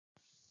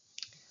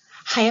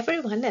Hi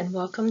everyone, and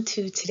welcome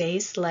to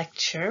today's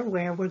lecture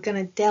where we're going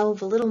to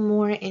delve a little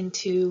more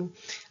into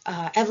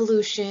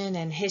evolution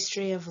and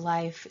history of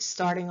life,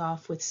 starting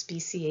off with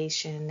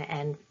speciation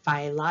and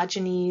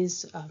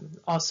phylogenies.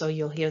 Also,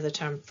 you'll hear the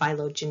term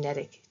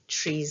phylogenetic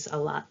trees a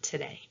lot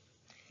today.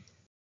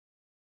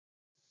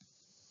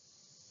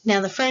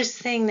 Now, the first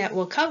thing that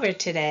we'll cover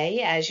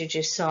today, as you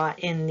just saw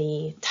in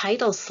the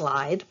title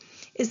slide,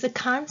 is the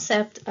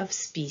concept of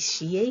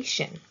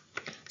speciation.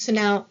 So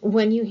now,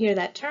 when you hear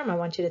that term, I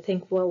want you to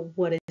think, well,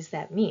 what does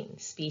that mean,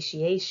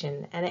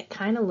 speciation? And it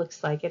kind of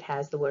looks like it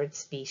has the word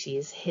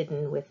species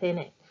hidden within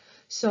it.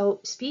 So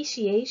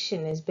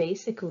speciation is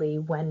basically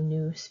when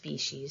new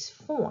species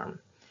form.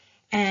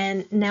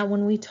 And now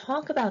when we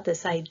talk about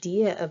this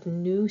idea of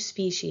new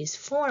species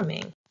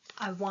forming,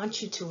 I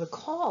want you to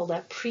recall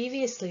that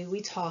previously we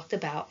talked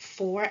about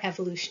 4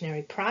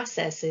 evolutionary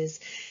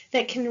processes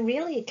that can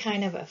really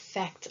kind of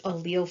affect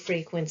allele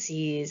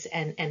frequencies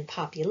and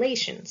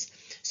populations.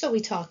 So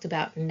we talked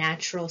about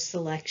natural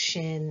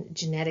selection,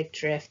 genetic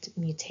drift,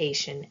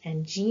 mutation,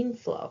 and gene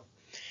flow.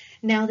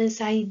 Now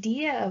this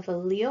idea of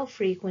allele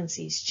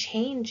frequencies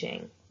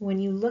changing, when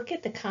you look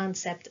at the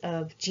concept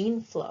of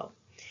gene flow,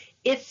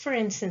 if for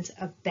instance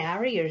a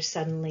barrier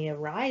suddenly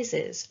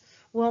arises,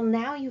 well,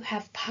 now you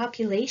have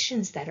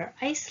populations that are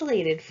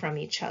isolated from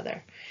each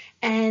other.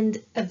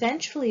 And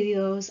eventually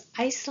those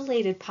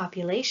isolated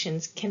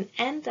populations can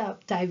end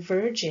up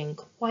diverging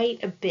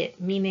quite a bit,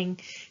 meaning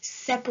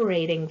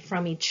separating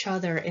from each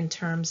other in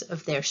terms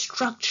of their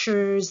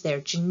structures,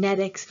 their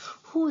genetics,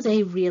 who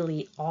they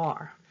really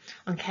are.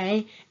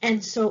 Okay?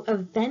 And so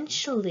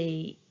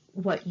eventually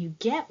what you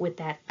get with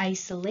that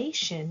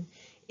isolation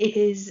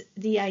is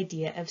the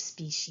idea of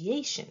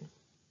speciation,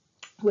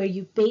 where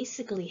you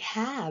basically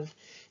have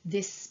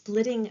this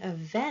splitting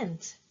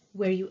event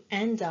where you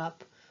end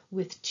up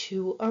with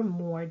 2 or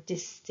more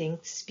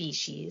distinct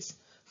species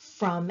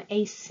from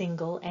a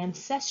single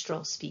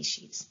ancestral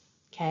species.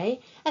 Okay,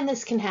 and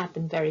this can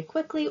happen very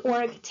quickly,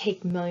 or it could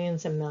take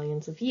millions and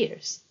millions of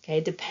years, okay,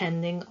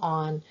 depending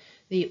on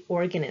the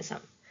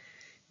organism.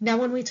 Now,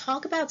 when we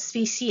talk about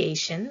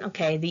speciation,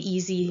 okay, the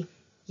easy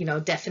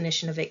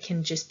definition of it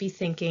can just be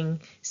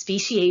thinking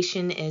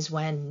speciation is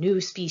when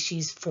new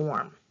species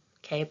form.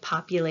 Okay,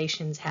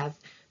 populations have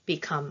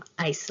become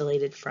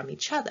isolated from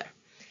each other.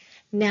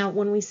 Now,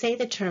 when we say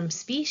the term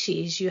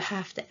species, you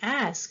have to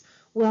ask,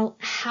 well,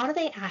 how do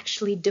they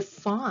actually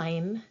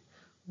define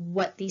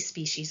what these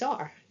species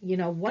are?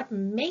 What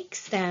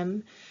makes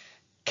them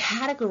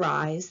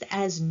categorized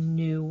as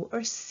new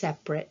or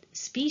separate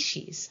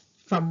species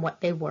from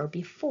what they were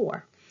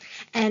before?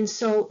 And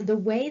so the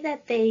way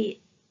that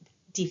they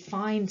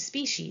define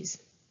species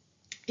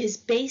is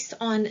based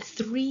on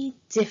 3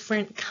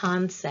 different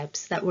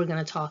concepts that we're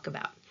going to talk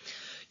about.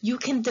 You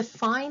can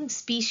define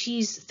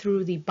species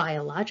through the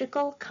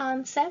biological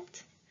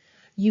concept.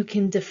 You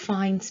can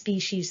define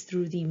species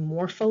through the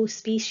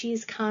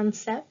morphospecies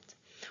concept,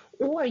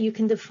 or you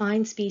can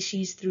define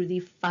species through the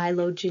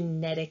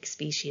phylogenetic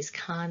species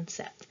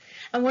concept.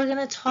 And we're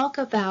going to talk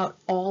about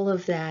all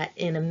of that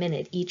in a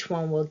minute. Each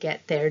one will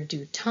get their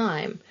due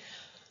time.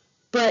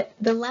 But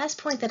the last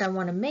point that I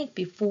want to make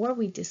before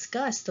we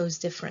discuss those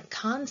different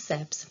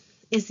concepts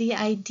is the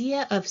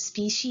idea of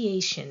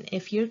speciation.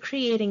 If you're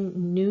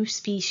creating new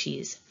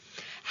species,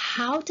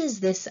 how does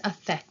this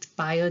affect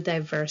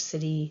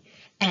biodiversity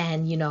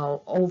and,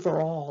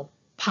 overall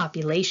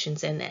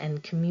populations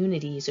and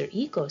communities or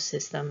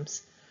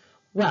ecosystems?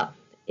 Well,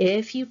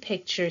 if you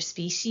picture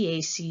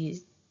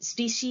speciation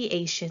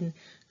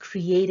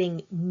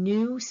creating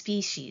new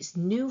species,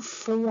 new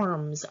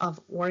forms of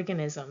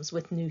organisms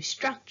with new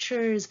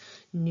structures,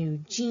 new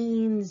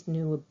genes,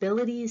 new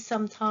abilities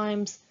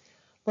sometimes,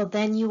 well,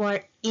 then you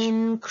are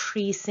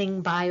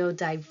increasing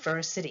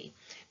biodiversity.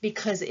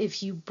 Because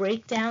if you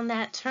break down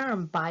that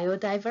term,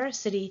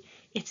 biodiversity,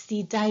 it's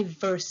the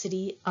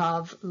diversity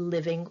of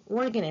living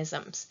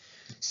organisms.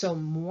 So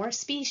more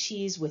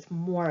species with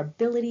more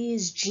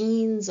abilities,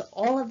 genes,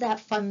 all of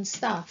that fun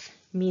stuff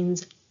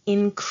means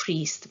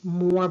increased,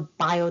 more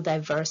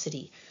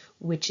biodiversity,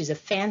 which is a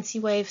fancy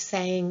way of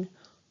saying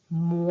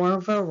more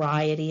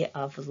variety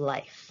of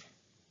life.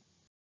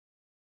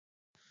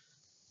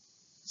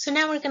 So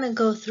now we're going to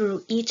go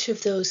through each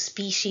of those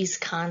species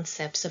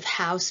concepts of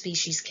how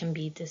species can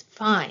be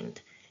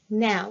defined.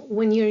 Now,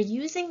 when you're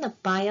using the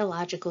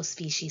biological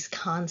species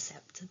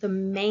concept, the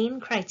main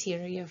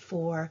criteria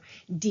for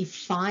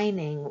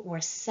defining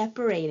or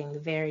separating the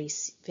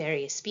various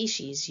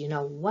species,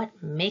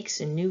 what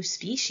makes a new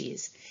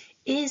species,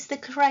 is the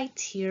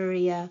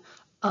criteria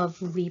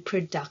of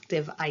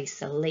reproductive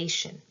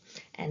isolation.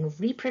 And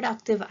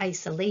reproductive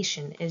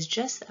isolation is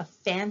just a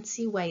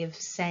fancy way of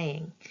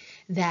saying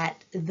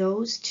that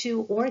those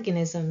 2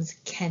 organisms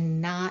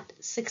cannot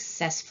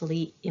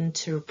successfully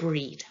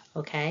interbreed,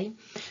 okay?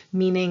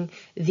 Meaning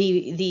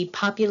the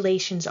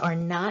populations are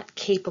not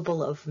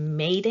capable of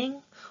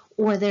mating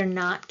or they're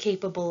not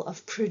capable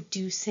of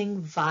producing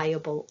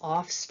viable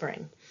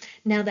offspring.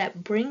 Now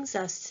that brings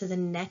us to the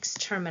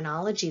next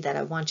terminology that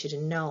I want you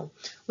to know,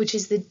 which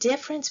is the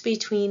difference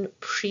between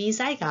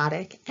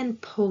prezygotic and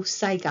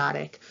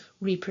postzygotic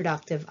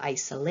reproductive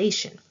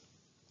isolation.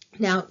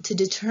 Now, to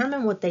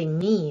determine what they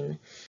mean,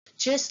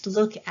 just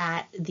look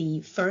at the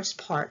first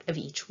part of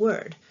each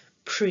word,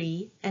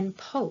 pre and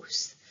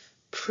post.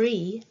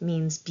 Pre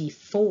means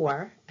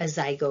before a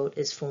zygote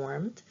is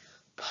formed.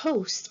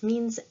 Post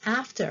means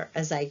after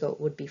a zygote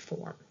would be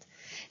formed.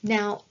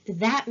 Now,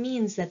 that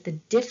means that the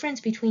difference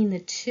between the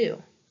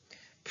two,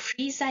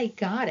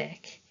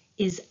 prezygotic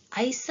is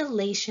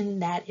isolation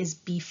that is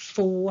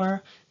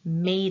before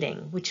mating,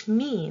 which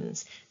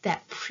means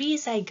that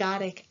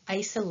prezygotic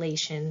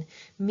isolation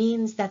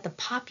means that the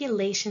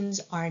populations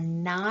are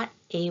not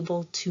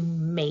able to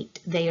mate.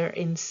 They are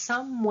in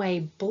some way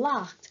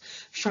blocked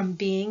from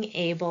being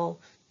able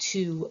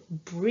to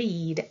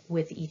breed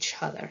with each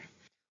other.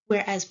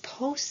 Whereas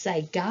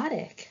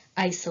postzygotic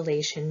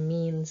isolation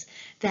means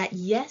that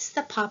yes,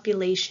 the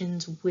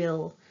populations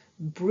will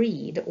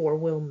breed or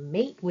will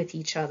mate with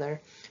each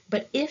other,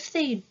 but if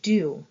they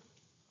do,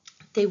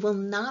 they will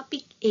not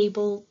be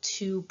able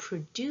to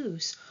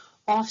produce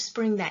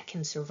offspring that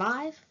can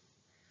survive,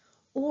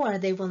 or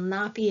they will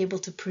not be able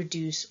to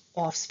produce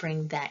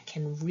offspring that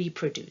can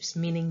reproduce,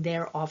 meaning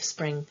their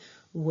offspring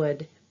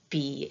would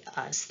be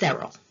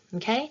sterile.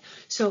 Okay,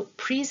 so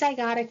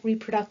prezygotic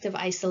reproductive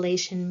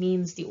isolation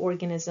means the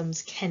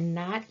organisms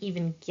cannot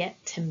even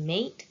get to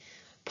mate.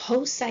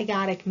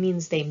 Postzygotic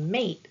means they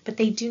mate, but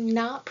they do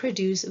not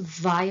produce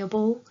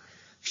viable,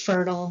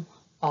 fertile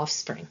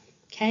offspring.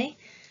 Okay,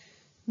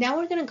 now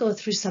we're going to go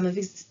through some of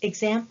these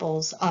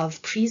examples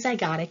of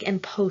prezygotic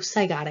and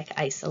postzygotic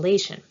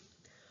isolation.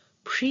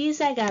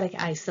 Prezygotic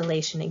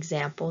isolation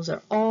examples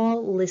are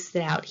all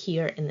listed out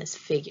here in this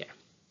figure.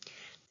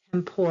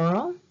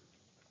 Temporal,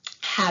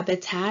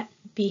 habitat,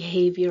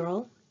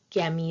 behavioral,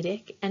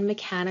 gametic, and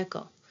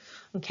mechanical.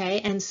 Okay,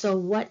 and so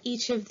what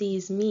each of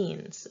these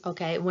means,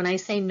 okay, when I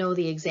say know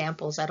the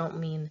examples, I don't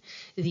mean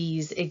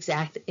these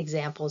exact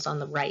examples on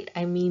the right.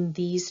 I mean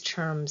these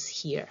terms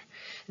here.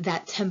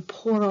 That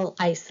temporal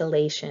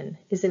isolation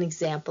is an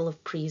example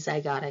of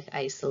prezygotic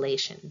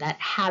isolation. That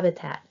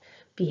habitat,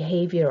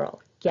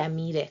 behavioral,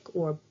 gametic,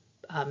 or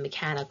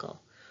mechanical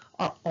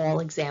are all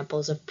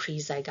examples of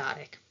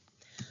prezygotic.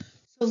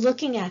 So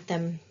looking at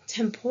them,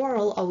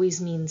 temporal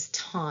always means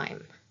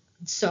time.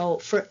 So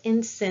for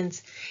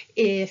instance,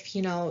 if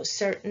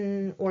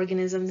certain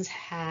organisms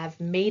have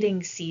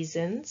mating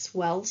seasons,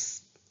 well,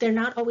 they're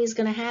not always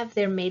going to have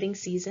their mating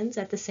seasons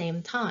at the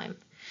same time.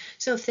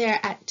 So if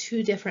they're at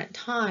two different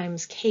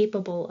times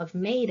capable of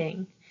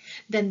mating,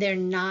 then they're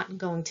not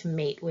going to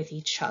mate with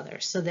each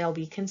other. So they'll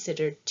be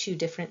considered two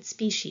different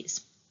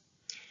species.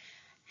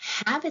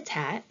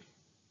 Habitat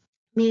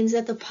means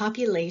that the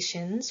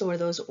populations or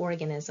those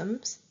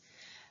organisms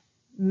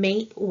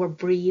mate or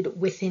breed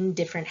within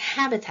different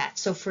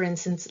habitats. So for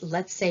instance,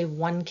 let's say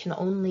one can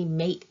only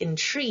mate in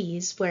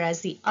trees, whereas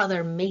the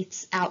other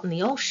mates out in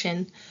the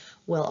ocean.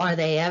 Well, are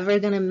they ever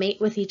going to mate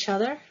with each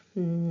other?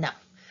 No.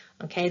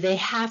 Okay, they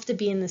have to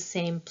be in the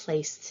same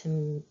place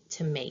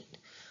to mate.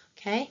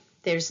 Okay,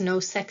 there's no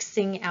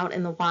sexing out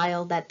in the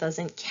wild, that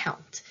doesn't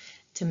count.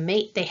 To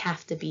mate, they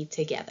have to be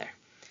together.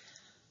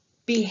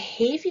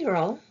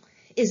 Behavioral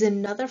is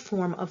another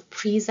form of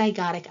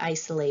prezygotic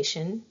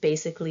isolation,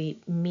 basically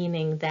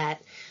meaning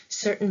that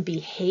certain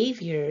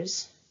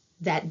behaviors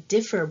that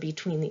differ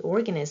between the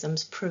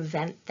organisms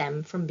prevent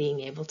them from being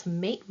able to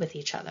mate with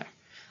each other.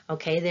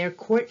 Okay, their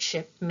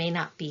courtship may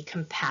not be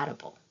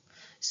compatible.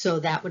 So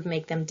that would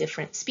make them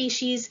different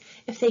species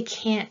if they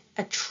can't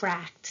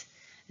attract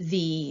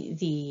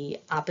the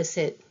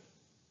opposite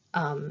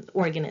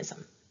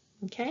organism.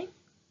 Okay?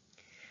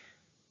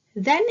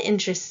 Then,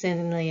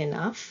 interestingly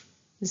enough,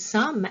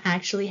 some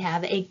actually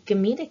have a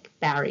gametic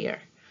barrier.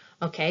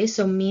 Okay,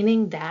 so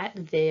meaning that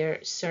there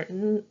are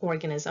certain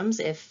organisms,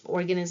 if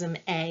organism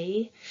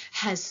A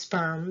has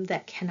sperm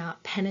that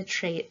cannot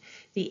penetrate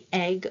the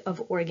egg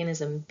of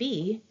organism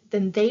B,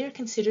 then they are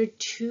considered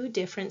two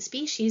different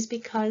species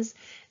because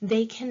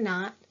they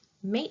cannot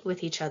mate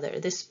with each other.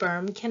 The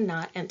sperm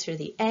cannot enter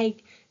the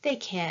egg. They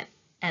can't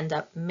end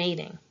up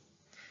mating.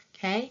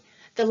 Okay,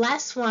 the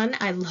last one,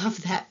 I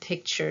love that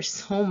picture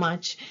so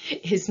much,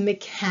 is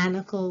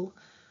mechanical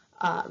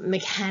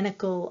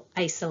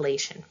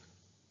isolation.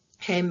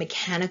 Okay,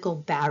 mechanical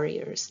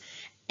barriers.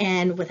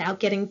 And without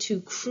getting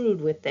too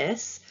crude with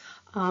this,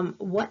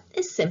 what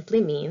this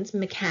simply means,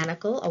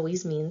 mechanical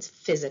always means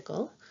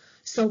physical.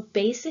 So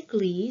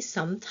basically,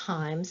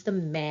 sometimes the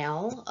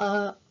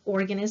male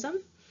organism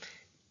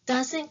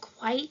doesn't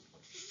quite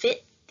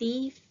fit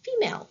the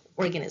female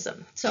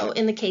organism. So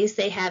in the case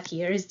they have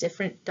here is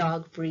different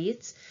dog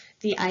breeds,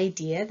 the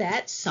idea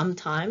that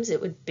sometimes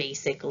it would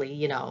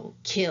basically,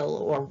 kill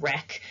or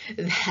wreck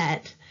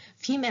that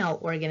female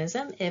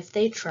organism if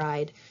they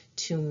tried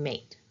to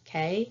mate,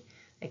 okay?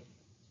 Like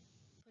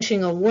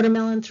pushing a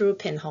watermelon through a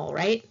pinhole,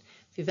 right?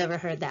 if you've ever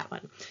heard that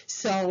one.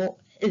 So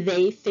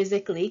they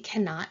physically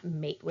cannot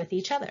mate with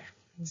each other.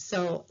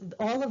 So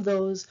all of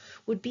those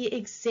would be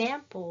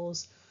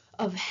examples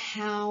of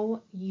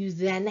how you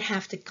then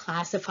have to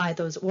classify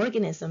those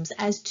organisms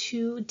as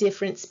two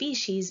different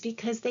species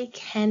because they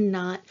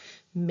cannot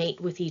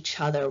mate with each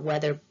other,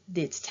 whether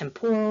it's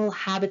temporal,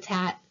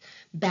 habitat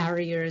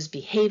barriers,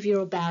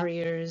 behavioral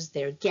barriers,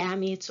 their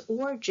gametes,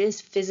 or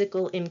just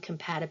physical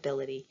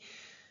incompatibility.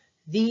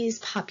 These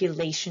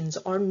populations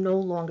are no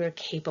longer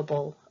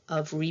capable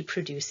of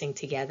reproducing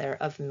together,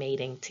 of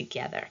mating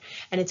together.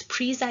 And it's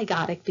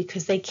prezygotic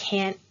because they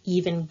can't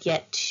even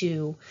get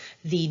to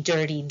the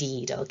dirty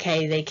deed,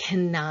 okay? They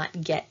cannot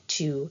get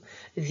to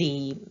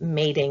the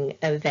mating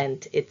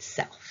event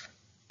itself,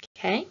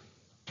 okay?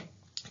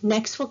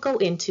 Next, we'll go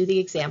into the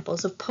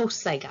examples of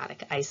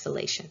postzygotic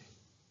isolation.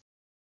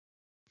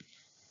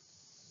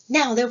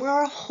 Now, there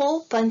were a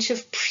whole bunch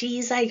of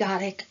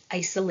prezygotic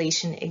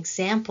isolation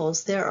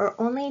examples. There are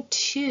only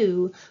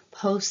two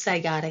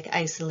postzygotic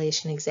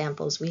isolation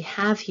examples we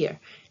have here.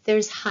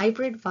 There's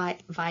hybrid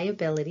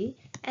viability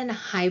and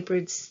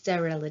hybrid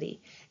sterility.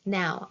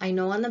 Now, I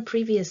know on the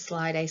previous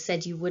slide I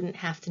said you wouldn't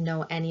have to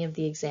know any of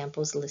the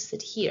examples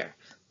listed here,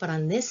 but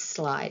on this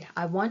slide,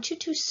 I want you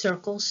to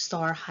circle,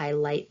 star,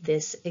 highlight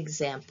this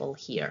example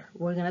here.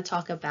 We're going to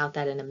talk about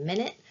that in a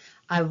minute.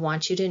 I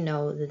want you to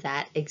know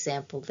that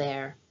example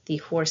there, the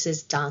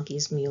horses,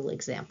 donkeys, mule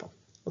example.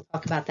 We'll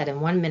talk about that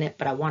in 1 minute,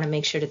 but I want to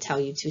make sure to tell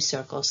you to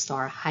circle,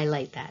 star,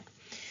 highlight that.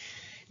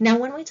 Now,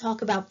 when we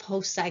talk about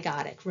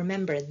postzygotic,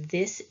 remember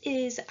this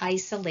is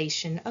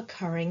isolation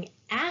occurring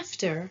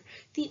after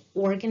the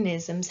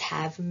organisms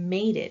have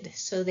mated.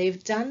 So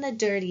they've done the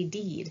dirty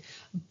deed,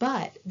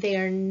 but they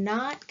are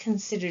not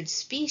considered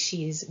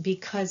species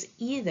because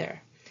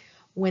either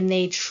when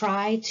they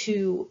try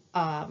to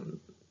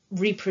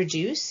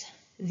reproduce,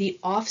 the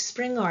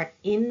offspring are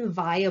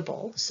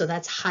inviable, so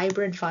that's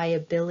hybrid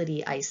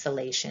viability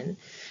isolation.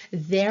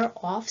 Their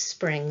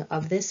offspring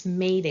of this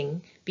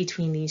mating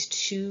between these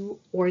two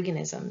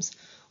organisms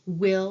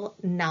will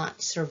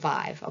not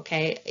survive,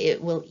 okay?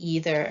 It will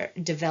either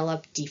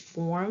develop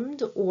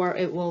deformed or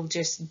it will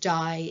just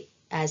die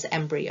as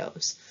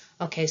embryos,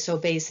 okay? So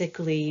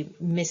basically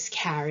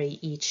miscarry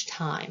each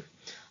time.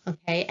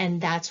 Okay,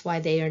 and that's why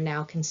they are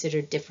now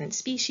considered different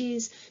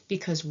species,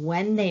 because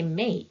when they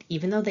mate,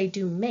 even though they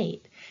do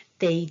mate,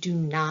 they do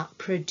not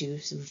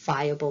produce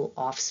viable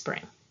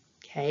offspring.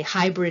 Okay,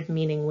 hybrid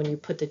meaning when you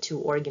put the two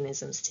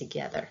organisms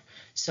together.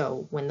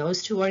 So when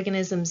those two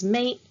organisms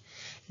mate,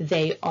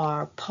 they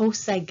are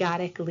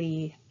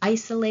postzygotically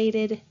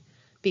isolated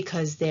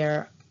because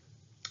their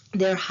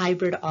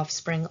hybrid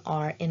offspring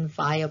are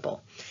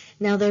inviable.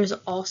 Now there's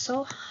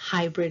also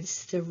hybrid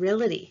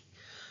sterility.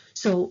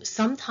 So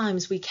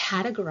sometimes we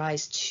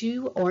categorize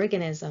two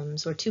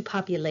organisms or two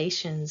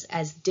populations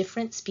as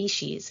different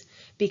species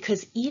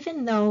because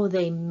even though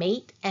they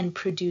mate and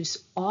produce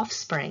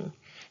offspring,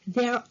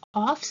 their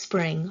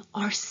offspring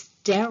are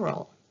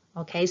sterile.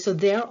 Okay, so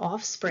their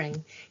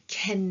offspring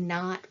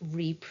cannot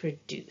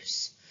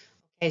reproduce.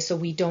 Okay, so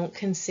we don't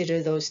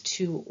consider those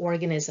two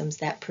organisms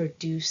that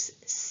produce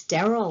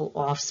sterile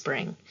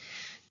offspring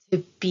to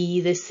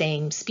be the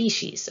same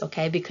species,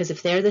 okay? Because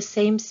if they're the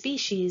same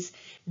species,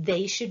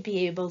 they should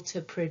be able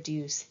to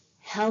produce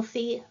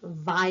healthy,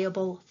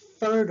 viable,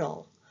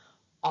 fertile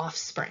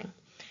offspring.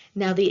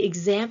 Now, the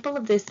example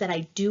of this that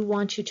I do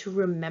want you to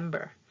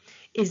remember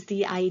is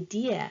the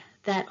idea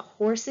that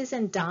horses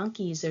and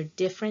donkeys are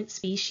different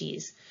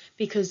species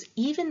because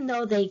even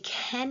though they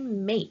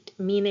can mate,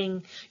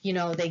 meaning, you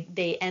know,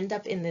 they end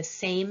up in the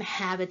same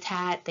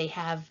habitat, they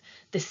have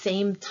the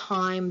same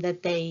time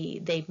that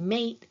they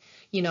mate,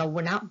 you know,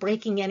 we're not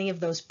breaking any of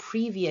those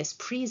previous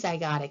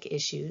prezygotic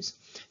issues,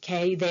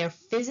 okay? They're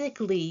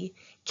physically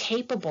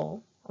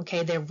capable,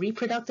 okay? Their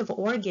reproductive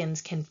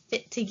organs can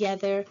fit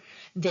together.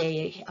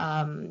 The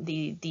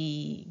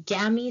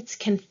gametes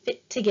can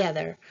fit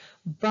together,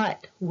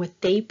 but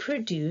what they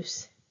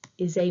produce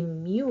is a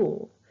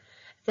mule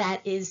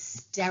that is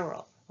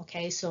sterile,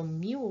 okay? So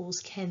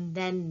mules can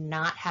then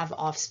not have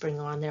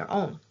offspring on their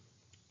own.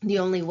 The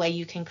only way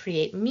you can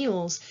create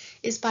mules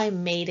is by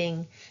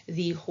mating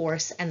the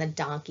horse and the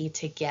donkey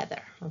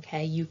together,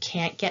 okay? You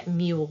can't get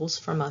mules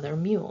from other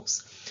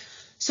mules.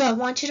 So I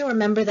want you to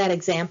remember that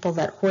example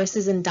that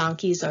horses and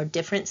donkeys are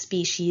different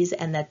species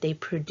and that they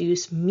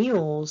produce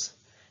mules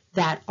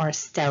that are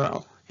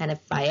sterile. And if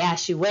I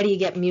ask you, where do you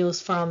get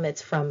mules from?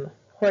 It's from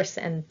horse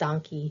and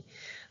donkey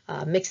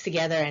mixed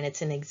together, and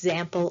it's an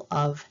example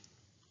of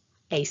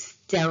a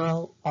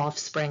sterile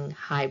offspring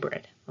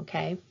hybrid,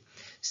 okay?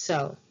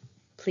 So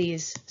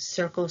please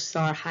circle,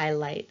 star,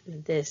 highlight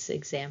this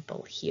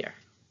example here.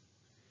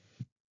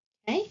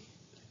 Okay?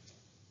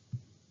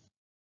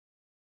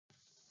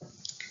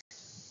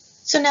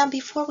 So now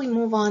before we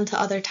move on to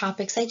other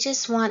topics, I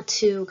just want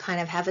to kind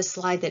of have a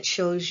slide that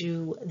shows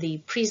you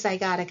the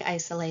prezygotic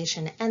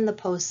isolation and the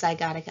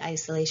postzygotic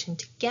isolation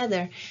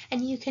together.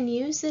 And you can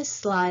use this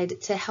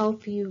slide to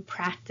help you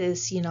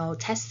practice,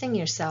 testing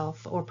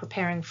yourself or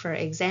preparing for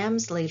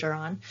exams later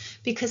on,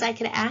 because I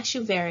could ask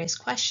you various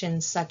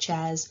questions such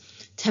as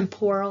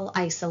temporal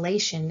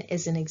isolation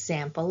is an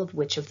example of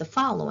which of the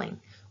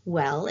following?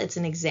 Well, it's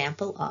an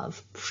example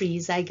of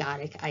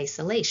prezygotic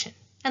isolation.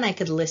 And I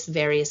could list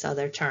various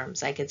other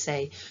terms. I could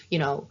say,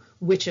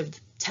 which of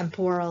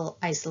temporal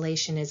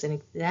isolation is an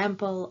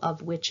example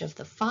of which of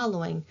the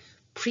following?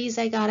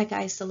 Prezygotic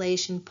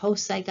isolation,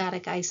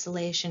 postzygotic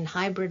isolation,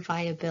 hybrid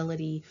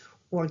viability,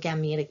 or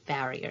gametic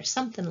barrier,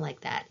 something like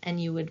that. And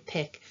you would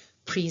pick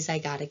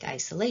prezygotic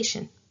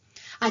isolation.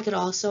 I could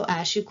also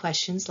ask you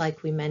questions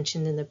like we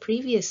mentioned in the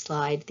previous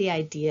slide, the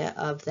idea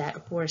of that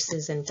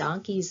horses and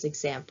donkeys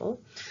example.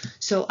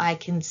 So I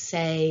can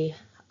say,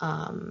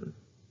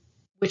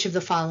 which of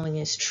the following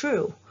is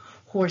true?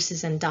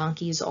 Horses and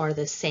donkeys are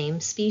the same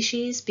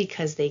species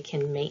because they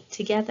can mate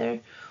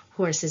together.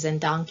 Horses and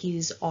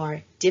donkeys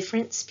are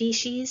different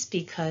species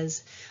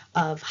because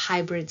of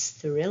hybrid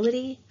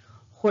sterility.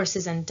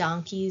 Horses and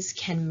donkeys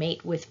can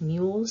mate with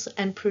mules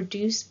and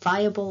produce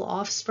viable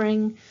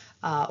offspring.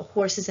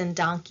 Horses and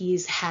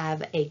donkeys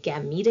have a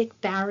gametic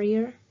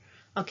barrier,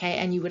 okay,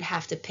 and you would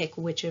have to pick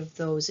which of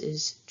those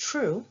is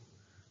true,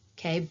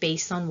 okay,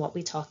 based on what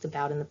we talked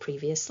about in the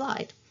previous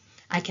slide.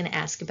 I can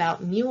ask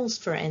about mules,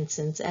 for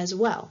instance, as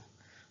well.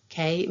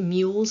 Okay,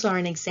 mules are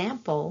an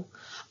example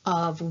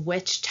of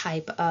which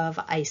type of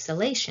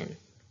isolation?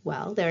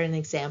 Well, they're an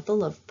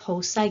example of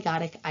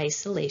postzygotic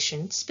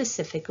isolation,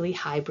 specifically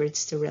hybrid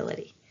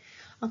sterility.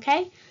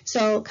 Okay,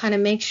 so kind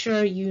of make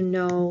sure you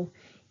know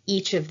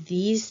each of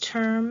these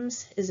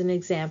terms is an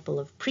example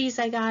of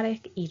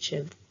prezygotic. Each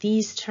of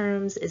these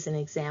terms is an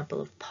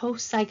example of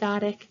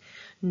postzygotic.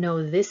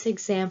 Know this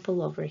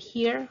example over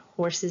here,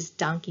 horses,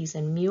 donkeys,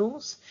 and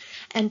mules.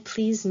 And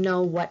please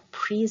know what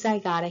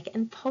prezygotic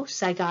and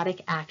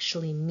postzygotic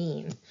actually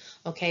mean.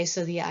 Okay,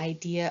 so the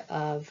idea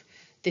of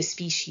the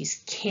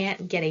species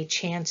can't get a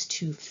chance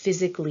to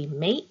physically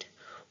mate,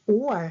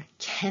 or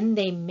can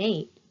they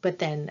mate but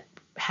then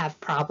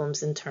have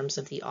problems in terms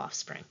of the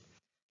offspring.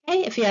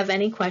 Okay, if you have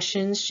any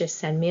questions, just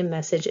send me a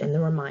message in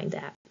the Remind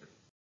app.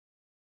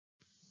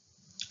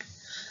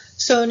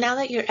 So now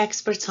that you're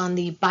experts on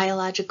the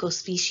biological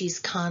species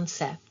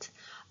concept,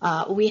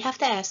 we have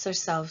to ask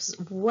ourselves,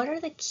 what are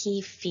the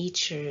key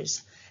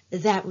features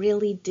that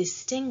really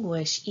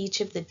distinguish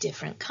each of the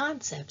different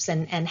concepts,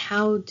 and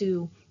how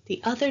do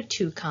the other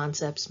two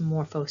concepts,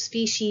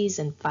 morphospecies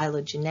and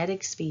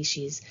phylogenetic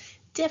species,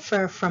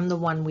 differ from the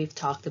one we've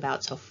talked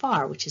about so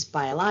far, which is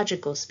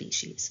biological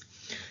species?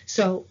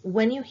 So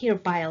when you hear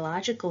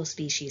biological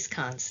species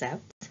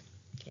concept,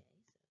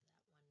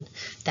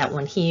 that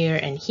one here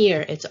and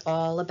here, it's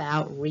all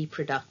about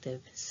reproductive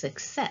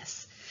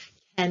success.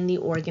 Can the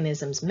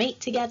organisms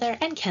mate together,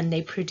 and can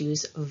they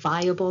produce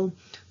viable,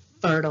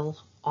 fertile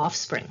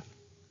offspring?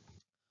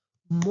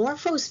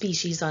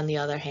 Morphospecies, on the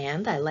other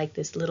hand, I like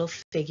this little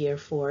figure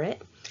for it,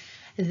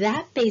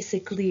 that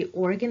basically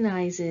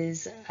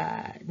organizes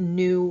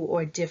new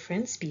or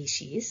different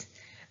species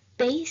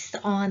based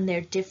on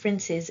their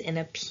differences in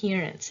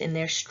appearance, in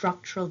their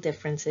structural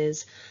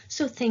differences,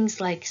 so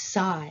things like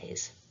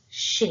size,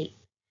 shape,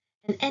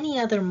 and any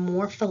other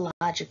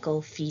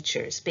morphological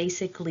features.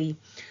 Basically,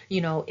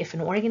 if an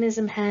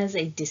organism has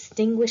a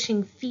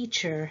distinguishing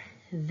feature,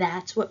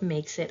 that's what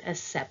makes it a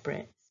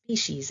separate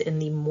species in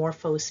the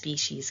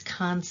morphospecies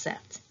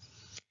concept.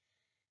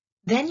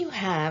 Then you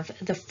have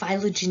the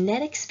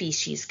phylogenetic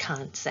species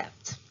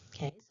concept.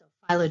 Okay, so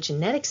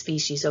phylogenetic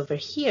species over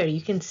here, you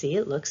can see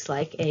it looks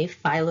like a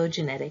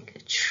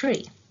phylogenetic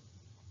tree.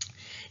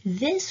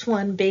 This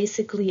one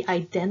basically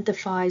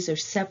identifies or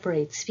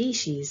separates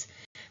species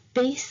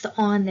based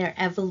on their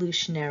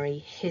evolutionary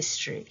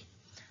history.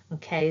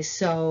 Okay,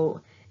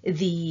 so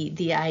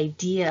the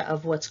idea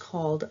of what's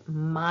called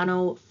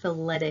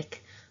monophyletic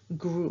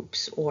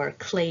groups or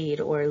clade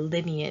or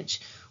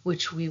lineage,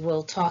 which we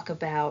will talk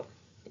about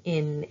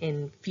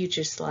in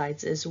future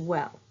slides as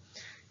well.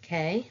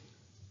 Okay,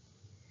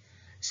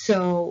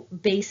 so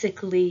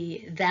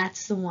basically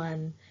that's the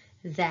one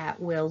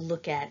that will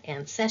look at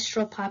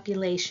ancestral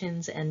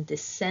populations and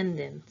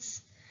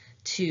descendants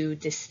to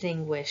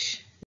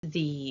distinguish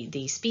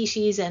the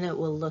species, and it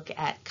will look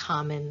at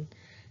common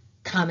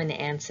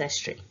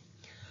ancestry.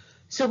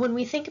 So when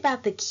we think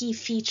about the key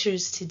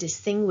features to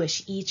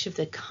distinguish each of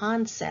the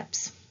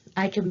concepts,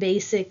 I can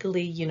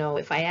basically,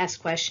 if I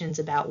ask questions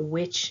about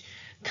which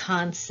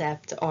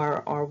concept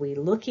are we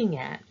looking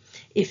at,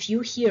 if you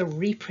hear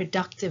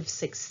reproductive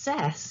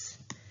success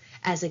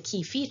as a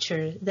key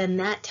feature, then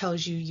that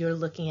tells you you're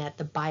looking at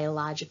the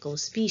biological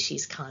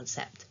species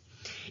concept.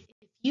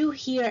 If you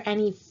hear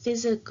any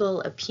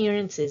physical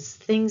appearances,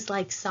 things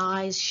like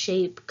size,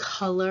 shape,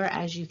 color,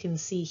 as you can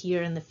see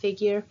here in the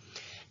figure,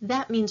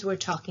 that means we're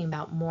talking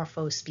about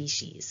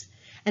morphospecies.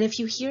 And if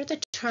you hear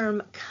the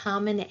term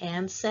common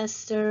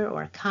ancestor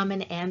or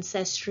common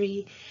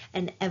ancestry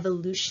and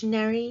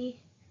evolutionary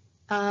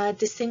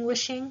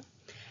distinguishing,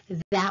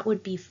 that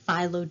would be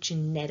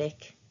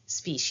phylogenetic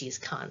species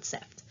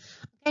concept.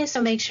 Okay,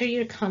 so make sure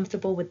you're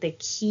comfortable with the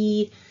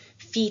key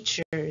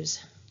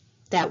features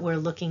that we're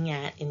looking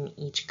at in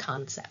each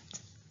concept.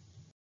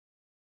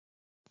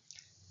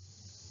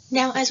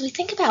 Now, as we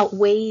think about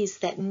ways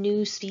that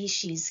new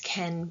species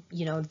can,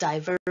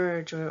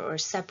 diverge or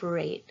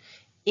separate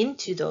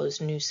into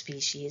those new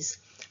species,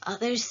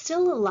 there's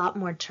still a lot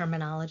more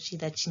terminology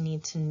that you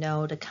need to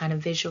know to kind of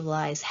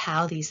visualize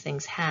how these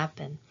things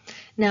happen.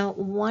 Now,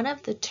 one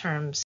of the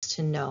terms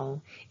to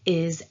know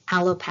is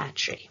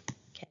allopatry,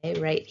 okay,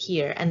 right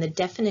here. And the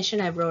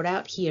definition I wrote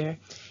out here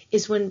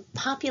is when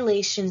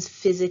populations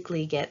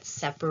physically get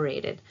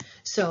separated.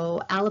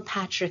 So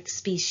allopatric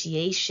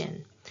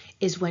speciation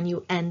is when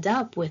you end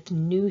up with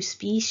new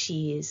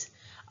species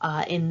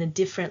in the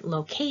different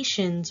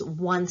locations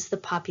once the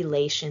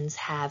populations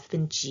have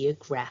been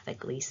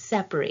geographically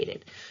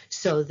separated.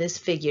 So this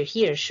figure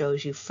here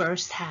shows you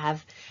first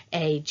have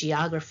a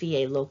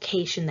geography, a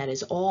location that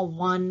is all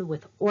one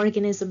with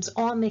organisms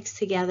all mixed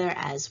together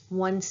as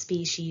one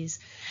species.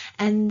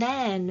 And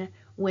then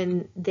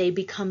when they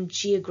become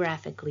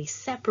geographically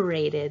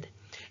separated,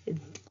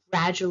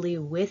 gradually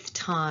with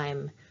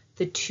time,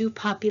 the two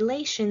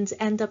populations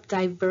end up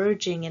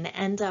diverging and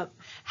end up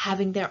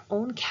having their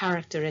own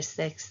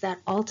characteristics that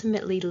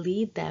ultimately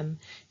lead them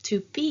to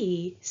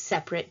be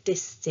separate,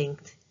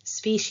 distinct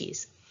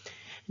species.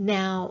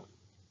 Now,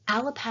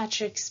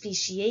 allopatric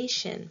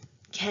speciation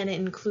can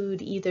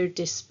include either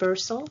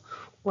dispersal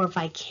or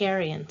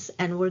vicariance,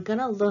 and we're going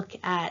to look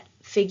at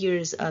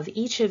figures of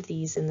each of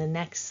these in the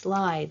next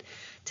slide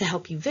to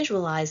help you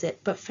visualize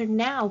it. But for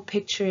now,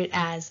 picture it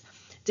as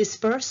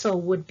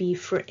dispersal would be,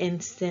 for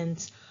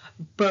instance,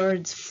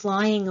 birds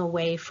flying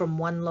away from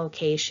one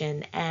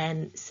location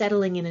and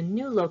settling in a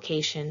new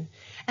location,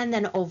 and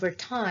then over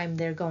time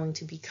they're going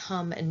to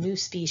become a new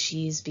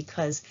species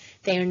because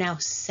they are now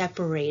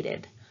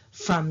separated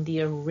from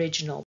the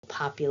original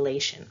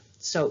population.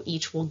 So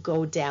each will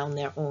go down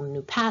their own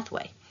new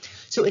pathway.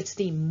 So it's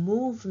the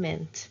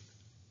movement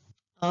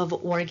of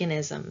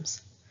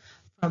organisms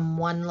from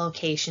one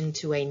location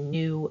to a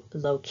new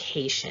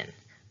location,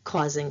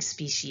 causing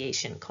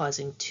speciation,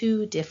 causing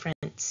two different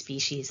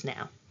species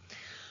now.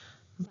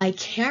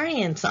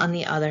 Vicariance, on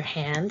the other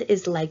hand,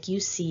 is like you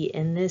see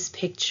in this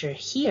picture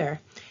here,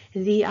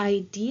 the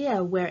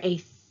idea where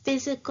a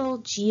physical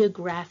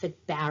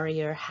geographic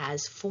barrier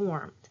has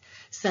formed,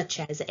 such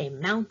as a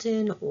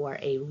mountain or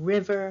a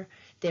river.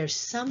 There's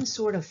some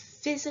sort of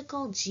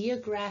physical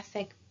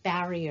geographic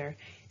barrier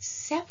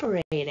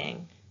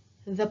separating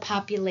the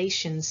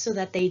populations so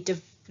that they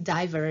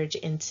diverge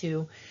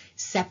into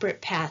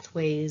separate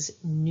pathways,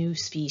 new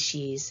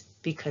species,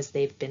 because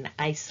they've been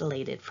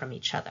isolated from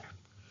each other.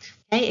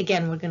 Okay,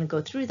 again, we're going to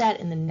go through that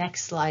in the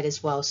next slide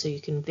as well so you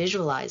can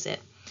visualize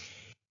it.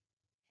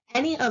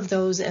 Any of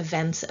those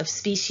events of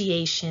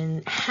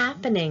speciation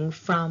happening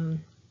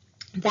from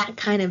that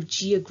kind of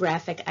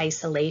geographic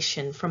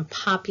isolation, from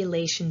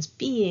populations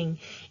being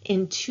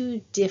in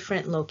two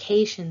different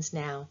locations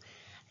now,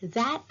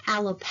 that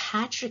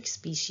allopatric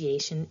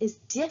speciation is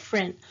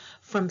different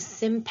from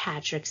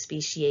sympatric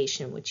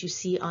speciation, which you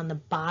see on the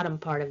bottom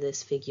part of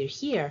this figure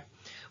here,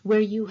 where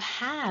you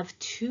have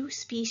two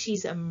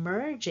species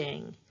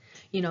emerging,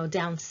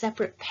 down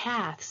separate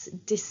paths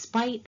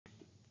despite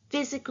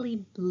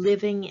physically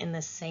living in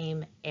the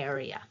same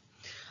area.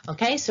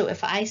 Okay, so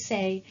if I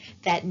say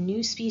that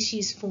new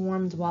species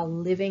formed while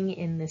living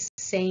in the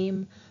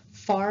same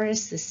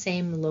forest, the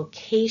same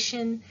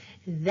location,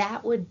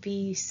 that would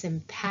be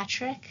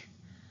sympatric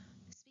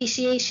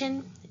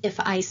speciation. If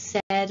I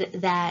said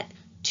that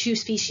two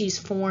species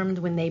formed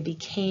when they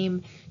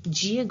became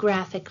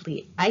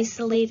geographically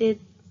isolated,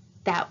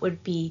 that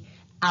would be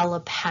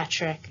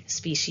allopatric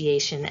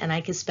speciation. And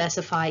I could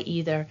specify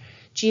either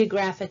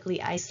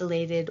geographically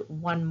isolated,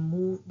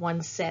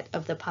 one set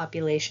of the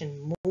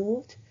population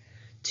moved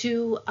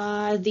to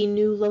the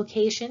new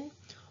location,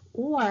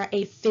 or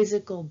a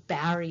physical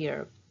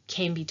barrier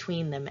came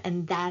between them,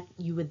 and that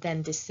you would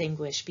then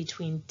distinguish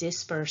between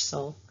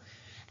dispersal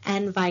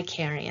and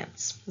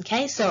vicariance.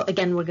 Okay, so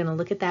again, we're going to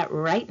look at that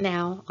right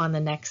now on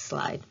the next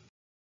slide.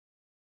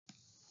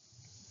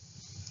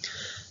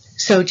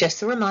 So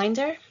just a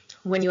reminder,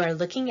 when you are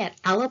looking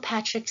at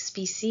allopatric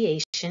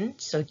speciation,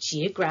 so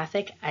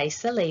geographic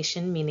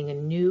isolation, meaning a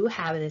new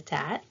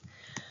habitat,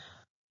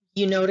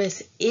 you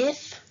notice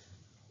if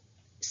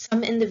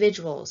some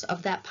individuals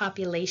of that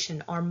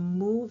population are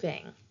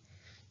moving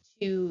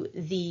to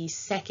the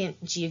second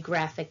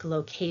geographic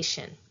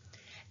location,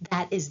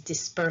 that is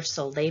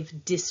dispersal.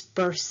 They've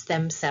dispersed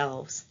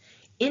themselves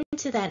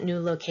into that new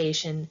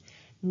location.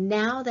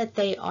 Now that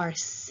they are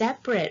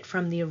separate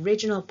from the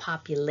original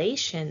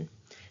population,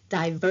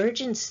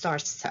 divergence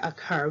starts to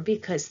occur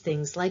because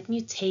things like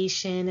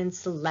mutation and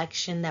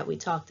selection that we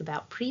talked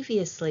about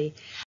previously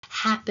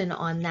happen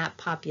on that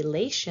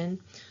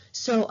population.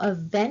 So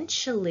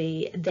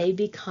eventually they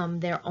become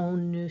their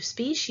own new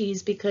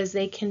species because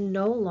they can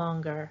no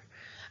longer,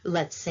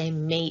 let's say,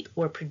 mate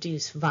or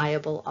produce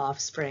viable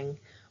offspring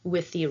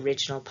with the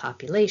original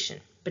population.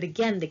 But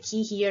again, the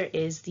key here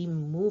is the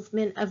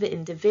movement of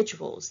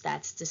individuals.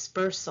 That's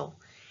dispersal.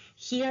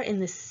 Here in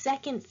the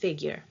second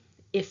figure,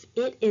 if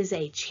it is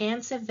a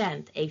chance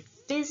event, a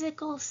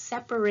physical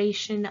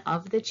separation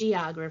of the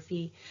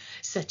geography,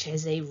 such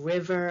as a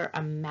river,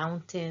 a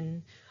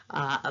mountain,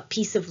 a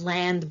piece of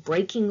land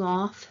breaking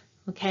off,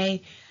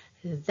 okay,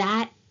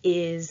 that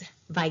is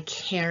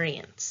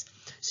vicariance.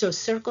 So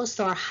circle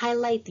star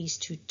highlight these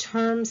two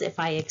terms. If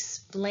I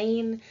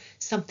explain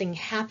something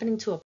happening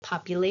to a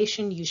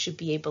population, you should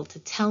be able to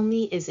tell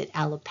me, is it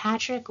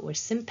allopatric or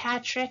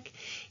sympatric?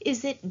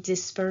 Is it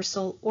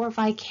dispersal or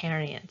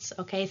vicariance?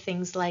 Okay,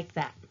 things like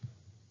that.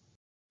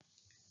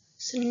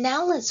 So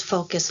now let's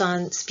focus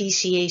on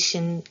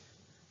speciation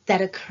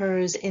that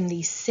occurs in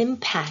the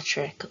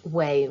sympatric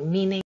way,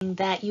 meaning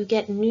that you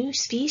get new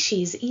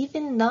species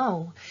even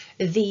though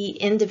the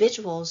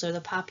individuals or the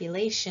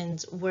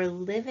populations were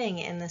living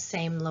in the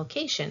same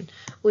location,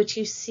 which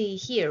you see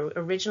here.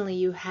 Originally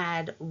you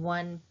had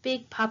one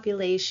big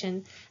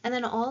population, and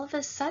then all of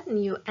a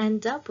sudden you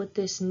end up with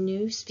this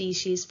new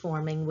species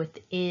forming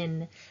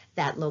within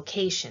that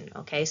location.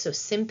 Okay, so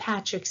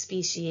sympatric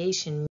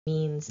speciation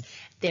means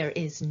there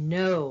is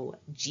no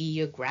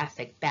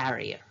geographic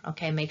barrier.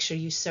 Okay, make sure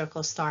you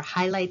circle star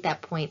highlight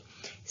that point.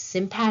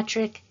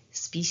 Sympatric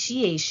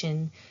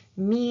speciation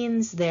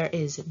means there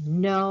is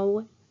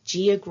no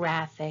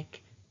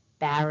geographic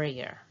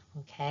barrier.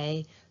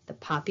 Okay, the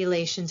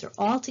populations are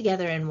all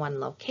together in one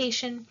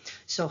location.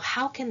 So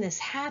how can this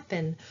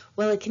happen?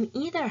 Well, it can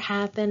either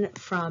happen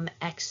from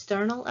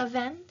external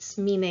events,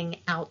 meaning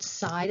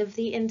outside of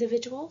the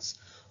individuals,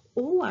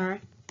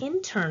 or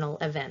internal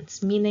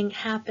events, meaning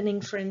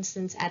happening, for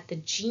instance, at the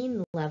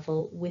gene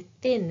level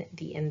within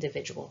the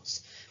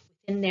individuals,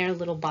 within their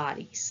little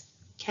bodies.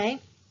 Okay?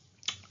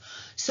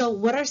 So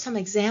what are some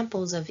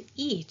examples of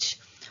each?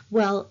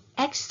 Well,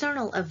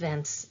 external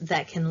events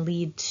that can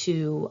lead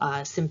to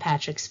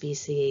sympatric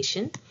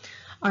speciation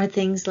are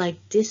things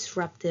like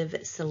disruptive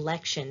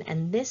selection.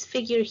 And this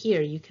figure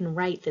here, you can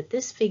write that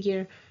this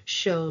figure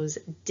shows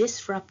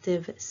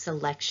disruptive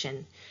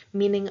selection,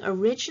 meaning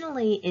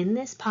originally in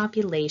this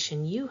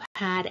population you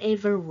had a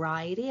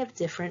variety of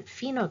different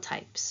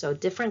phenotypes, so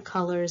different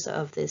colors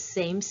of the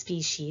same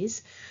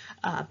species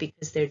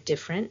because they're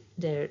different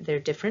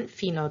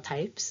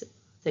phenotypes.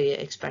 The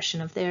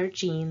expression of their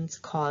genes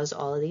cause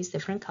all of these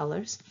different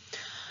colors.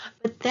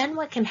 But then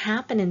what can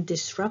happen in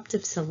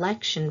disruptive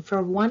selection,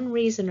 for one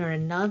reason or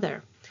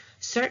another,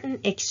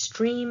 certain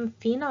extreme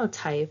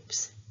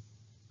phenotypes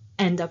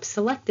end up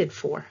selected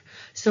for.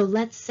 So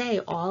let's say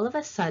all of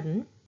a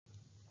sudden,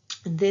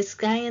 this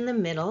guy in the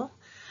middle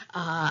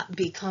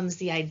becomes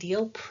the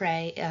ideal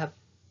prey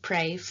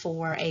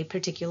for a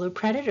particular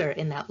predator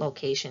in that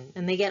location,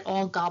 and they get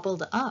all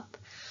gobbled up.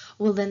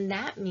 Well, then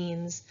that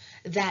means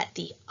that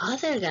the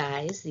other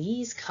guys,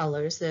 these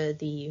colors,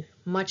 the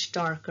much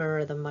darker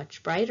or the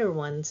much brighter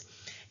ones,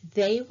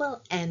 they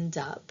will end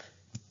up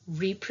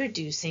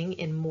reproducing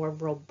in more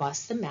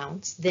robust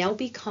amounts. They'll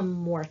become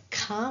more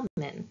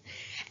common,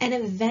 and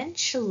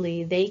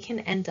eventually they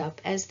can end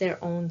up as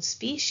their own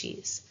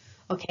species,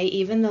 okay,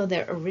 even though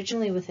they're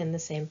originally within the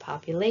same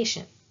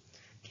population.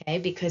 Okay,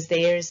 because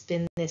there's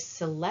been this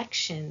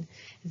selection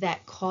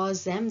that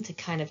caused them to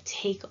kind of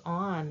take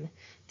on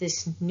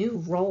this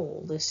new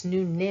role, this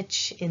new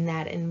niche in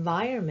that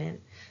environment,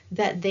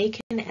 that they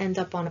can end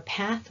up on a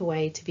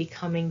pathway to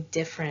becoming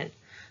different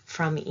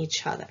from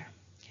each other.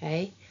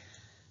 Okay,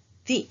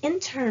 the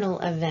internal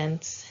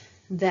events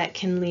that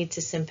can lead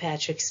to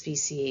sympatric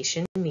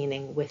speciation,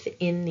 meaning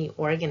within the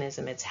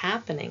organism it's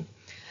happening,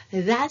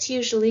 that's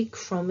usually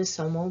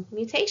chromosomal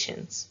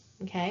mutations.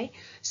 Okay,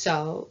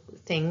 so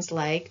things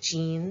like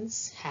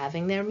genes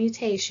having their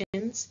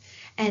mutations,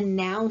 and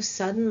now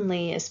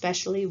suddenly,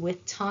 especially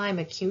with time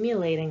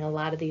accumulating a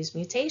lot of these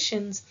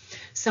mutations,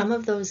 some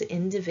of those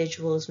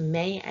individuals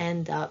may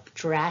end up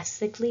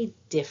drastically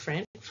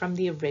different from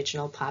the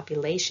original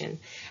population,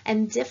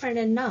 and different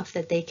enough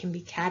that they can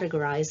be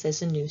categorized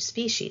as a new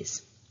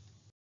species.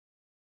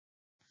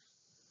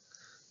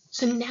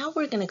 So now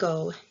we're going to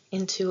go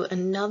into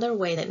another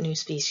way that new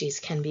species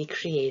can be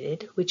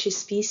created, which is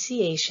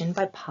speciation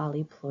by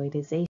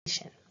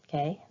polyploidization.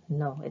 Okay,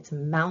 no, it's a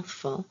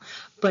mouthful,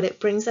 but it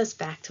brings us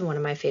back to one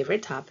of my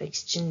favorite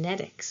topics,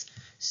 genetics.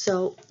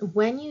 So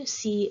when you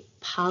see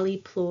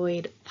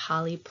polyploid,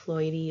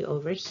 polyploidy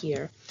over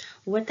here,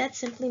 what that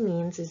simply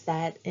means is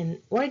that an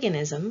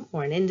organism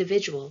or an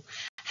individual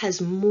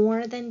has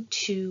more than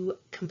two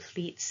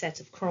complete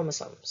sets of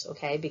chromosomes,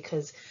 okay,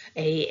 because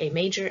a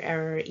major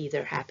error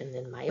either happened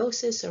in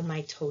meiosis or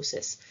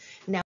mitosis.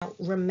 Now,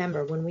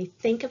 remember, when we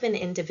think of an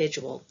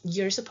individual,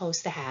 you're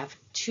supposed to have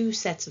two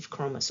sets of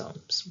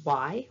chromosomes.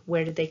 Why?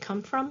 Where did they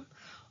come from?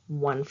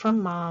 One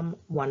from mom,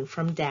 one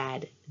from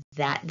dad.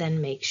 That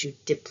then makes you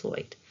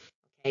diploid,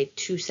 okay,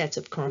 two sets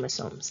of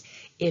chromosomes.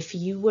 If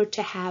you were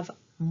to have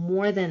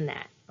more than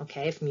that,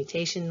 Okay, if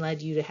mutation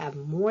led you to have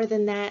more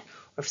than that,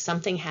 or if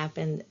something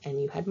happened and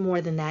you had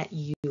more than that,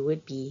 you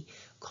would be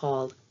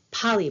called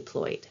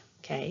polyploid.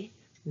 Okay,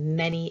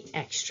 many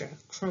extra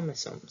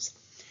chromosomes.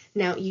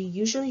 Now, you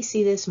usually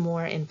see this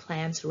more in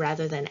plants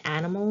rather than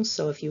animals,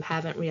 so if you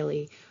haven't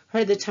really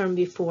heard the term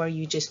before,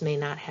 you just may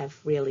not have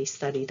really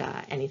studied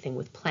anything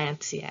with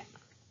plants yet.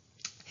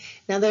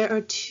 Now, there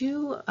are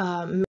two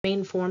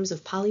main forms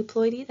of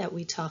polyploidy that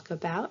we talk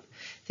about.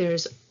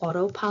 There's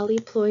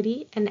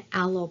autopolyploidy and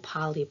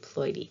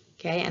allopolyploidy,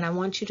 okay? And I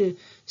want you to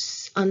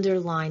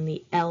underline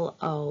the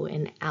LO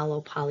in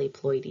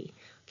allopolyploidy,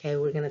 okay?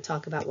 We're going to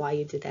talk about why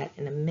you did that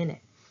in a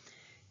minute.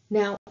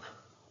 Now,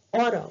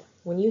 auto,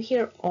 when you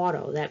hear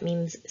auto, that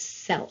means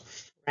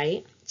self,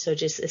 right? So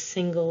just a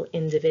single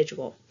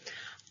individual.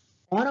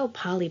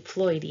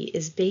 Autopolyploidy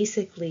is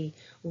basically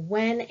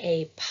when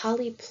a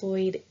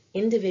polyploid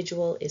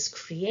individual is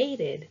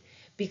created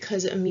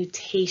because a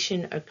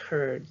mutation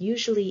occurred,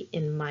 usually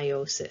in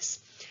meiosis.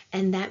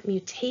 And that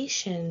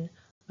mutation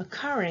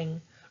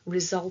occurring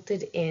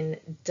resulted in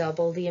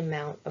double the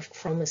amount of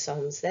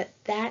chromosomes that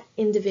that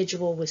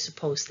individual was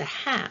supposed to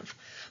have.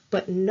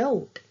 But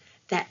note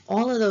that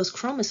all of those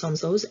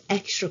chromosomes, those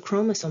extra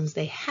chromosomes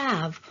they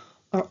have,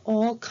 are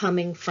all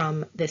coming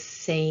from the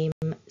same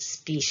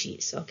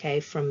species,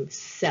 okay, from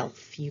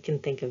self. You can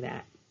think of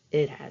that,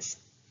 it has.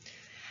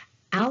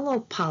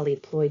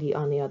 Allopolyploidy,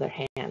 on the other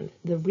hand,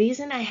 the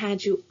reason I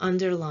had you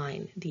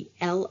underline the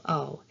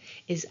LO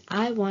is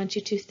I want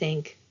you to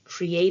think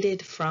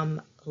created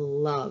from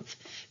love,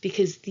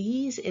 because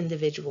these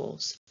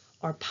individuals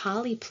are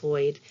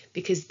polyploid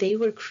because they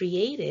were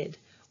created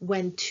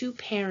when two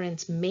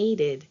parents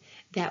mated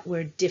that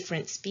were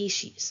different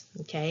species,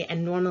 okay?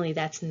 And normally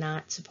that's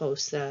not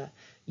supposed to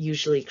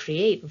usually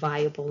create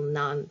viable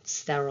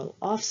non-sterile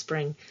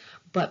offspring,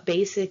 but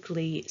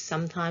basically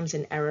sometimes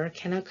an error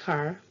can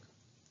occur,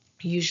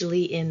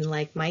 usually in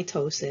like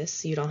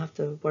mitosis. You don't have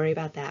to worry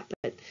about that,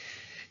 but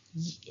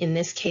in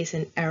this case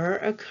an error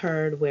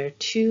occurred where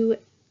two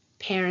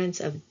parents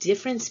of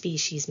different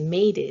species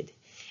mated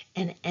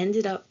and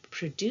ended up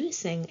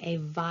producing a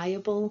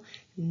viable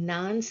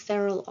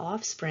non-sterile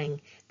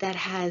offspring that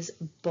has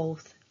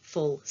both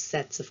full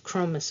sets of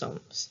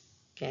chromosomes,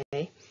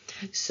 okay?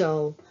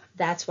 So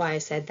that's why I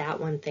said that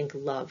one, think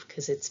love,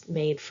 because it's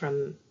made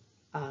from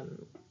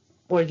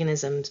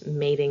organisms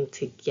mating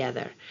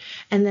together.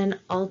 And then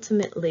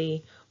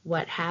ultimately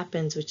what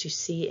happens, what you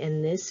see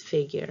in this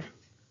figure,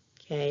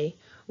 okay,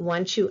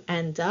 once you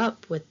end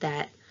up with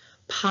that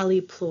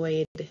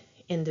polyploid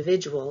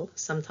individual,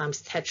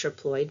 sometimes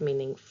tetraploid,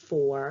 meaning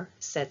 4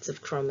 sets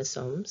of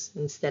chromosomes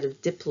instead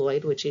of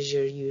diploid, which is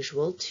your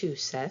usual 2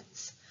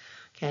 sets,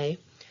 okay,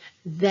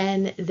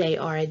 then they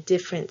are a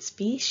different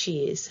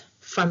species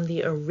from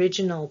the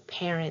original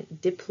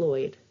parent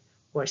diploid,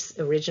 or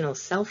original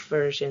self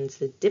versions,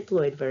 the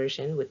diploid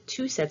version with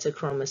 2 sets of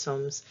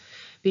chromosomes,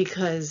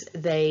 because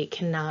they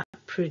cannot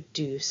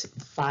produce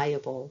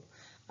viable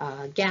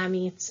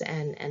gametes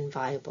and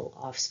viable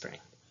offspring.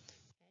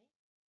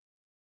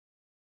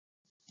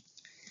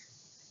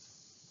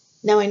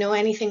 Now, I know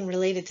anything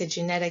related to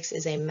genetics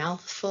is a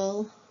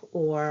mouthful,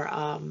 or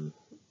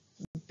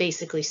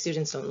basically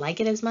students don't like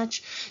it as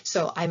much,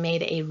 so I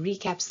made a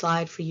recap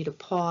slide for you to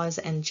pause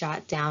and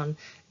jot down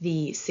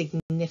the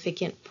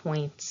significant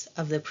points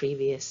of the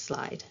previous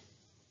slide.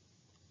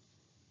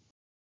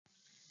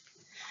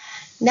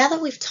 Now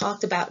that we've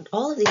talked about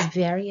all of these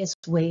various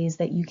ways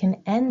that you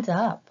can end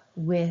up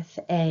with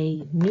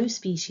a new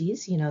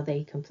species, you know,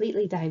 they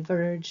completely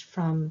diverged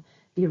from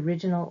the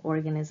original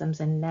organisms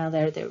and now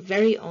they're their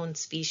very own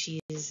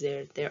species,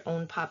 their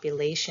own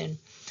population.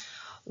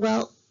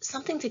 Well,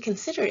 something to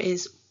consider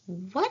is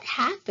what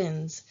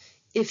happens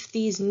if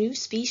these new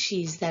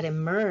species that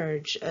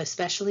emerge,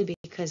 especially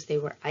because they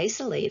were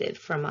isolated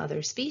from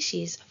other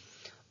species,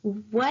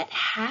 what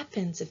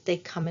happens if they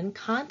come in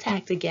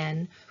contact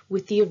again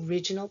with the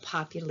original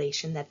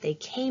population that they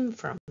came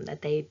from,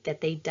 that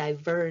they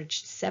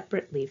diverged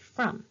separately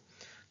from?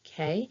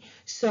 Okay,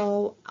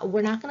 so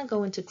we're not going to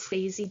go into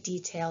crazy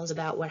details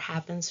about what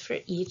happens for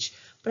each,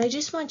 but I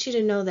just want you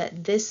to know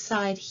that this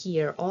side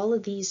here, all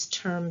of these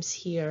terms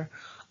here,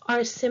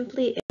 are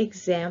simply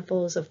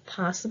examples of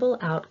possible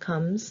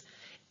outcomes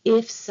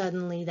if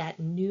suddenly that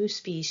new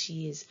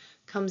species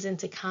comes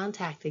into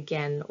contact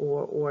again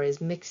or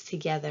is mixed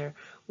together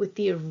with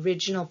the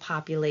original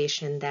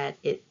population that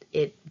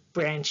it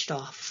branched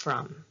off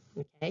from,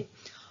 okay?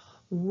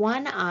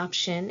 One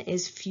option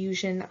is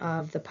fusion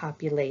of the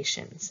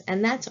populations,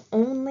 and that's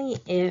only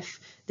if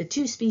the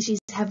two species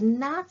have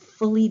not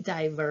fully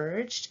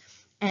diverged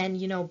and,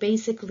 you know,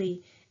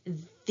 basically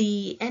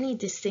any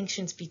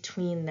distinctions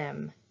between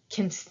them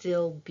can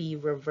still be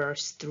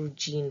reversed through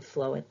gene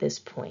flow at this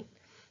point,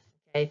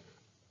 okay?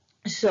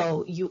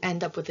 So you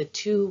end up with the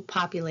two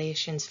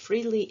populations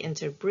freely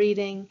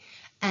interbreeding,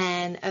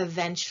 and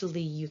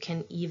eventually you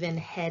can even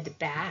head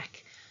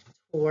back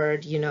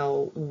toward, you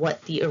know,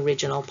 what the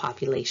original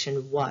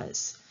population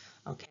was,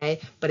 okay?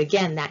 But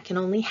again, that can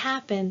only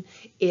happen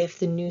if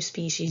the new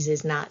species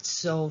is not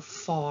so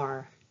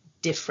far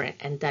different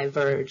and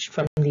diverged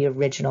from the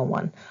original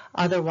one.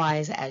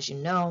 Otherwise, as you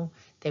know,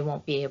 they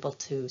won't be able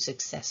to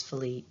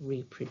successfully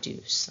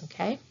reproduce,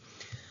 okay?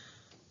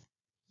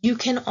 You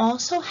can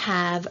also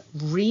have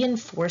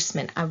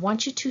reinforcement. I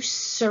want you to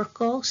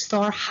circle,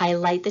 star,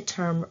 highlight the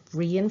term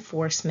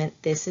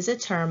reinforcement. This is a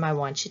term I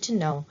want you to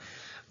know.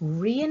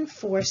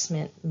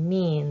 Reinforcement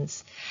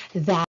means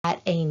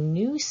that a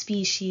new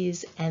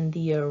species and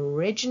the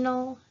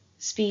original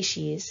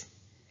species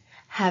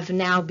have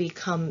now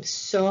become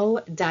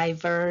so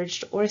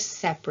diverged or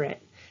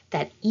separate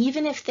that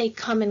even if they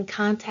come in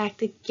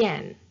contact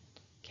again,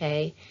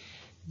 okay,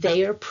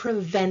 they are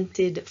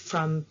prevented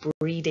from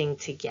breeding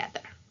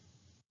together.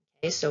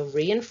 Okay, so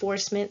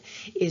reinforcement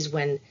is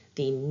when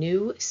the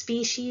new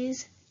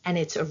species and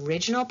its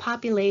original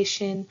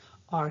population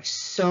are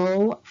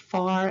so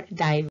far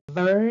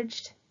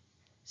diverged,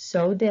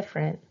 so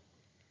different,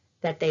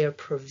 that they are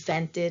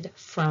prevented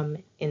from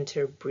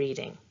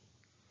interbreeding.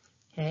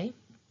 Okay?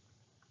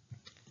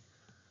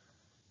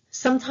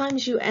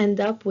 Sometimes you end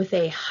up with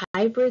a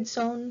hybrid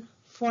zone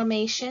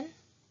formation,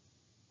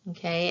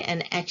 okay,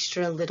 an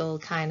extra little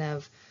kind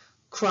of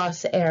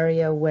cross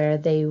area where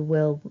they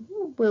will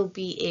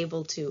be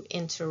able to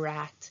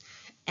interact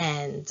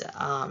and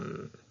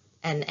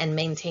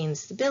maintain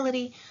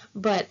stability,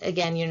 but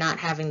again, you're not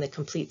having the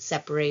complete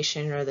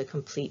separation or the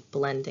complete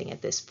blending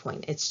at this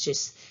point. It's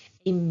just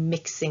a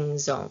mixing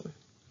zone.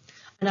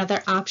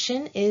 Another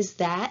option is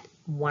that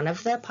one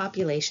of the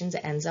populations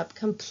ends up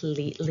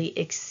completely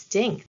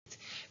extinct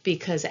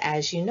because,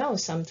 as you know,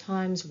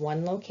 sometimes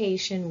one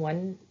location,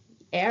 one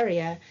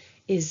area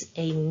is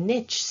a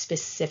niche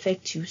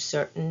specific to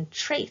certain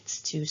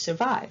traits to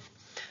survive.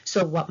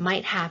 So what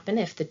might happen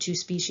if the two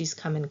species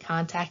come in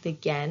contact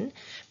again,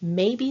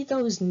 maybe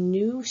those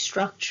new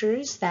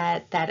structures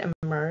that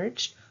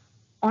emerged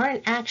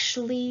aren't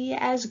actually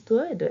as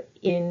good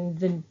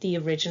in the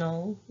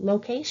original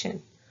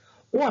location.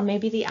 Or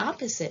maybe the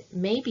opposite.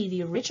 Maybe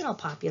the original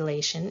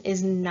population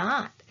is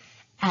not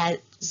as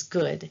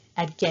good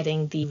at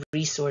getting the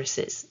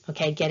resources,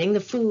 okay, getting the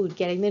food,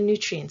 getting the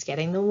nutrients,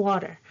 getting the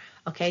water,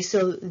 okay,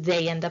 so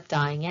they end up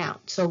dying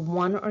out. So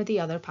one or the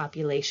other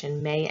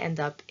population may end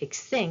up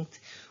extinct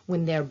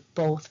when they're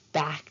both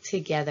back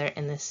together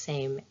in the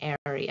same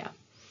area.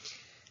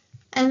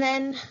 And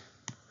then,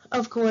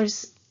 of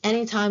course,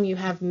 anytime you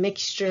have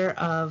mixture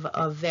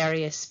of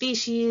various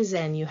species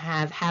and you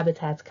have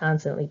habitats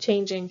constantly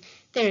changing,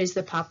 there is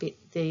the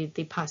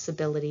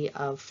possibility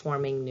of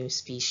forming new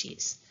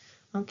species.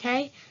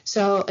 Okay,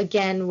 so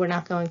again, we're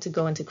not going to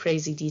go into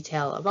crazy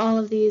detail of all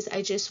of these.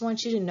 I just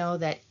want you to know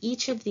that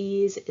each of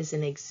these is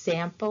an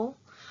example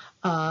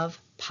of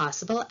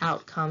possible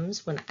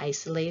outcomes when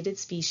isolated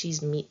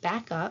species meet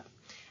back up.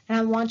 And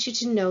I want you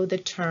to know the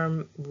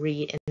term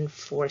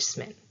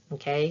reinforcement,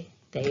 okay?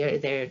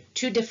 They're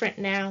two different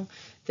now.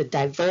 The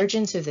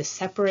divergence or the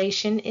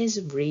separation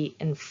is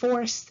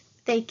reinforced.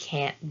 They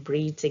can't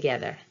breed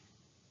together.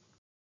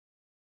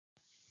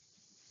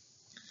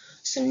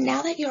 So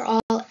now that you're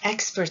all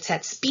experts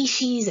at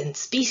species and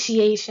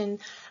speciation,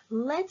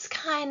 let's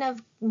kind of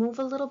move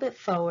a little bit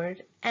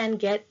forward and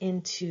get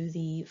into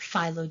the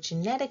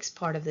phylogenetics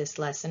part of this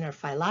lesson, or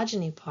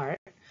phylogeny part,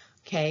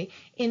 okay,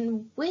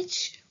 in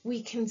which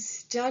we can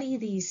study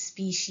these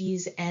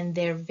species and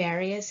their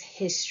various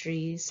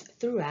histories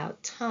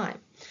throughout time.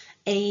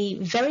 A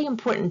very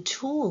important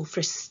tool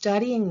for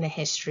studying the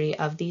history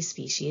of these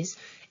species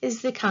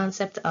is the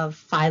concept of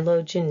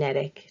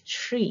phylogenetic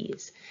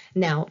trees.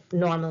 Now,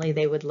 normally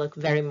they would look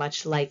very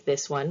much like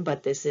this one,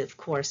 but this is, of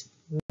course,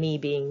 me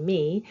being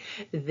me.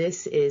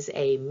 This is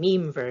a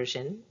meme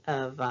version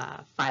of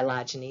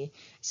phylogeny.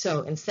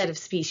 So instead of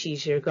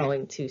species, you're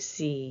going to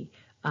see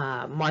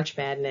March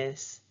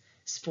Madness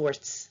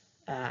sports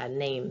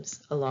names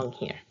along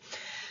here.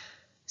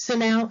 So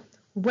now,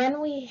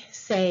 when we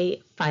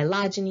say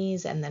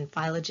phylogenies and then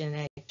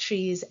phylogenetic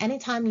trees,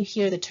 anytime you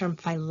hear the term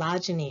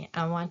phylogeny,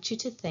 I want you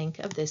to think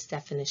of this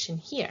definition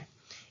here.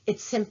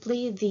 It's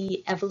simply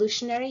the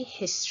evolutionary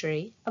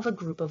history of a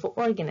group of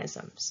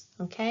organisms,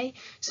 okay?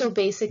 So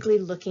basically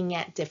looking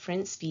at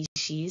different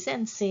species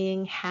and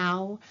seeing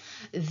how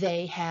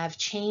they have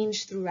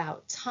changed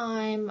throughout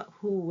time,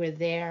 who were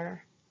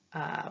their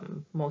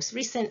most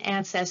recent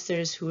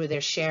ancestors, who were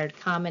their shared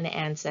common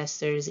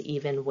ancestors,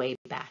 even way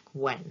back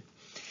when.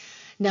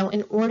 Now,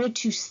 in order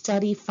to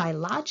study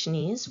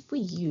phylogenies, we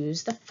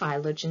use the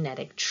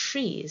phylogenetic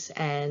trees,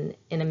 and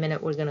in a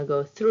minute we're going to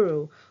go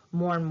through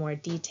more and more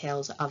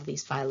details of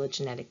these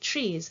phylogenetic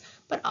trees,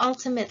 but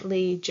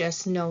ultimately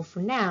just know for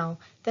now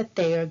that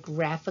they are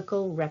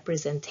graphical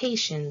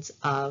representations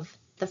of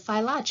the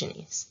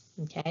phylogenies.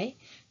 Okay,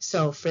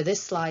 so for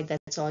this slide,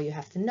 that's all you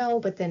have to know,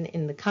 but then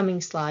in the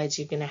coming slides,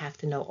 you're going to have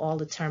to know all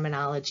the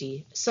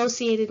terminology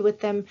associated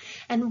with them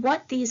and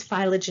what these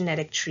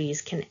phylogenetic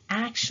trees can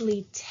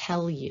actually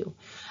tell you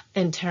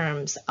in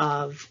terms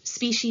of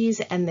species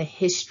and the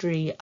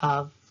history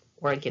of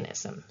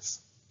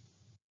organisms.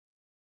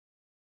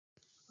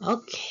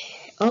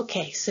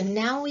 Okay, so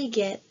now we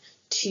get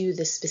to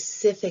the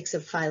specifics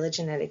of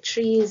phylogenetic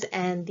trees,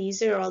 and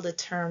these are all the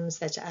terms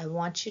that I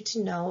want you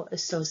to know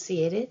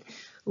associated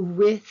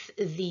with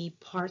the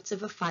parts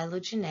of a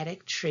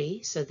phylogenetic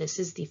tree. So this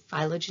is the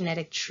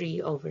phylogenetic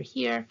tree over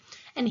here,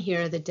 and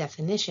here are the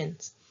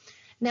definitions.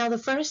 Now the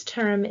first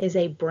term is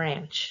a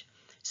branch.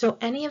 So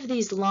any of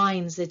these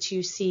lines that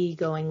you see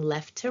going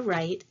left to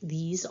right,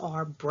 these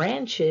are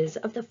branches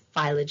of the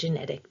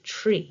phylogenetic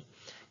tree.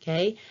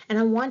 Okay, and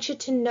I want you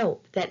to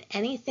note that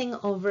anything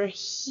over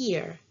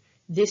here,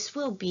 this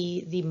will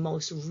be the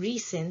most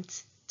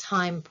recent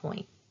time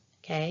point.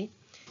 Okay,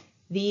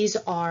 these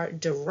are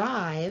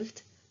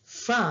derived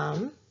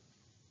from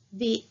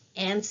the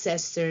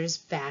ancestors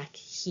back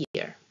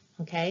here.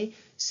 Okay,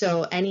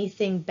 so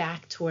anything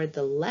back toward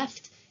the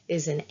left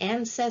is an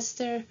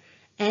ancestor.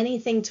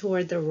 Anything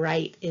toward the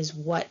right is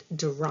what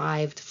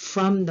derived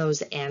from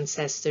those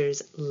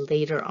ancestors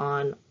later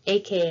on,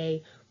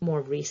 aka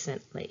more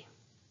recently.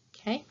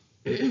 Okay.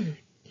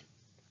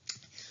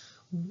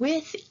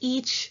 With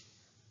each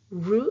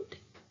root,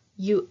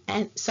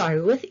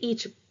 with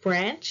each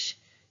branch,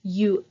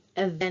 you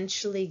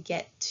eventually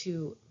get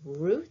to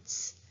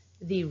roots.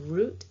 The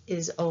root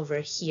is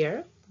over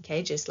here,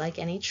 okay, just like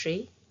any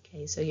tree.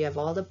 Okay, so you have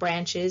all the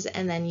branches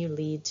and then you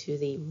lead to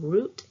the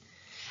root,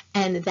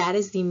 and that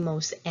is the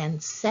most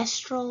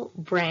ancestral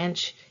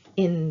branch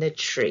in the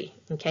tree.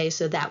 Okay,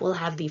 so that will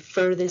have the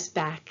furthest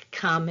back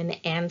common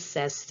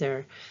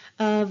ancestor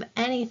of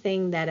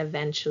anything that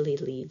eventually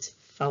leads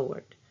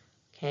forward.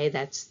 Okay,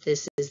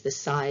 this is the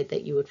side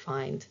that you would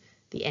find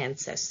the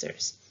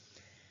ancestors.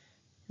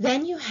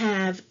 Then you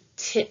have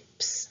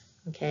tips.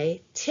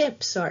 Okay,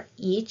 tips are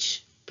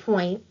each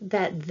point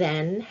that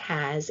then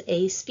has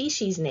a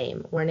species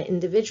name or an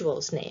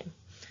individual's name.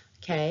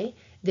 Okay,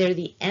 they're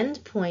the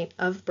end point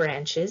of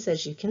branches,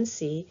 as you can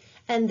see,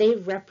 and they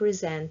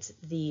represent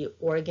the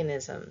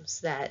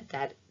organisms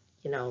that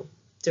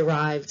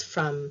derived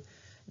from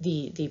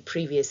the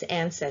previous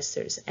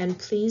ancestors. And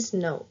please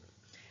note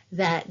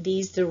that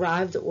these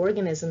derived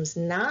organisms,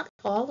 not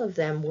all of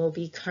them will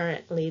be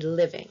currently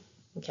living.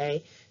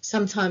 Okay,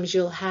 sometimes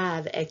you'll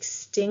have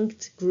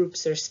extinct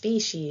groups or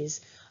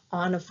species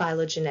on a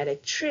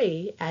phylogenetic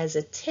tree as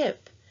a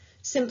tip,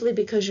 simply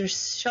because you're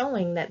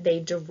showing that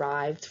they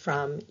derived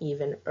from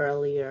even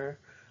earlier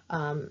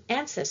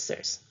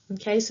ancestors.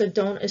 Okay, so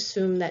don't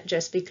assume that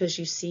just because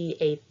you see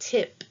a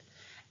tip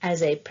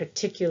as a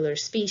particular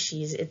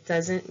species, it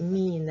doesn't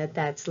mean that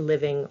that's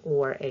living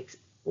or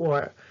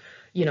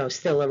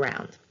still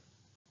around.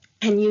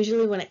 And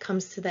usually when it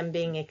comes to them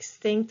being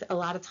extinct, a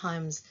lot of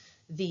times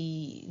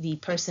the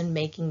person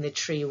making the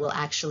tree will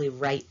actually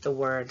write the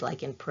word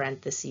like in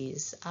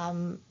parentheses,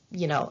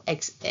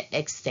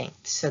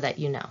 extinct, so that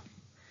you know.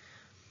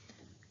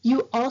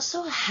 You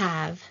also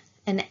have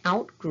an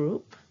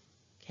outgroup,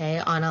 okay,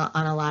 on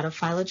a lot of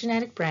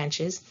phylogenetic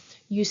branches.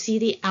 You see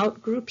the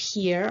outgroup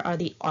here are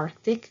the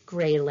Arctic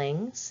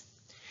graylings.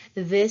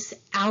 This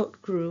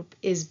outgroup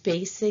is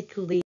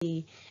basically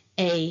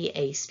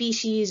a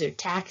species or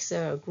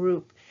taxa or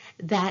group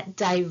that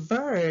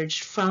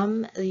diverged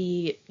from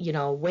the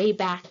way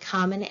back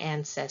common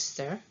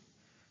ancestor,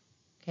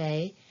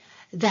 okay,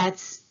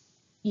 that's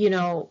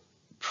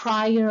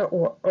prior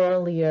or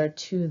earlier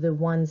to the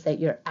ones that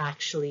you're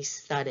actually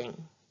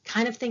studying.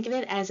 Kind of think of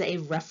it as a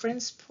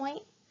reference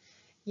point,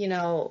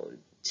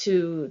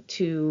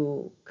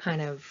 to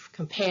kind of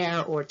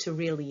compare or to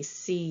really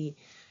see,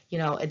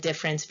 a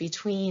difference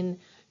between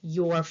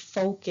your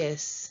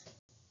focus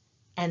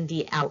and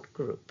the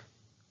outgroup.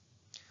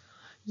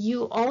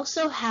 You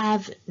also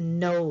have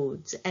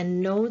nodes,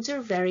 and nodes are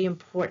very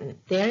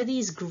important. They're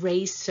these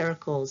gray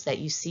circles that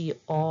you see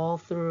all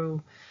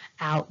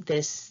throughout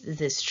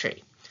this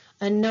tree.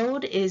 A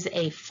node is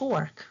a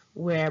fork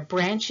where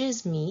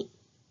branches meet,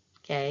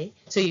 okay?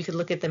 So you could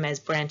look at them as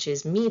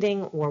branches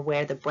meeting, or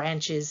where the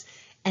branches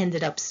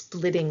ended up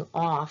splitting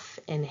off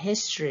in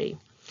history.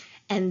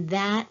 And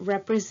that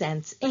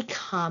represents a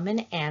common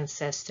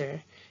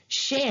ancestor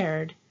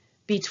shared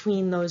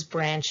between those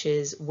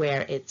branches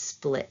where it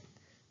split.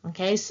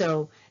 Okay,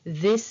 so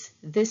this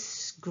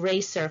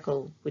gray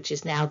circle, which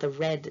is now the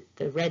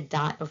red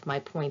dot of my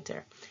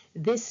pointer,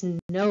 this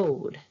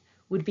node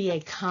would be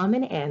a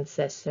common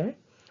ancestor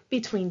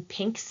between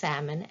pink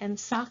salmon and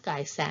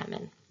sockeye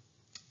salmon.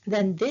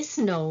 Then this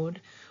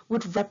node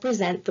would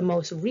represent the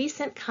most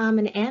recent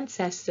common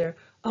ancestor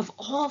of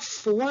all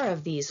four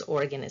of these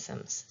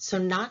organisms. So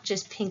not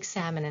just pink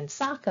salmon and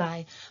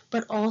sockeye,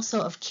 but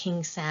also of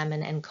king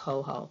salmon and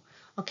coho.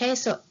 Okay,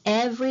 so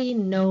every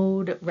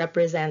node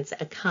represents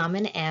a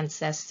common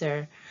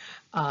ancestor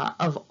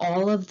of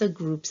all of the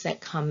groups that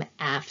come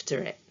after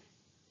it.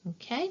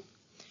 Okay?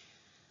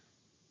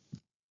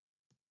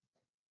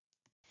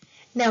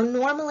 Now,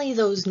 normally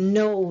those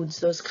nodes,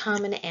 those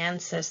common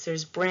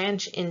ancestors,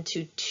 branch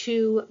into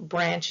two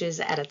branches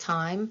at a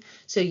time.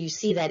 So you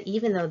see that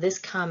even though this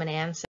common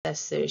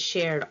ancestor is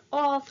shared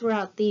all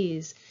throughout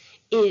these,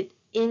 in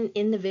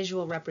the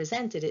visual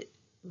representation,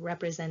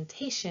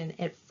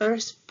 it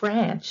first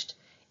branched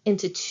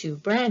into two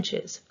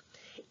branches.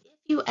 If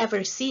you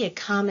ever see a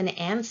common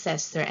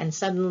ancestor and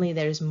suddenly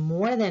there's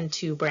more than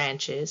two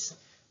branches,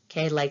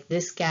 okay, like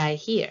this guy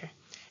here,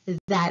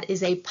 that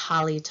is a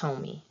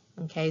polytomy.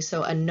 Okay,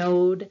 so a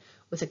node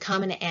with a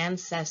common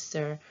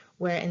ancestor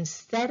where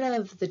instead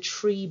of the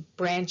tree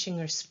branching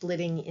or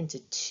splitting into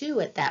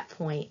two at that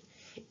point,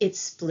 it's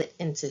split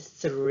into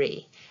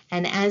three.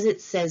 And as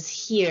it says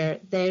here,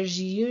 there's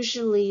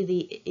usually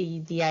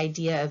the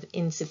idea of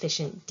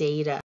insufficient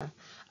data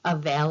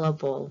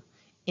available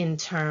in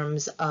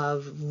terms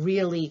of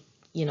really,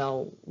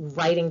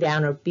 writing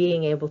down or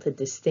being able to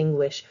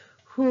distinguish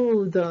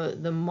who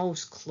the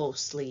most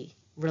closely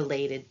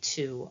related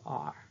two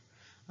are.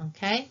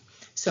 Okay,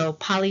 so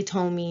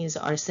polytomies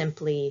are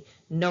simply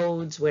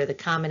nodes where the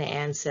common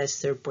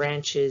ancestor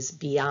branches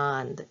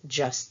beyond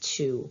just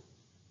two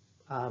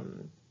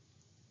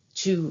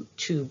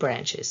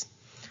branches.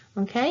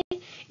 Okay,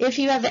 if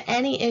you have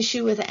any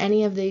issue with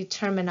any of the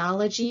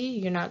terminology,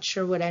 you're not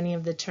sure what any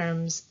of the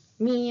terms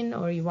mean,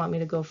 or you want me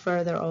to go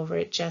further over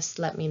it, just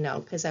let me know,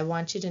 because I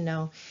want you to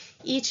know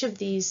each of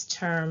these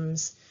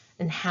terms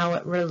and how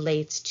it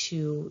relates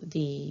to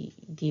the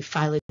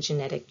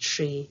phylogenetic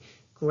tree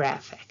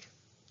graphic.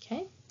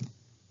 Okay.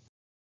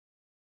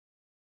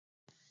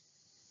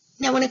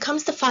 Now, when it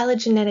comes to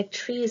phylogenetic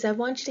trees, I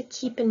want you to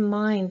keep in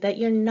mind that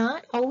you're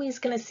not always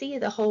going to see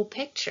the whole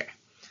picture.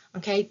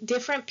 Okay,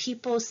 different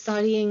people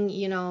studying,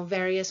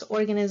 various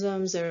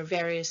organisms or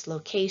various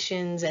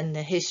locations and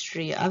the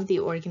history of the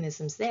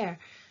organisms there,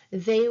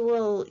 they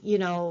will,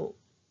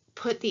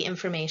 put the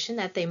information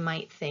that they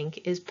might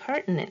think is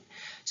pertinent.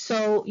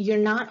 So you're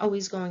not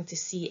always going to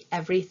see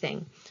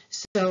everything.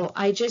 So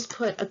I just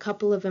put a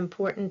couple of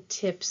important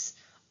tips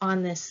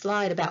on this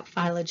slide about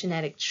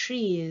phylogenetic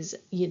trees.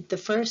 The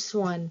first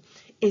one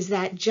is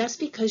that just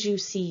because you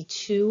see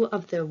two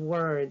of the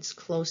words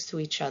close to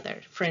each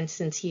other, for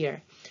instance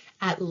here,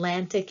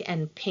 Atlantic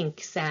and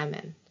pink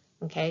salmon,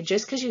 okay,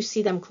 just because you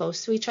see them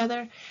close to each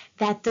other,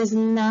 that does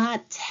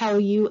not tell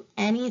you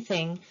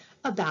anything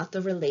about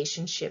the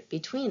relationship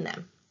between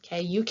them.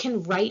 Okay, you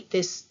can write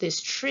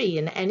this tree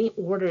in any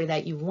order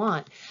that you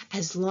want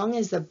as long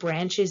as the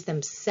branches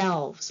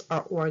themselves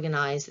are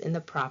organized in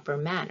the proper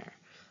manner.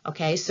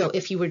 Okay, so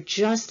if you were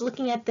just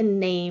looking at the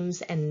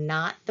names and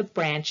not the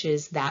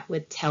branches, that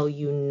would tell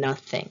you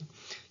nothing.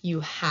 You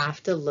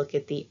have to look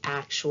at the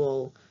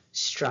actual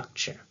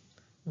structure.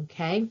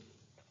 Okay,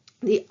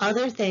 the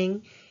other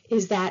thing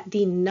is that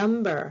the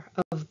number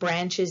of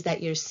branches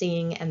that you're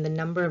seeing and the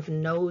number of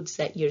nodes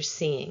that you're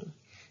seeing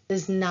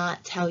does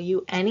not tell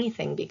you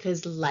anything,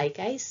 because like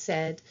I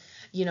said,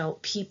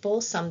 people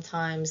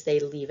sometimes they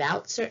leave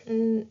out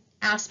certain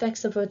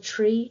aspects of a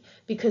tree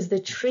because the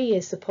tree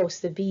is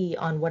supposed to be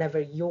on whatever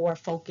you're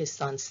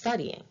focused on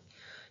studying.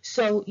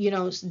 So,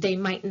 they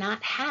might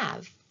not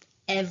have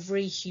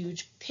every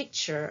huge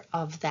picture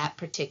of that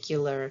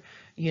particular,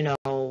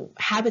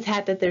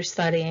 habitat that they're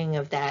studying,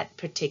 of that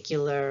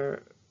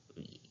particular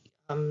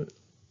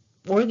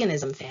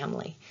organism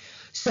family.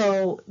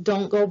 So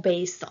don't go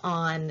based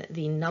on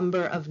the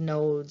number of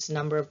nodes,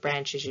 number of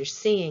branches you're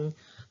seeing.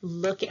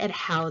 Look at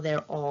how they're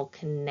all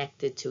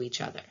connected to each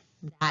other.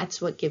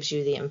 That's what gives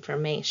you the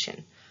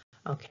information,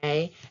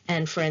 okay?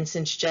 And for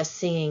instance, just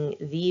seeing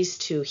these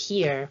two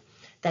here,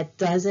 that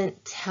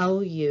doesn't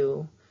tell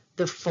you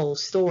the full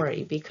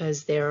story,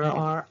 because there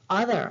are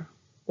other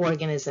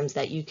organisms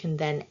that you can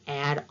then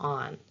add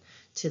on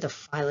to the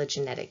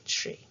phylogenetic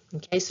tree.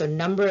 Okay, so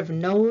number of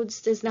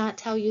nodes does not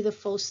tell you the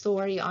full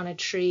story on a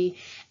tree,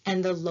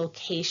 and the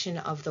location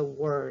of the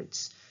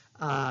words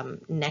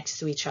next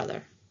to each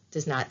other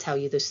does not tell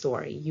you the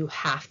story. You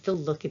have to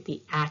look at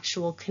the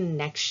actual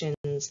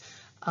connections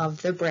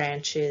of the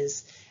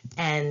branches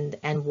and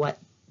what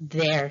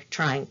they're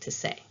trying to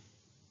say.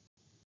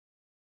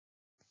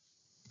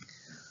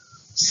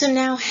 So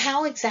now,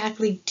 how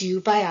exactly do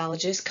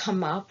biologists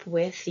come up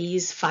with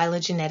these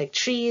phylogenetic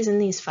trees and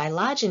these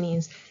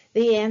phylogenies?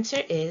 The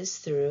answer is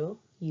through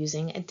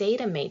using a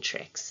data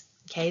matrix.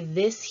 Okay,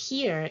 this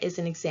here is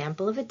an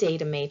example of a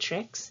data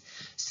matrix.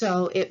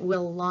 So it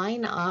will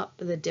line up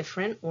the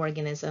different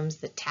organisms,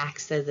 the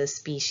taxa, the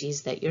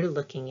species that you're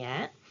looking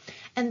at,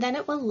 and then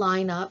it will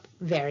line up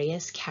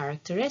various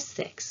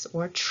characteristics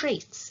or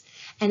traits.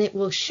 And it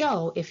will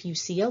show, if you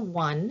see a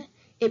 1,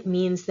 it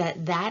means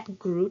that that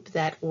group,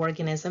 that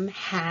organism,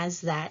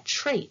 has that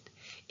trait.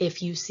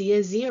 If you see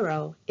a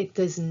 0, it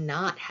does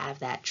not have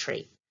that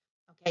trait.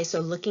 Okay,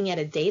 so looking at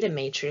a data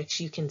matrix,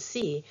 you can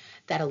see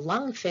that a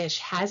lungfish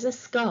has a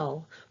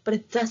skull, but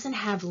it doesn't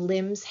have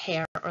limbs,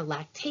 hair, or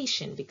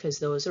lactation, because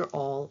those are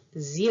all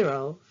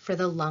 0 for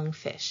the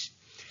lungfish.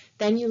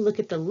 Then you look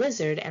at the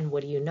lizard, and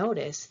what do you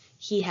notice?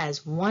 He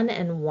has 1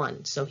 and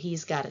 1, so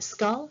he's got a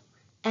skull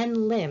and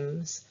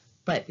limbs,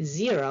 but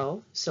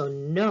 0, so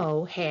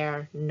no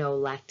hair, no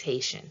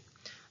lactation.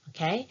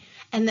 Okay,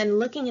 and then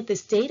looking at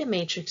this data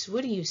matrix,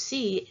 what do you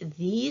see?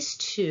 These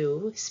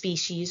two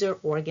species or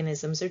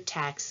organisms or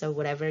taxa,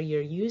 whatever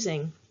you're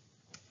using,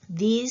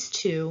 these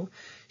two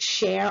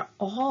share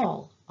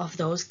all of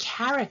those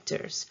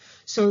characters.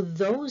 So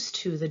those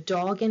two, the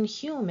dog and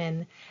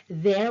human,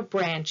 their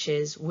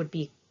branches would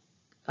be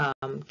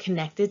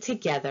connected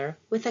together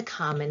with a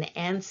common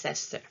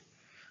ancestor.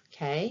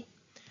 Okay?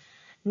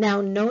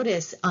 Now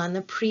notice on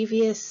the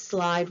previous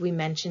slide we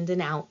mentioned an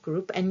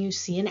outgroup, and you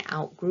see an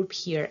outgroup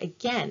here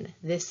again.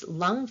 This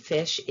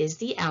lungfish is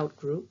the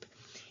outgroup.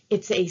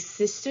 It's a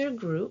sister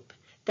group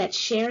that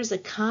shares a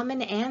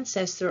common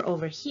ancestor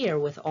over here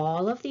with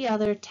all of the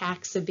other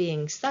taxa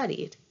being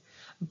studied,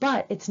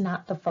 but it's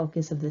not the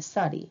focus of the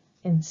study.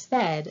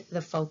 Instead,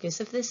 the focus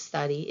of this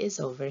study is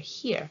over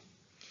here.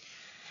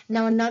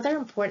 Now, another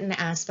important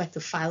aspect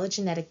of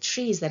phylogenetic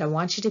trees that I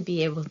want you to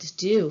be able to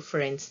do, for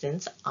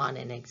instance, on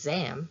an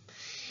exam,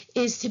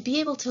 is to be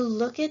able to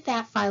look at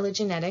that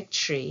phylogenetic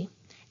tree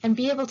and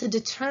be able to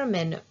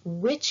determine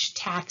which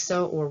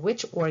taxa or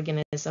which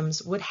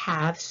organisms would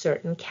have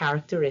certain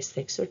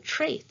characteristics or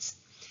traits.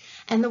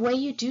 And the way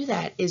you do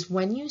that is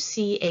when you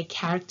see a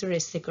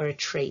characteristic or a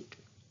trait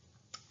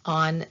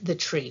on the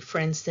tree, for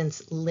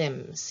instance,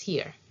 limbs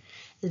here,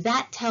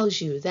 that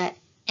tells you that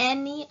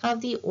any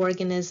of the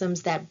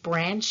organisms that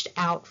branched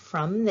out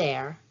from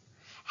there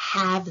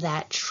have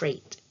that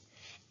trait.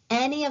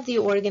 Any of the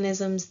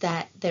organisms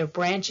that their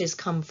branches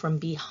come from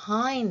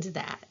behind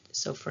that,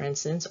 so for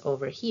instance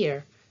over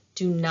here,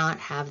 do not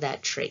have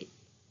that trait.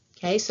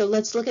 Okay, so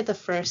let's look at the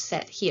first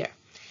set here.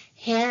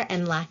 Hair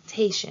and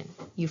lactation.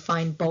 You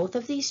find both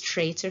of these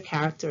traits or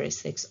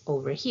characteristics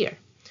over here.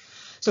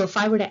 So if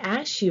I were to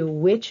ask you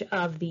which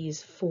of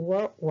these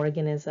four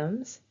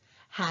organisms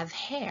have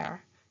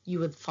hair, you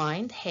would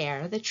find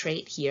hair, the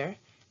trait here,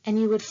 and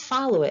you would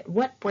follow it.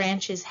 What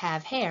branches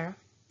have hair?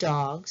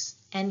 Dogs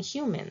and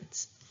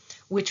humans.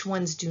 Which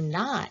ones do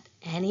not?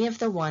 Any of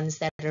the ones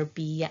that are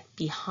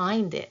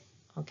behind it,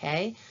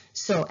 okay?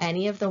 So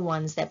any of the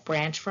ones that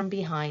branch from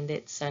behind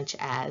it, such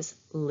as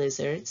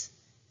lizards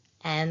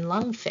and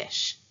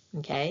lungfish,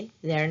 okay?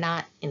 They're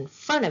not in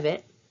front of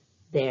it,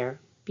 they're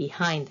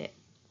behind it,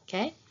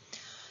 okay?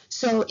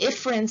 So if,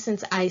 for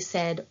instance, I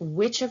said,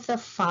 which of the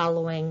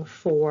following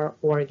four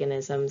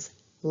organisms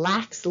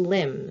lacks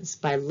limbs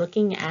by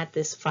looking at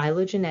this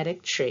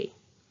phylogenetic tree?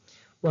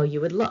 Well, you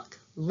would look.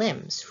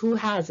 Limbs, who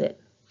has it?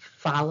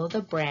 Follow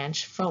the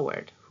branch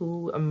forward.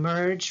 Who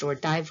emerged or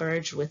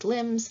diverged with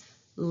limbs?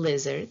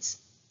 Lizards,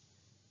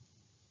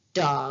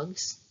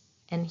 dogs,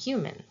 and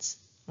humans,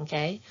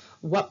 okay?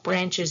 What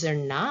branches are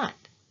not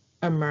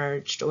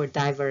emerged or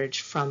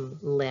diverged from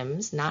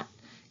limbs, not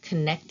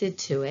connected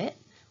to it?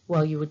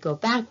 Well, you would go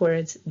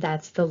backwards.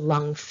 That's the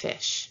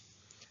lungfish.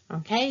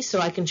 Okay, so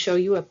I can show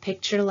you a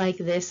picture like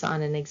this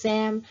on an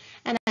exam,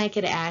 and I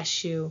could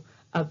ask you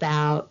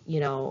about,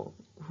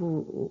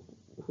 who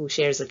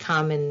shares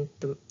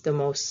the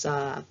most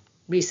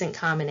recent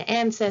common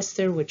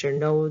ancestor, which are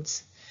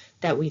nodes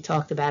that we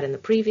talked about in the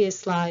previous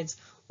slides,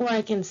 or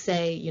I can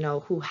say,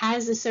 who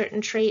has a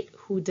certain trait,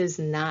 who does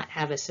not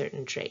have a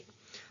certain trait.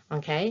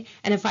 Okay,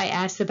 and if I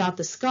asked about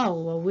the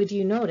skull, well, would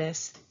you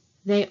notice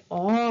they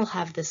all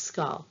have the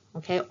skull,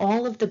 okay?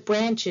 All of the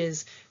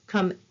branches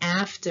come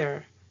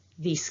after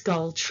the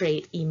skull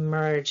trait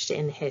emerged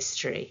in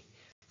history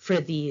for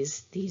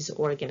these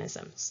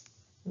organisms,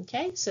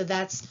 okay? So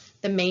that's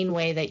the main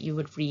way that you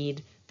would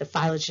read the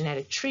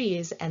phylogenetic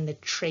trees and the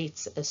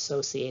traits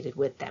associated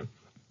with them.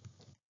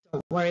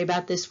 Don't worry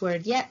about this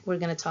word yet. We're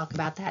going to talk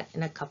about that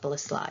in a couple of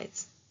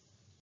slides.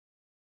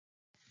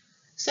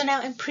 So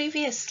now in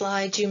previous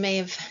slides, you may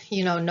have,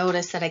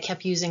 noticed that I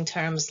kept using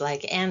terms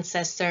like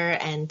ancestor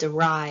and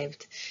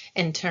derived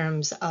in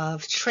terms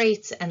of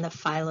traits and the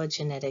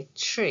phylogenetic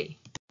tree.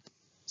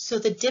 So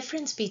the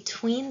difference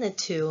between the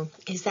two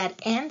is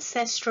that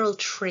ancestral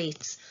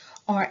traits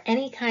are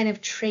any kind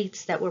of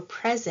traits that were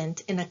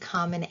present in a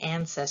common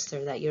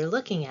ancestor that you're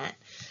looking at.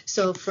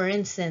 So for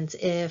instance,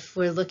 if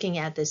we're looking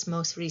at this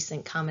most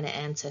recent common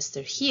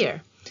ancestor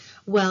here,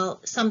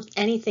 well,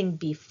 anything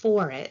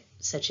before it,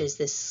 such as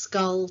this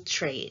skull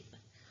trait,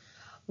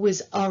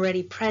 was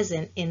already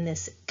present in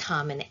this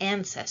common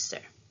ancestor.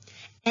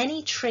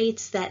 Any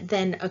traits that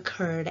then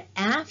occurred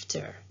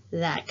after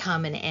that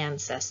common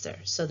ancestor,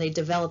 so they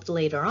developed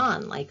later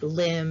on, like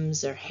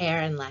limbs or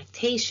hair and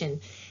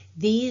lactation,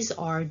 these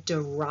are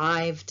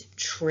derived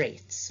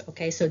traits,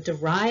 okay? So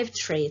derived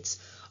traits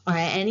are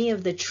any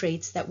of the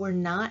traits that were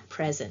not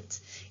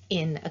present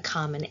in a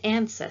common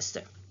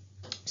ancestor.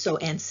 So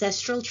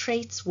ancestral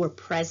traits were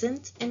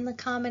present in the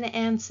common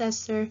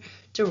ancestor,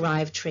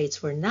 derived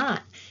traits were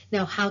not.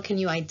 Now, how can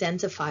you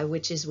identify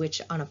which is which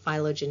on a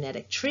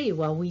phylogenetic tree?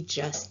 Well, we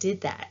just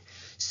did that.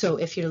 So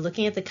if you're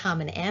looking at the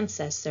common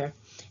ancestor,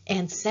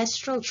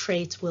 ancestral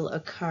traits will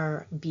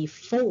occur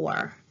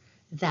before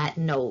that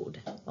node,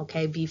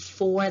 okay,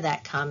 before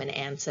that common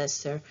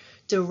ancestor.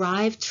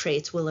 Derived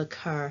traits will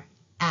occur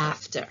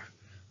after,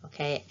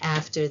 okay,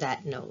 after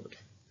that node.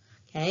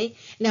 Okay,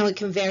 now it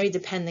can vary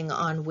depending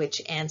on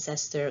which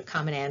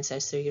common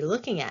ancestor you're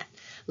looking at.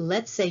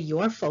 Let's say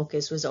your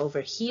focus was over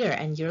here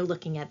and you're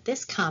looking at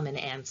this common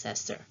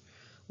ancestor.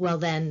 Well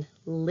then,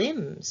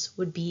 limbs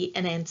would be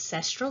an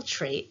ancestral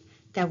trait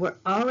that were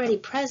already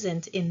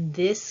present in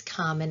this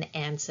common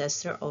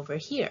ancestor over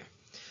here,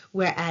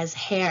 whereas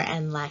hair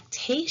and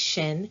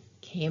lactation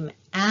came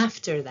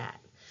after that.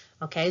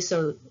 Okay,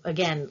 so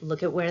again,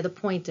 look at where the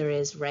pointer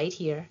is right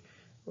here,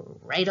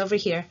 right over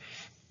here.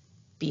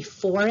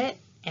 Before it,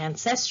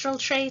 ancestral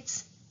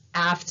traits,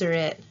 after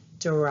it,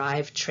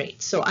 derived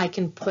traits. So I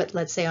can put,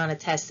 let's say on a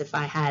test, if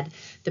I had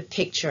the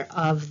picture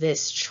of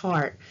this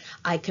chart,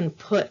 I can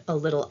put a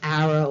little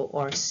arrow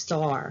or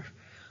star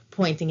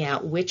pointing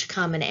out which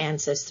common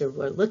ancestor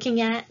we're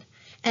looking at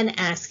and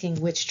asking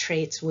which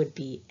traits would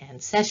be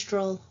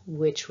ancestral,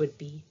 which would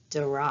be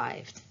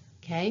derived.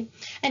 Okay,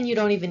 and you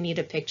don't even need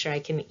a picture. I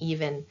can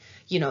even,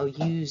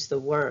 use the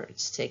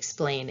words to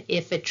explain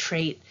if a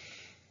trait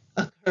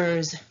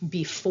occurs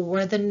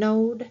before the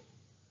node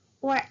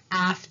or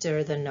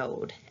after the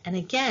node. And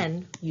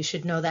again, you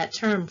should know that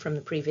term from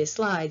the previous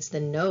slides. The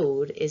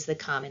node is the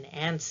common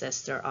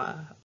ancestor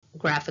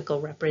graphical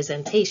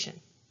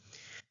representation.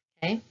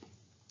 Okay.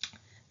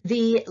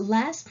 The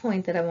last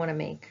point that I want to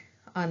make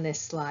on this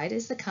slide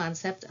is the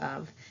concept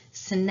of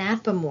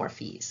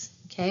synapomorphies.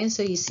 Okay,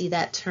 so you see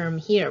that term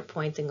here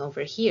pointing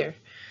over here.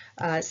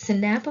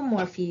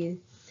 Synapomorphy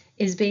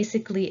is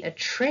basically a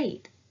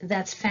trait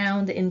that's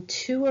found in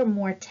two or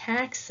more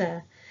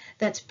taxa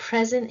that's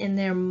present in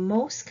their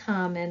most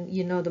common,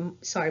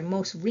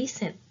 most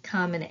recent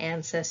common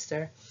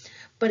ancestor,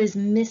 but is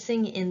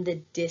missing in the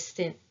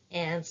distant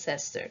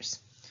ancestors.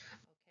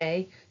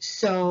 Okay,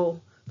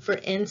 so for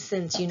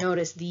instance, you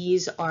notice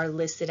these are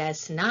listed as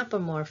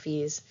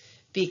synapomorphies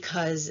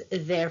because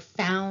they're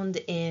found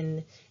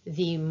in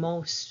the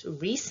most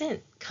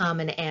recent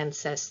common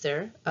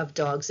ancestor of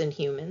dogs and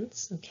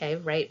humans, okay,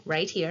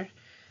 right here.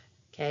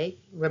 Okay,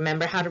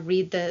 remember how to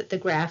read the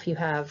graph. You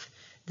have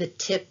the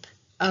tip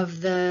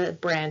of the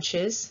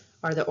branches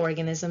are the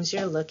organisms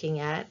you're looking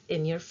at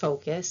in your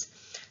focus.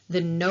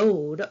 The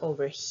node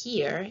over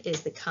here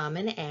is the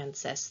common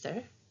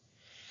ancestor.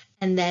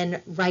 And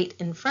then right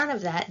in front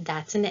of that,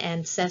 that's an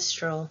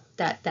ancestral,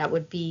 that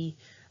would be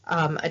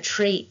a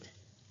trait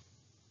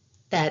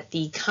that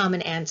the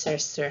common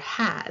ancestor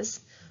has,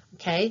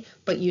 okay?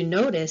 But you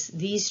notice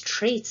these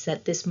traits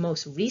that this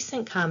most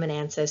recent common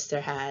ancestor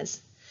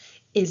has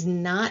is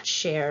not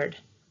shared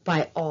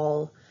by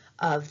all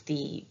of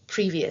the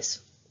previous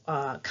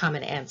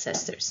common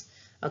ancestors.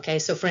 Okay,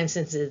 so for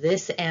instance,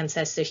 this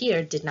ancestor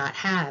here did not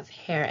have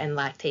hair and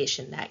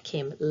lactation. That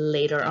came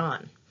later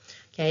on.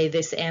 Okay,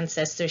 this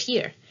ancestor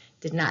here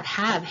did not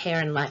have hair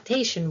and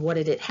lactation. What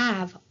did it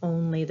have?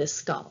 Only the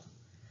skull.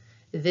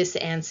 This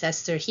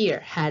ancestor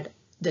here had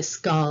the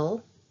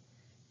skull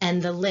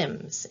and the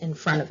limbs in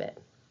front of it.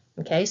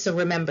 Okay, so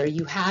remember,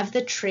 you have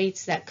the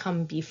traits that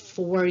come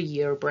before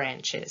your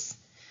branches.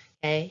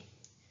 Okay,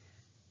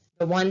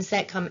 the ones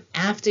that come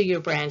after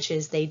your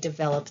branches, they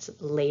developed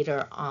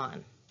later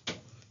on.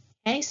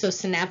 Okay, so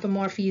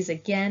synapomorphies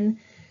again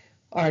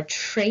are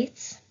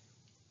traits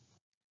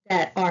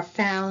that are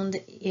found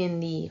in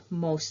the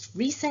most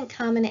recent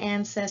common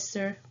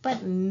ancestor,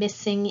 but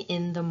missing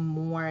in the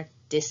more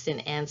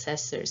distant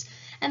ancestors.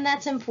 And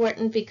that's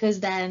important because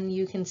then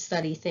you can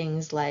study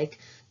things like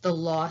the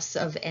loss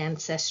of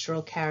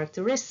ancestral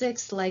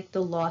characteristics, like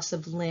the loss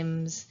of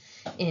limbs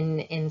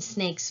in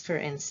snakes, for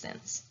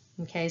instance.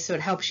 Okay, so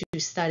it helps you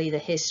study the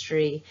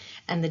history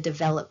and the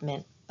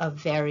development of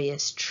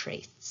various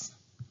traits.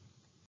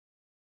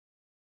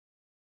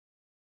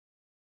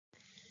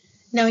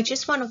 Now, I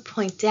just want to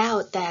point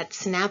out that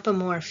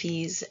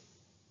synapomorphies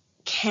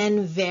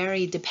can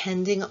vary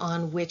depending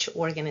on which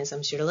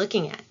organisms you're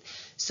looking at.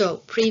 So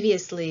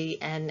previously,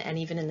 and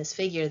even in this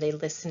figure, they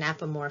list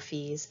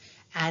synapomorphies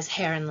as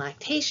hair and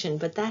lactation,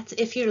 but that's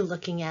if you're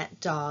looking at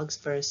dogs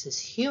versus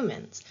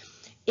humans.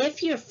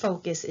 If your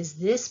focus is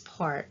this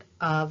part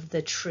of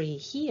the tree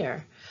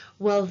here,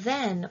 well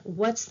then,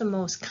 what's the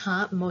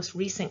most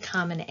recent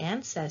common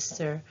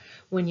ancestor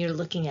when you're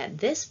looking at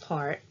this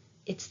part?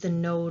 It's the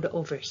node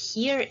over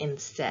here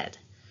instead.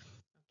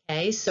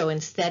 Okay, so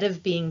instead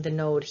of being the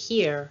node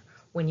here,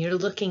 when you're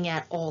looking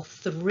at all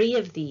three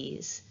of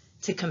these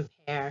to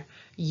compare,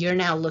 you're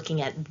now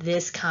looking at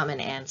this common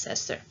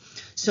ancestor.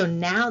 So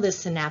now the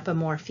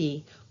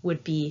synapomorphy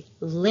would be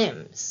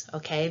limbs,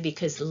 okay,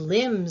 because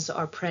limbs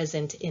are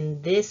present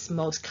in this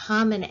most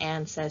common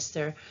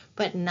ancestor,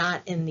 but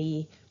not in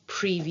the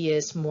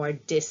previous, more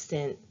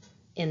distant,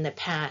 in the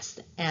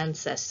past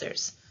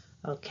ancestors,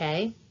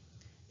 okay?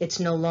 It's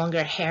no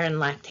longer hair and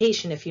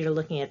lactation if you're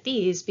looking at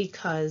these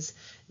because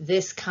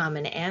this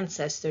common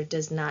ancestor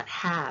does not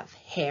have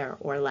hair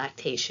or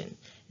lactation.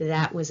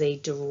 That was a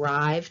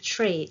derived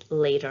trait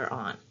later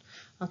on.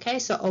 Okay,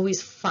 so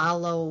always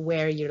follow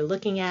where you're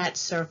looking at,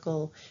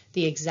 circle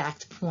the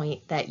exact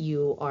point that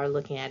you are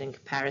looking at in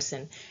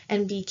comparison,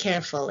 and be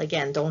careful.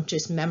 Again, don't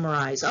just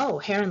memorize, oh,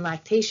 hair and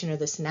lactation are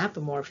the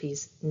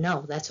synapomorphies.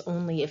 No, that's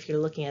only if you're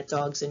looking at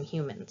dogs and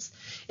humans.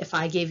 If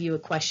I gave you a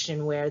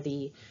question where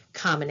the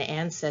common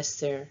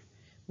ancestor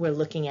we're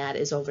looking at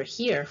is over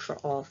here for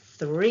all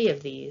three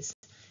of these,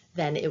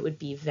 then it would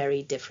be a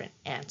very different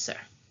answer.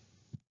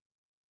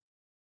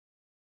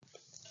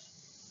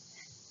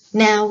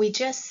 Now, we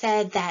just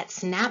said that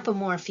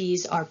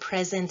synapomorphies are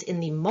present in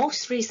the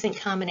most recent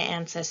common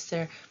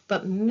ancestor,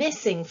 but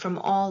missing from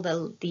all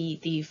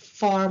the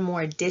far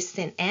more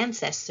distant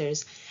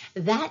ancestors.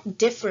 That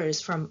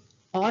differs from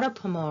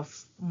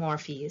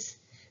autapomorphies,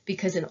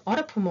 because an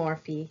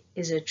autapomorphy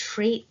is a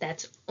trait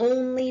that's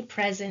only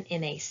present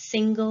in a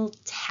single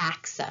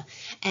taxa.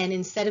 And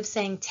instead of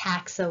saying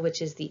taxa,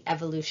 which is the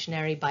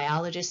evolutionary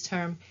biologist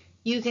term,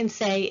 you can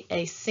say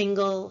a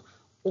single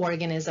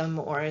organism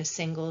or a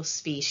single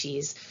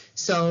species.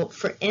 So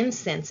for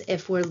instance,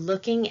 if we're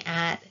looking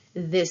at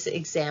this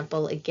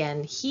example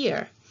again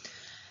here,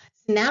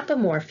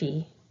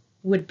 synapomorphy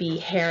would be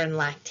hair and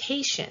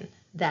lactation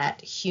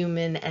that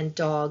human and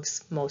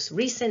dog's most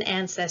recent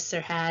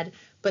ancestor had,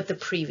 but the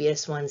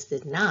previous ones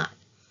did not.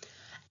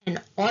 An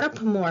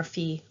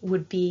autapomorphy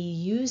would be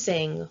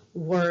using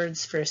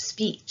words for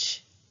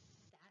speech.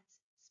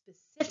 That's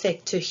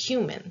specific to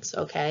humans,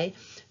 okay?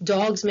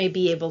 Dogs may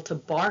be able to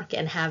bark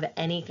and have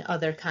any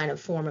other kind of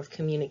form of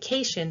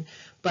communication,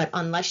 but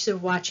unless you're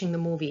watching the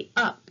movie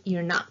Up,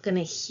 you're not going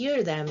to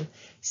hear them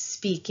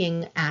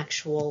speaking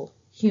actual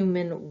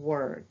human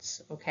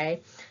words,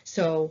 okay?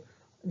 So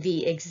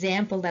the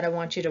example that I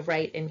want you to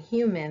write in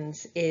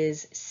humans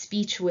is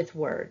speech with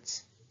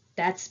words.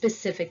 That's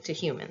specific to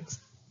humans.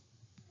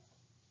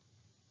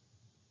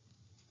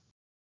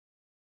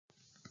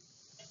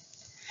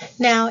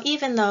 Now,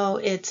 even though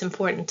it's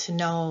important to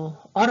know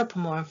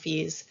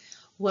autapomorphies,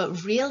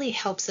 what really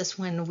helps us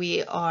when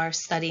we are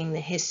studying the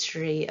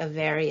history of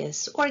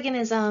various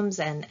organisms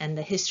and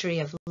the history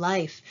of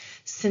life,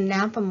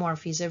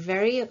 synapomorphies are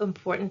very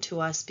important to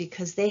us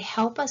because they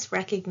help us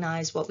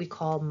recognize what we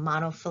call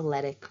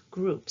monophyletic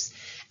groups.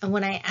 And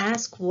when I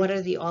ask what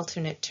are the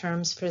alternate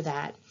terms for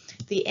that,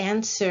 the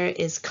answer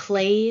is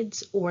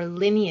clades or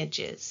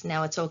lineages.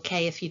 Now, it's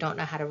okay if you don't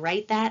know how to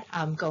write that.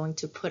 I'm going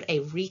to put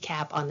a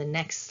recap on the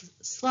next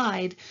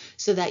slide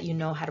so that you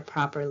know how to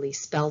properly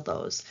spell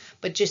those.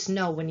 But just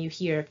know when you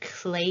hear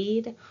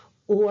clade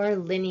or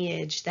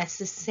lineage, that's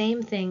the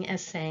same thing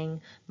as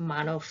saying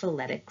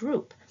monophyletic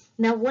group.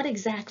 Now, what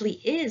exactly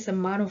is a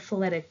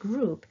monophyletic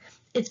group?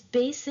 It's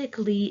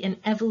basically an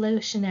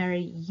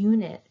evolutionary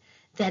unit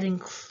that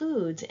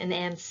includes an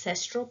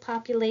ancestral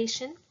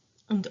population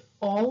and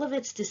all of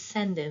its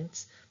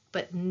descendants,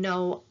 but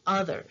no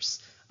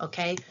others,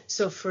 okay?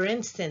 So for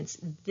instance,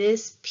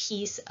 this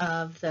piece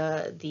of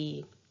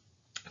the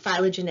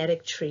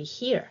phylogenetic tree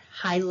here,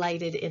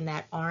 highlighted in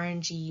that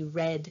orangey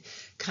red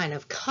kind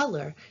of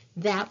color,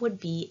 that would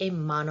be a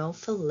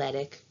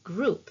monophyletic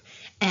group.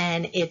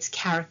 And it's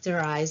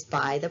characterized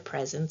by the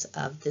presence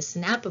of the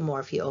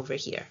synapomorphy over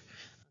here.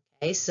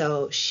 Okay,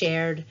 so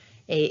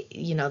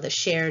the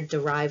shared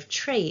derived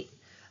trait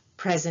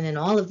present in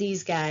all of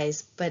these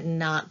guys, but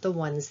not the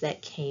ones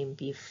that came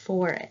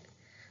before it,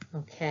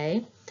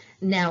 okay?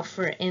 Now,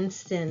 for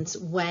instance,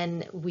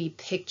 when we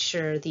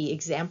picture the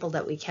example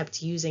that we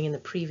kept using in the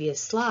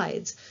previous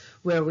slides,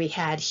 where we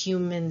had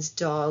humans,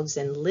 dogs,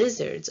 and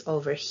lizards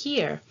over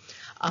here,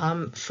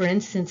 for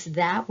instance,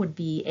 that would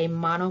be a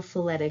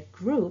monophyletic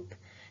group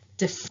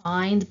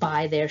defined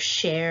by their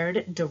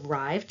shared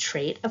derived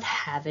trait of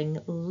having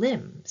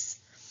limbs,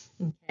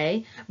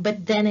 okay?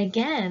 But then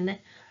again,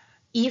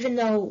 even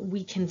though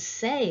we can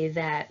say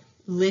that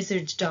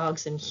lizards,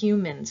 dogs, and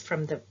humans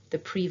from the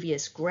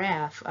previous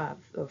graph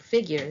or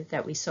figure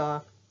that we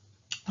saw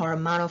are a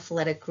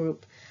monophyletic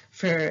group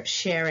for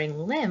sharing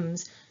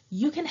limbs,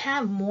 you can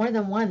have more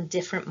than one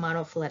different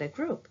monophyletic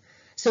group.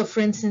 So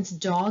for instance,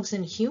 dogs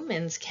and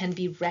humans can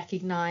be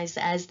recognized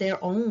as their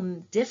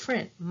own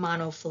different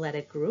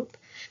monophyletic group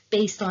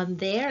based on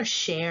their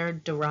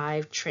shared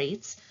derived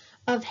traits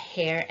of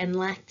hair and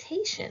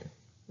lactation,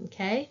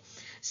 okay?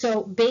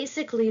 So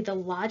basically the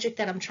logic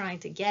that I'm trying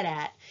to get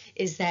at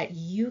is that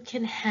you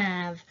can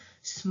have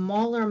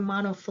smaller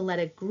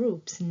monophyletic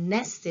groups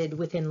nested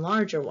within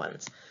larger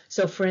ones.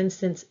 So for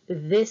instance,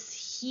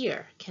 this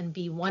here can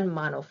be one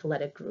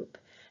monophyletic group.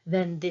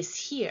 Then this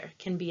here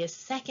can be a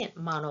second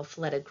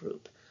monophyletic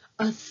group,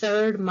 a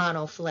third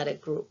monophyletic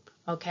group,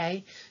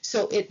 okay?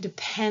 So it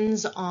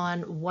depends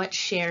on what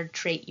shared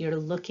trait you're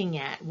looking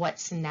at, what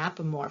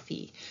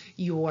synapomorphy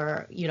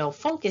you're,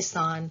 focused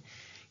on,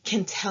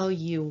 can tell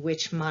you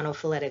which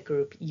monophyletic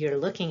group you're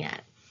looking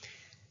at.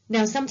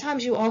 Now,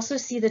 sometimes you also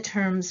see the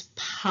terms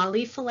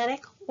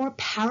polyphyletic or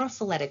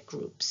paraphyletic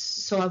groups.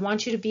 So I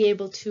want you to be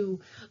able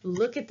to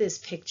look at this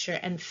picture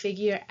and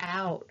figure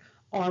out,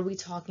 are we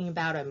talking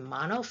about a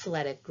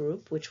monophyletic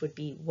group, which would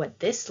be what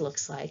this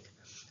looks like,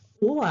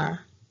 or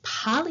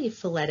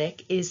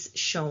polyphyletic is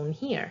shown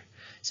here.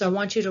 So I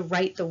want you to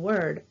write the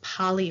word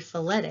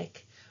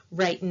polyphyletic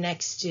right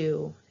next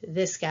to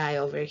this guy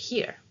over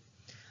here,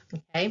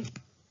 okay?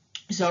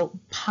 So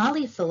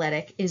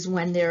polyphyletic is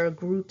when there are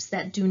groups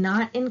that do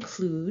not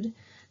include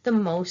the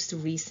most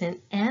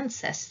recent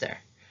ancestor.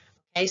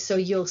 Okay, so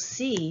you'll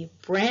see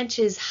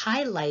branches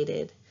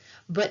highlighted,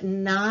 but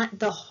not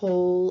the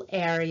whole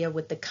area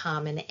with the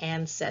common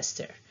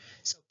ancestor.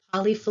 So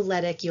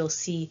polyphyletic, you'll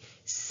see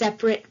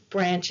separate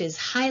branches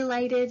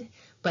highlighted,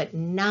 but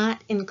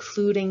not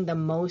including the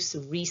most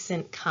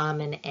recent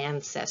common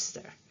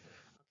ancestor.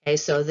 Okay,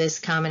 so this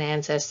common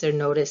ancestor,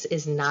 notice,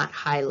 is not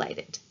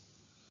highlighted.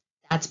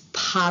 That's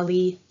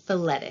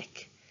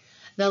polyphyletic.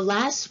 The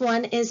last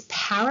one is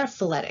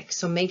paraphyletic,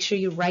 so make sure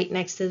you write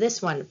next to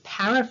this one,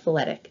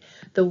 paraphyletic.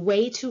 The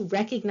way to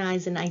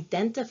recognize and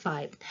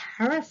identify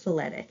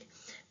paraphyletic,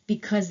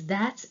 because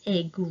that's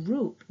a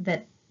group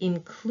that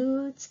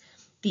includes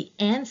the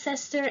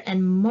ancestor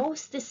and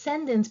most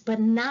descendants, but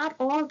not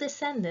all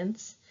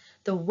descendants.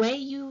 The way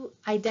you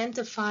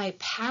identify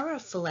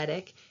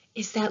paraphyletic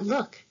is that,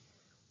 look,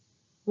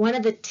 one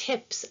of the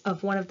tips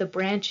of one of the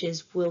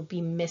branches will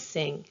be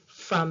missing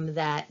from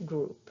that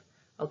group.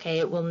 Okay,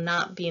 it will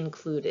not be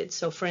included.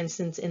 So for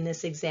instance, in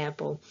this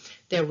example,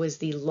 there was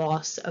the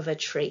loss of a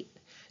trait.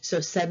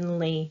 So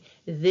suddenly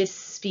this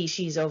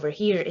species over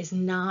here is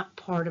not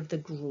part of the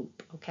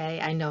group. Okay,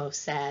 I know,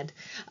 sad,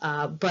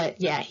 but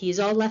yeah, he's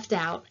all left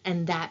out,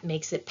 and that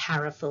makes it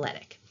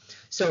paraphyletic.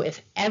 So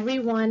if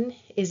everyone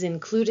is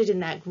included in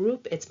that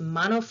group, it's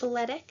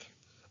monophyletic.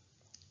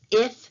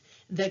 If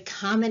the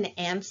common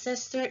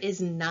ancestor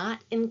is not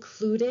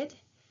included,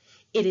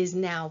 it is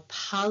now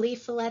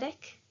polyphyletic.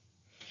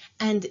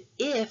 And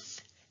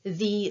if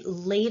the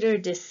later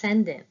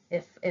descendant,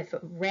 if a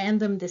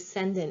random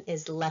descendant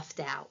is left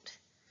out,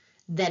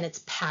 then it's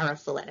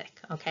paraphyletic.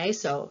 Okay,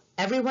 so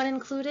everyone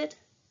included,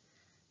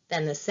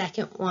 then the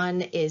second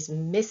one is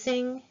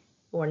missing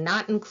or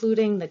not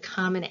including the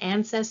common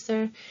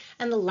ancestor,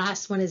 and the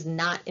last one is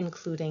not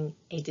including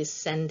a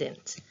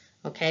descendant.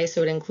 Okay,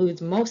 so it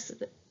includes most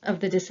of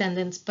the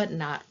descendants, but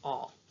not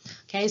all.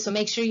 Okay, so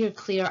make sure you're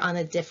clear on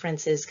the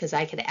differences, because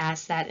I could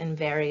ask that in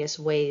various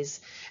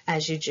ways,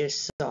 as you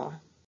just saw.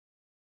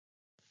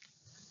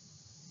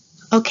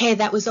 Okay,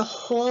 that was a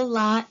whole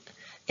lot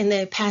in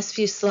the past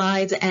few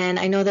slides, and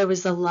I know there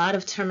was a lot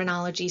of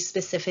terminology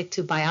specific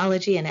to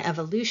biology and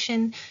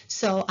evolution,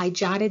 so I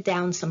jotted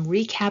down some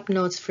recap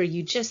notes for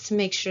you just to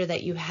make sure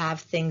that you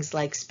have things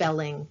like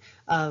spelling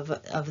of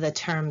the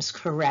terms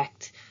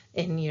correct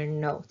in your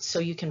notes. So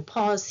you can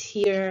pause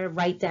here,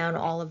 write down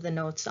all of the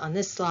notes on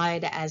this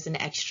slide as an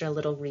extra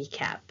little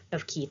recap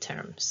of key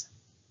terms.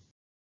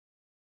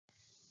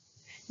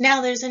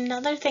 Now, there's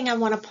another thing I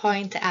want to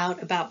point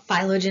out about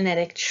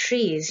phylogenetic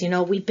trees. You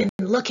know, we've been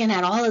looking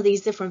at all of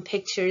these different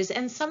pictures,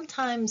 and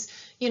sometimes,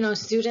 you know,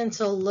 students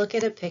will look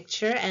at a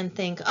picture and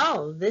think,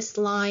 oh, this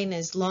line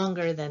is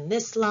longer than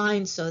this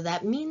line, so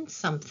that means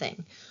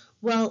something.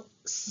 Well,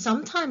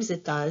 sometimes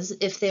it does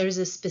if there's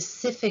a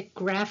specific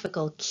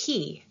graphical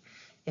key.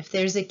 If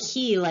there's a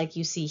key like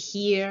you see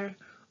here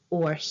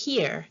or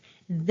here,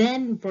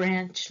 then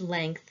branch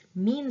length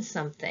means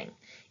something.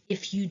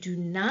 If you do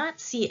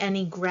not see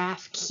any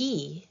graph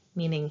key,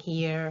 meaning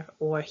here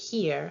or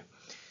here,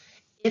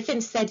 if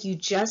instead you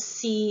just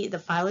see the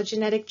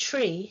phylogenetic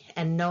tree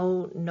and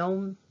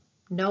no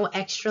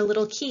extra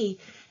little key,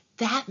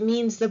 that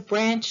means the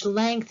branch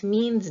length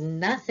means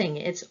nothing.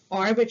 It's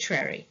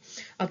arbitrary.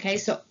 Okay,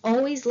 so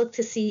always look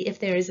to see if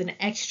there is an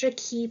extra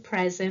key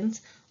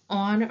present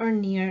on or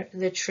near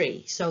the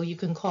tree. So you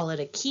can call it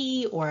a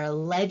key or a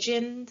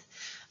legend.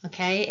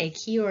 Okay, a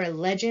key or a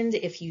legend.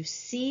 If you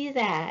see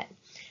that,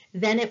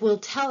 then it will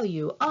tell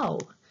you, oh,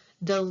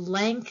 the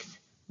length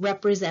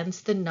represents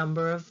the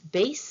number of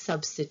base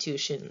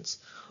substitutions,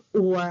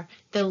 or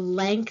the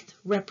length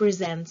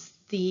represents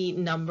the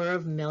number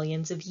of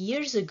millions of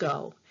years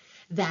ago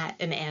that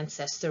an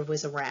ancestor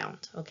was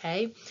around,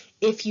 okay?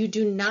 If you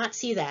do not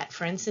see that,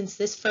 for instance,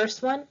 this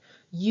first one,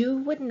 you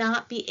would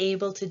not be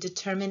able to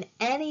determine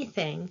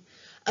anything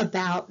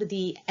about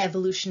the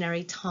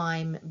evolutionary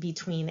time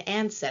between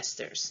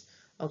ancestors.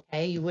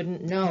 Okay, you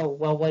wouldn't know,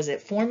 well, was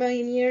it 4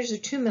 million years or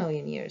 2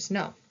 million years?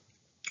 No,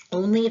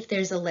 only if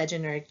there's a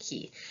legend or a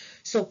key.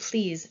 So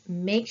please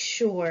make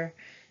sure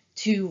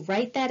to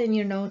write that in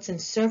your notes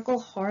and circle,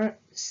 heart,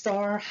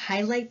 star,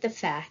 highlight the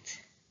fact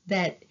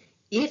that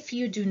if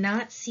you do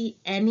not see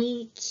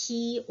any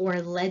key or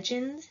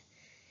legend,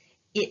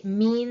 it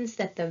means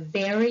that the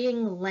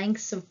varying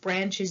lengths of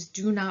branches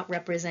do not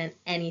represent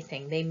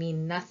anything. They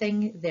mean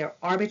nothing. They're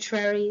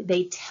arbitrary.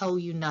 They tell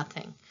you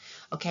nothing.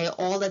 Okay,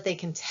 all that they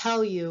can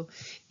tell you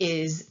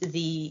is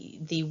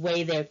the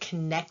way they're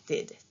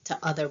connected to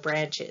other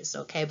branches,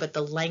 okay? But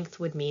the length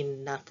would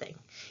mean nothing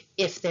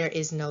if there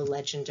is no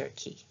legend or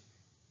key.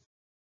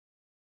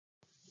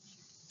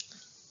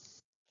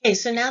 Okay,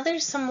 so now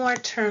there's some more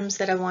terms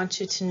that I want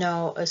you to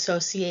know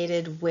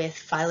associated with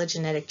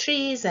phylogenetic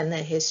trees and the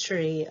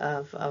history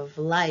of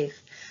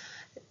life.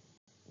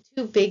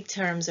 Two big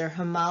terms are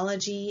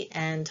homology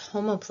and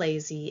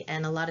homoplasy,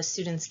 and a lot of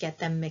students get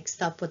them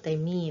mixed up what they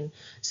mean.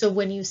 So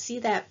when you see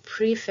that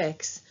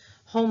prefix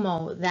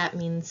homo, that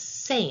means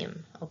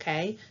same,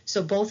 okay?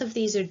 So both of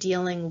these are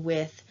dealing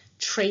with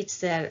traits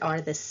that are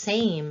the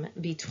same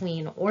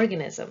between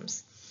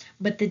organisms.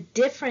 But the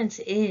difference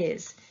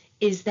is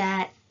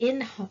that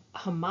in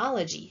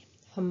homology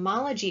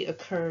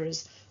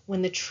occurs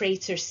when the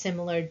traits are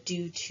similar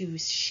due to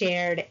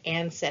shared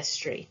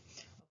ancestry.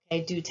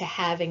 Due to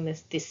having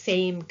the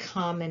same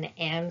common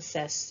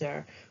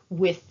ancestor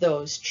with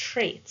those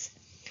traits.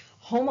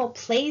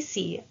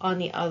 Homoplasy, on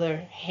the other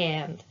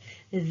hand,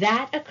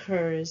 that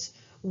occurs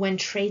when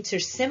traits are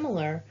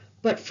similar,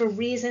 but for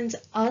reasons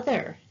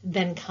other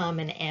than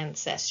common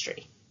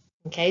ancestry.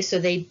 Okay, so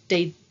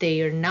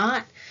they are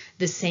not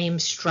the same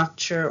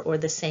structure or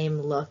the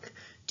same look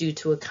due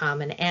to a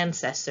common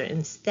ancestor.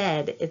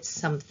 Instead, it's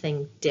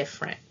something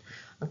different.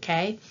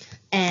 Okay,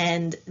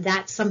 and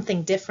that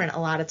something different a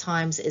lot of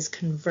times is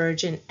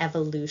convergent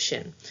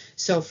evolution.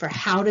 So for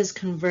how does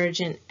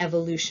convergent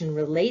evolution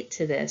relate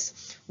to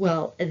this?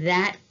 Well,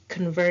 that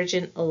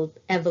convergent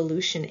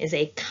evolution is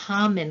a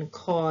common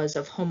cause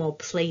of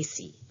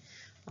homoplasy.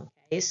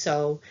 Okay,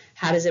 so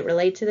how does it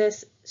relate to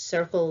this?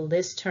 Circle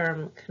this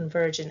term,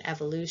 convergent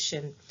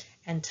evolution,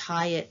 and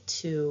tie it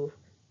to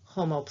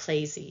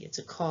homoplasy. It's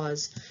a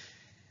cause,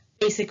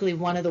 basically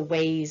one of the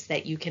ways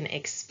that you can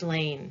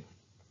explain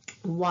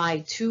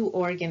why two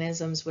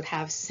organisms would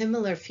have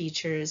similar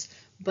features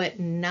but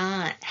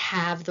not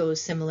have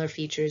those similar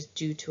features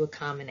due to a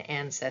common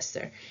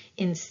ancestor.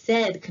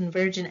 Instead,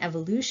 convergent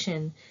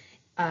evolution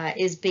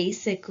is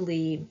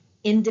basically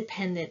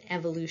independent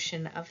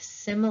evolution of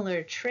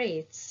similar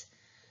traits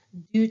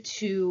due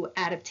to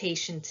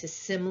adaptation to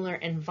similar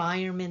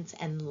environments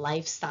and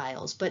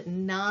lifestyles, but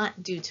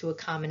not due to a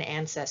common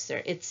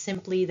ancestor. It's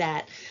simply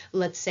that,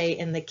 let's say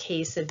in the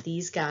case of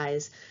these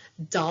guys,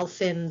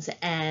 dolphins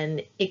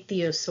and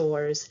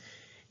ichthyosaurs,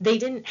 they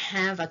didn't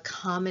have a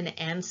common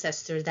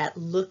ancestor that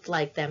looked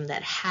like them,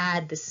 that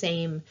had the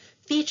same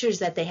features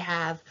that they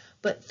have,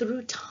 but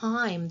through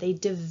time they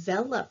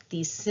developed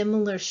these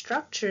similar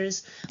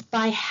structures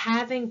by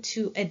having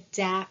to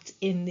adapt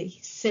in the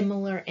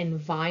similar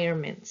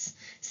environments,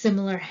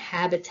 similar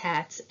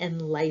habitats and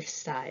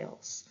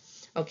lifestyles.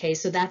 Okay,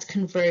 so that's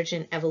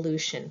convergent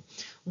evolution,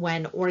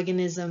 when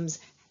organisms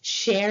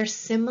share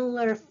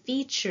similar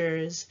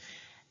features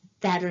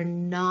that are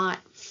not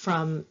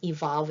from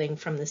evolving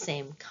from the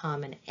same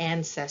common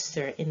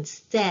ancestor.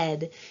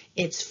 Instead,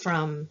 it's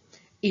from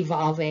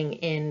evolving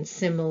in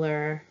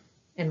similar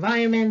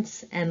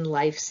environments and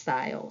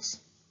lifestyles.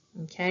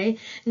 Okay,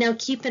 now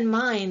keep in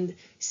mind,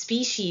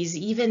 species,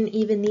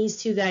 even these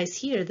two guys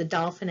here, the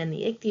dolphin and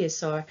the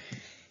ichthyosaur,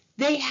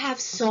 they have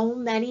so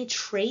many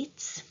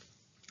traits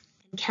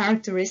and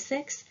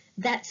characteristics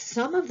that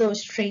some of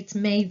those traits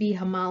may be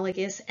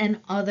homologous and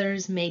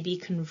others may be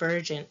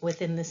convergent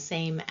within the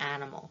same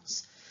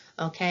animals.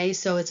 Okay,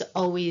 so it's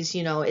always,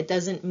 it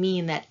doesn't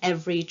mean that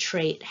every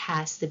trait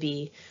has to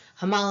be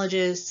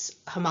homologous,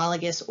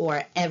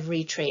 or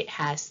every trait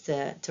has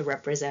to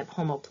represent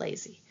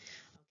homoplasy.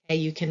 Okay,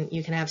 you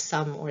can have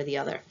some or the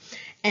other.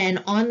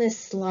 And on this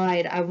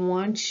slide, I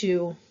want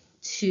you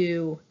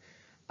to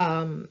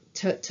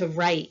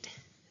write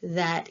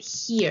that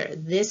here,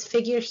 this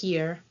figure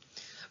here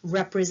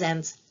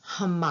represents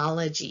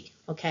homology.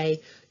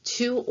 Okay,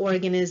 two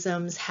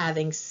organisms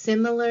having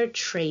similar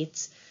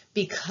traits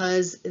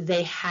because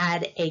they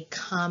had a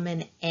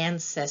common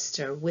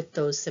ancestor with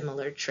those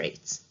similar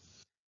traits.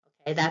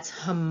 Okay, that's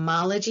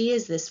homology,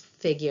 is this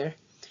figure.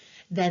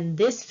 Then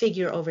this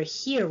figure over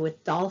here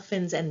with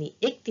dolphins and the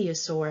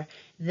ichthyosaur,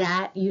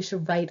 that you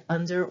should write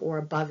under or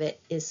above it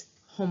is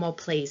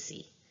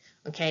homoplasy.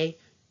 Okay,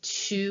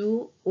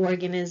 two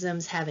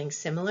organisms having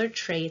similar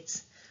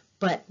traits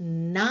but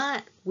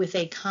not with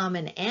a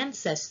common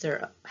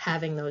ancestor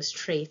having those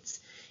traits.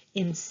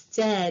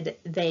 Instead,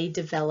 they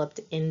developed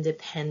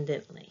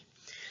independently.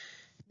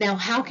 Now,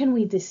 how can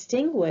we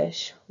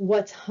distinguish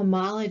what's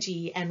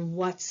homology and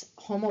what's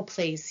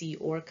homoplasy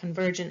or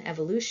convergent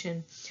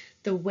evolution?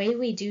 The way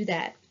we do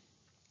that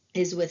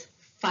is with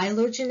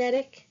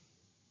phylogenetic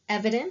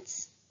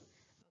evidence.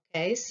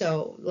 Okay,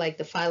 so like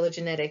the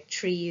phylogenetic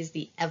trees,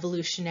 the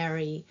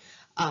evolutionary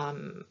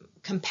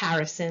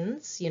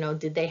comparisons,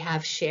 did they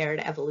have shared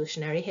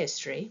evolutionary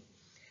history?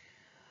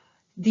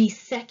 The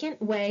second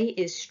way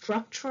is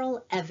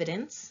structural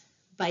evidence,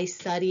 by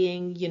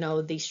studying,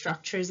 the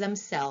structures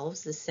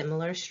themselves, the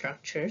similar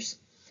structures.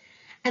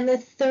 And the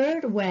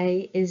third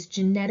way is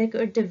genetic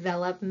or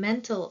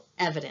developmental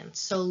evidence,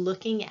 so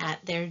looking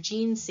at their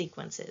gene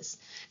sequences.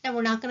 Now,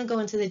 we're not going to go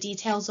into the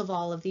details of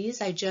all of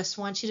these. I just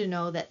want you to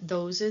know that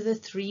those are the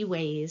three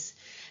ways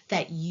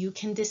that you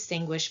can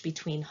distinguish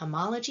between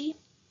homology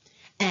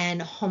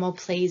and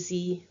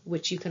homoplasy,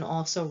 which you can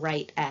also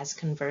write as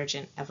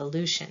convergent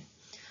evolution.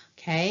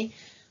 Okay?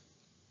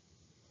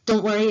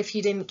 Don't worry if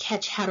you didn't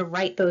catch how to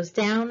write those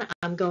down.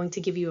 I'm going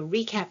to give you a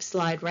recap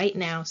slide right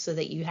now so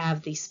that you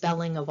have the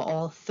spelling of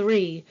all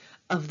three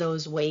of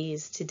those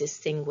ways to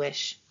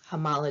distinguish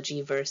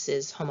homology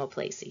versus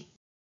homoplasy.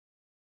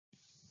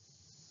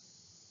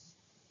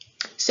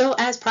 So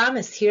as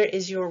promised, here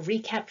is your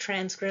recap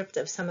transcript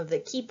of some of the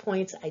key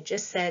points I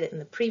just said in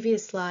the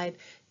previous slide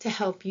to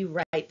help you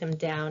write them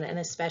down, and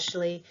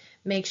especially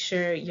make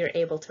sure you're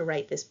able to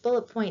write this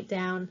bullet point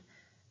down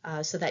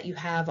so that you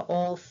have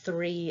all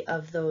three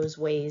of those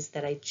ways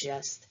that I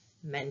just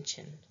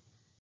mentioned.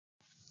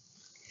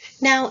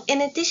 Now,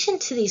 in addition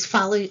to these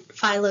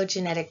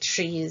phylogenetic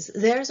trees,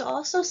 there's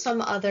also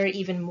some other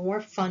even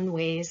more fun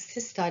ways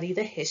to study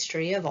the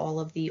history of all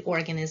of the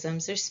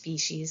organisms or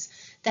species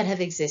that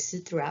have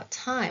existed throughout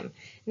time.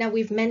 Now,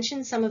 we've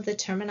mentioned some of the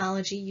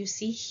terminology you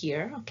see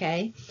here,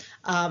 okay?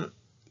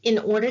 In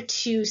order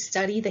to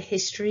study the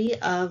history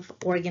of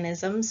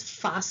organisms,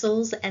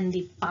 fossils and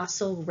the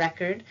fossil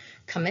record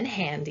come in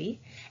handy.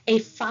 A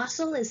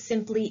fossil is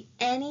simply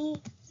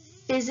any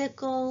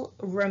physical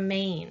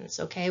remains,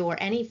 okay, or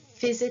any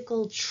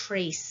physical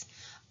trace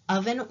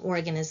of an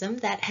organism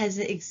that has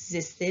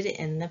existed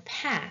in the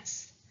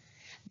past.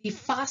 The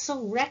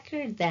fossil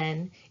record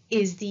then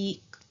is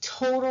the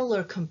total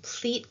or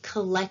complete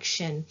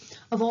collection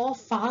of all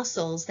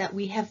fossils that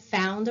we have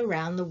found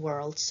around the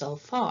world so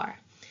far.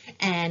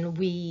 And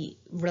we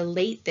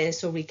relate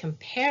this, or we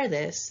compare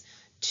this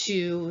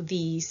to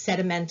the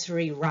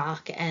sedimentary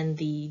rock and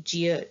the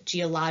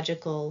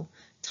geological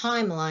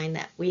timeline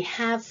that we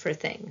have for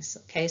things.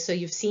 Okay, so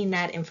you've seen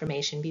that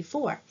information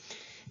before.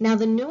 Now,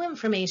 the new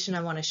information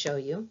I want to show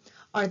you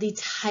are the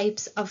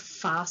types of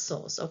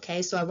fossils.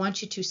 Okay, so I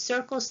want you to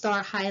circle,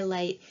 star,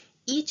 highlight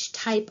each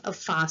type of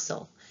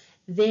fossil.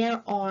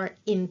 There are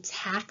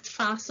intact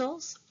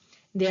fossils,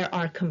 there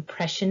are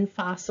compression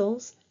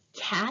fossils,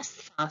 cast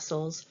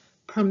fossils,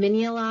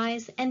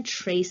 permineralized, and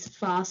trace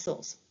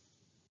fossils.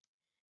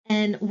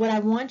 And what I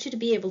want you to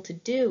be able to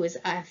do is,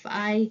 if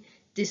I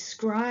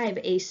describe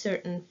a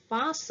certain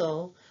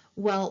fossil,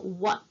 well,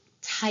 what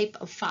type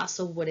of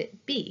fossil would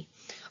it be?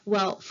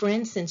 Well, for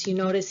instance, you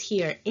notice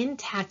here,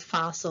 intact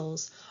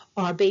fossils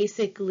are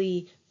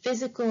basically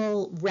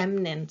physical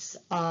remnants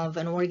of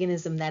an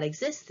organism that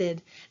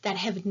existed that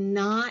have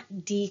not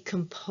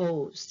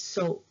decomposed.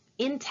 So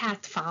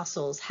intact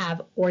fossils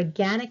have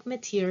organic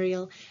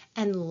material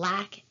and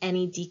lack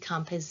any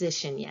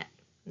decomposition yet,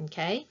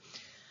 okay?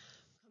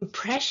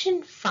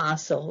 Compression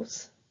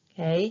fossils,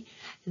 okay,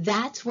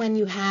 that's when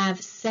you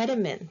have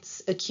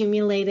sediments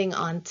accumulating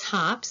on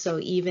top. So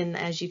even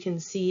as you can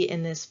see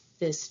in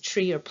this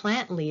tree or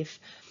plant leaf,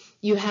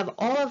 you have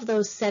all of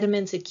those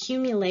sediments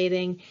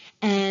accumulating,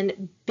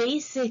 and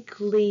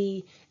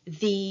basically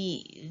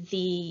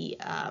the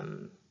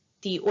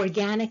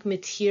organic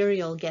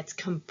material gets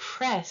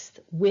compressed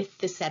with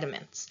the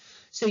sediments.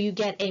 So you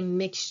get a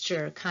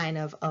mixture kind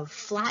of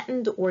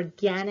flattened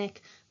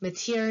organic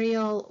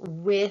material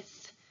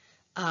with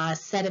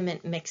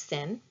sediment mixed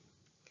in.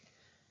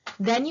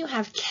 Then you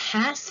have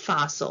cast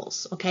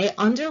fossils, okay?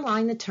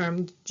 Underline the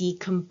term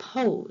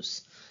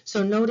decompose.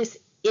 So notice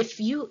if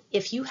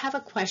you have a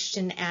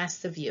question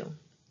asked of you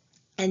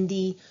and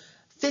the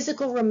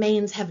physical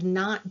remains have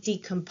not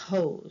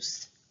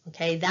decomposed,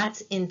 okay,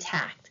 that's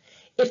intact.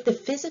 If the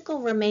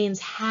physical remains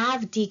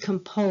have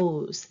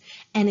decomposed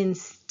and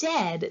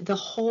instead the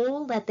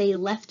hole that they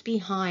left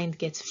behind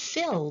gets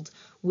filled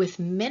with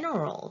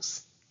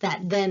minerals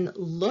that then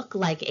look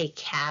like a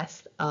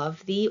cast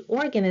of the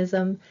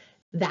organism,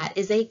 that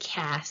is a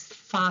cast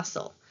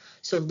fossil.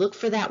 So look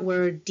for that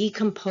word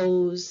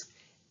decompose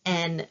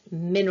and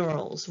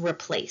minerals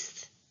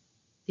replaced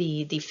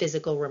the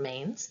physical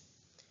remains.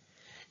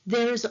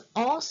 There's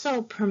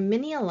also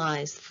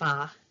permineralized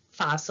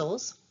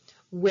fossils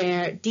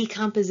where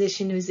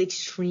decomposition is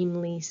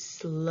extremely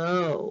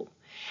slow.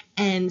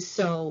 And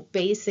so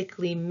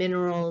basically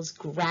minerals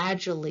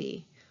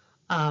gradually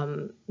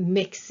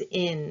mix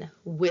in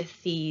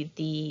with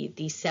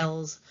the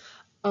cells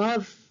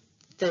of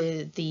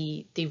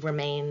the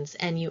remains,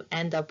 and you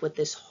end up with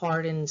this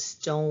hardened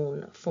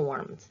stone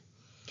formed.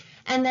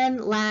 And then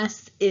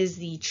last is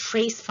the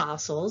trace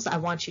fossils. I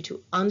want you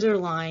to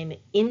underline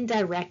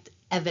indirect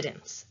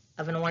evidence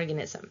of an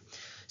organism.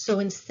 So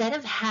instead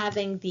of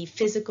having the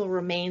physical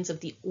remains of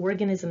the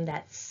organism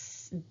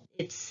that's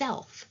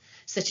itself,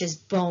 such as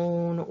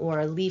bone or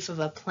a leaf of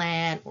a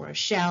plant or a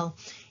shell,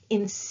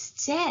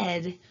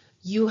 instead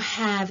you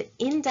have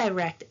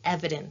indirect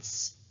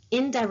evidence,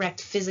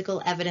 indirect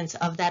physical evidence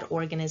of that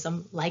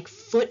organism, like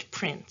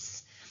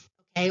footprints,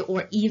 okay,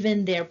 or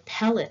even their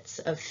pellets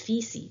of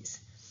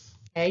feces.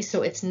 Okay,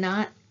 so it's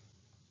not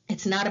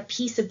a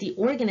piece of the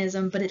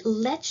organism, but it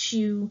lets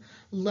you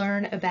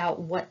learn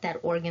about what that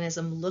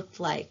organism looked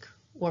like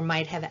or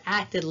might have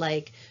acted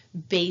like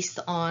based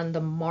on the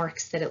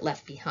marks that it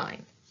left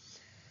behind.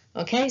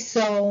 Okay,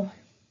 so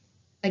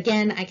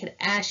again, I could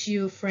ask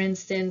you, for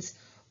instance,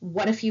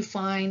 what if you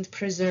find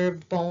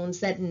preserved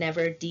bones that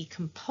never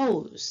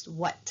decomposed?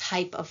 What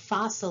type of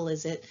fossil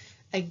is it?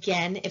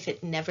 Again, if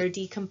it never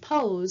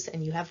decomposed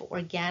and you have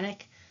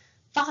organic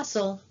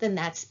fossil, then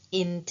that's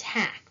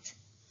intact.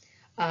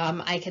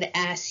 I could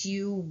ask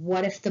you,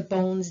 what if the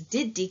bones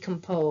did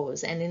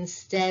decompose and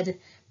instead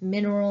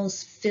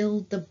minerals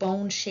filled the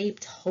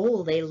bone-shaped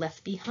hole they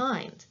left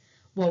behind?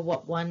 Well,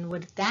 what one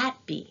would that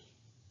be?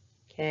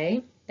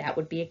 Okay, that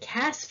would be a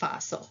cast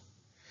fossil.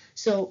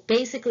 So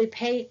basically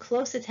pay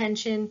close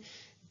attention.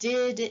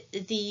 Did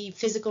the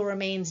physical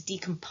remains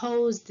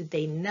decompose? Did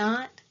they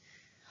not?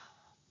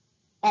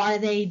 Are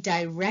they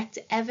direct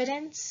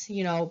evidence,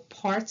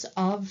 parts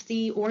of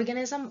the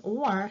organism,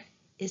 or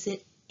is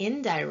it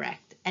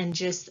indirect and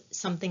just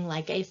something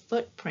like a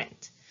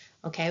footprint.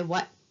 Okay,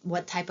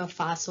 what type of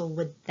fossil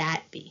would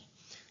that be?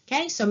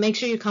 Okay, so make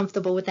sure you're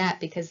comfortable with that,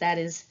 because that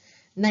is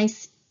a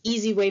nice,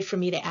 easy way for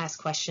me to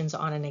ask questions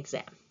on an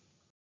exam.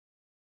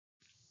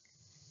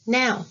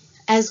 Now,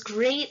 as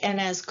great and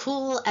as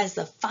cool as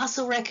the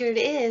fossil record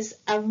is,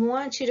 I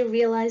want you to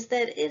realize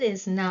that it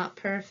is not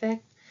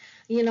perfect.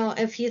 You know,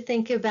 if you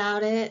think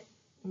about it,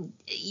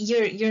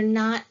 you're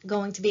not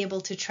going to be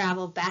able to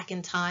travel back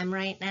in time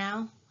right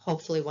now.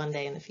 Hopefully one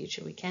day in the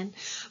future we can,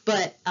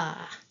 but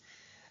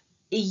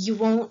you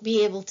won't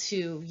be able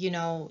to, you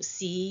know,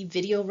 see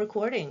video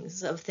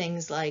recordings of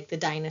things like the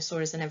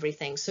dinosaurs and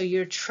everything. So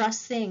you're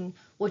trusting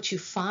what you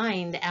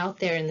find out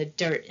there in the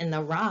dirt and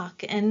the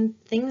rock,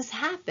 and things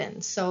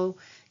happen. So,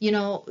 you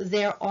know,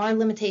 there are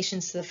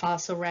limitations to the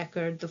fossil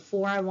record. The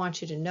four I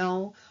want you to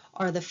know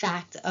are the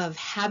fact of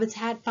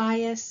habitat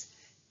bias,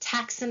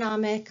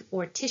 taxonomic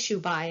or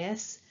tissue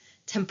bias,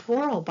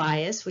 temporal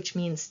bias, which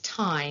means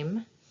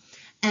time,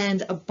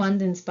 and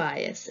abundance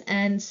bias.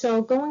 And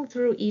so going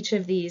through each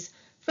of these,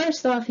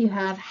 first off, you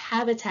have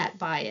habitat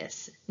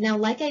bias. Now,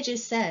 like I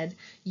just said,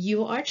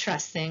 you are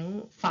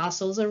trusting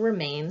fossils or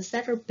remains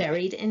that are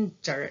buried in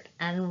dirt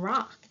and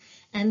rock.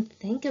 And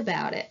think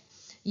about it,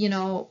 you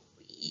know,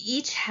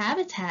 each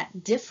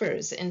habitat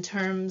differs in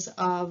terms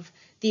of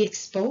the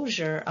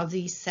exposure of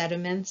these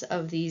sediments,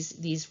 of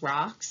these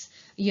rocks.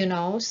 You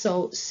know,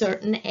 so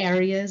certain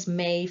areas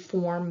may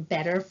form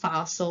better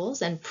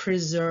fossils and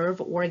preserve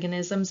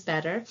organisms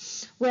better,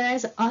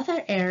 whereas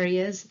other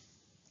areas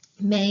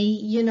may,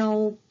 you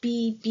know,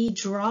 be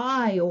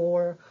dry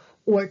or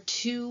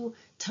too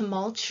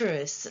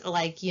tumultuous,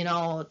 like, you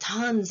know,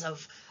 tons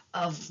of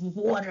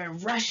water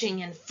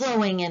rushing and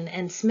flowing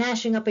and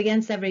smashing up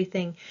against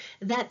everything,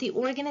 that the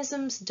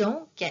organisms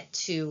don't get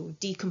to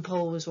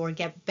decompose or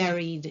get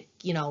buried,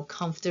 you know,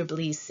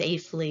 comfortably,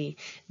 safely,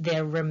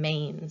 their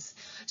remains.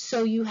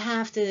 So you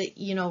have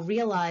to, you know,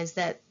 realize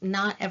that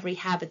not every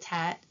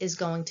habitat is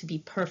going to be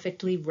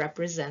perfectly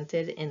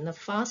represented in the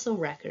fossil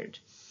record.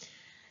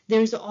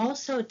 There's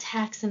also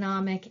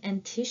taxonomic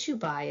and tissue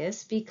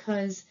bias,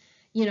 because,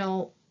 you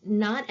know,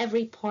 not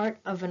every part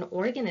of an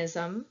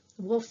organism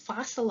will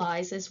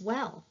fossilize as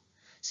well.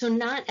 So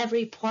not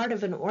every part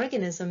of an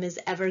organism is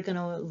ever going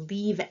to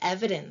leave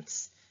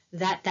evidence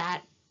that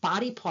that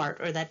body part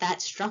or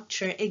that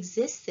structure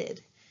existed.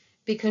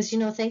 Because, you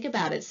know, think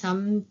about it,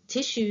 some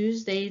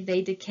tissues, they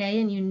decay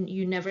and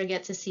you never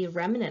get to see a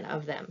remnant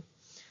of them.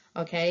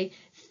 Okay?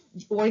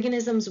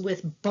 Organisms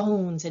with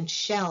bones and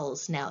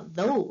shells, now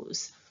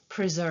those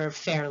preserve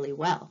fairly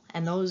well,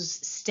 and those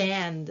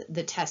stand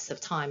the test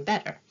of time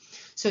better.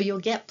 So you'll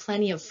get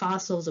plenty of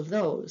fossils of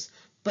those.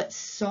 But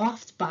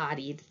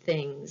soft-bodied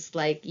things,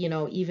 like, you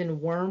know, even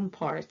worm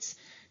parts,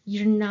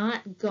 you're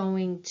not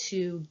going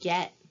to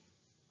get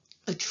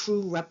a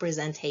true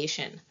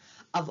representation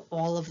of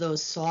all of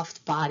those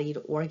soft-bodied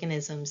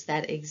organisms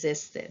that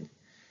existed.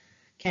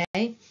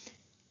 Okay?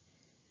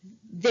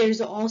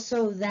 There's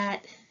also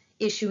that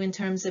issue in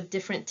terms of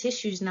different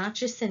tissues, not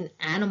just in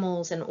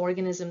animals and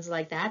organisms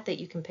like that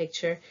you can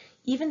picture,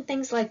 even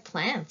things like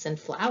plants and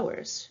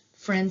flowers.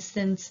 For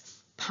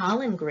instance,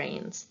 pollen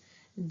grains.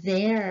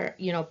 They're,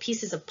 you know,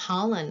 pieces of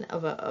pollen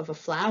of a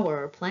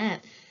flower or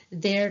plant,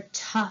 their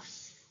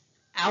tough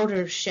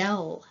outer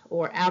shell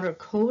or outer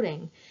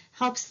coating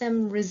helps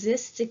them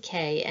resist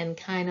decay and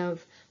kind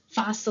of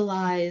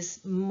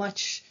fossilize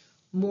much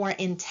more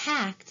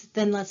intact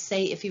than, let's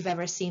say, if you've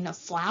ever seen a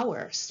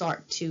flower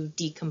start to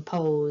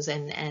decompose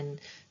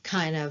and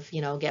kind of, you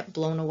know, get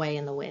blown away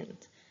in the wind.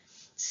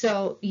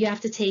 So you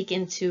have to take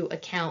into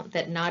account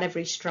that not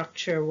every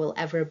structure will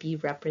ever be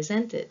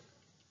represented.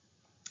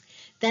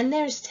 Then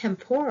there's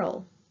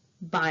temporal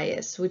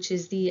bias, which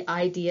is the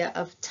idea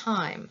of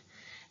time.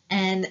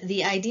 And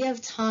the idea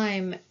of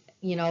time,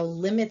 you know,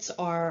 limits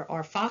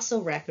our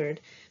fossil record,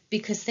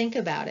 because think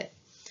about it.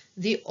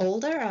 The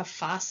older a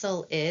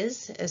fossil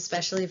is,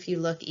 especially if you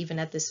look even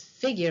at this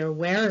figure,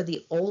 where are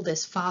the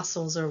oldest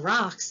fossils or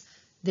rocks?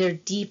 They're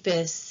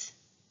deepest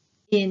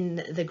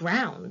in the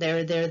ground.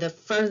 They're the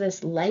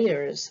furthest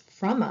layers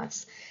from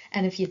us.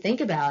 And if you think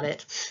about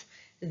it,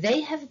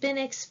 they have been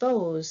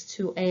exposed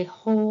to a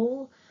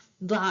whole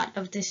lot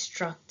of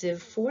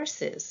destructive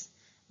forces.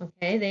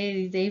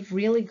 Okay, they've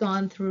really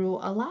gone through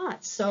a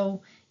lot.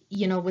 So,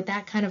 you know, with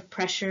that kind of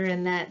pressure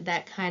and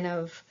that kind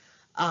of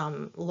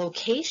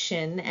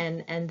location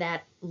and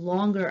that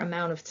longer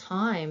amount of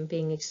time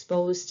being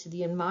exposed to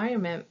the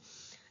environment,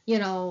 you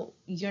know,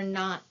 you're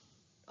not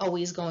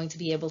always going to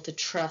be able to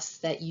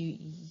trust that you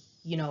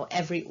know,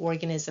 every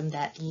organism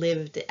that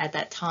lived at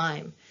that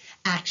time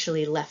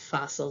actually left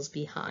fossils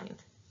behind.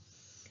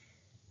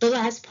 The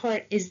last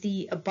part is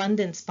the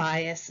abundance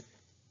bias,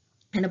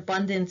 and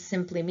abundance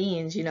simply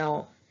means, you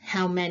know,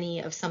 how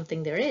many of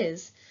something there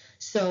is.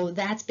 So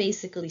that's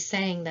basically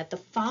saying that the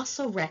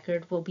fossil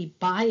record will be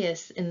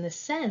biased in the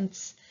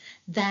sense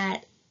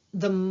that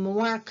the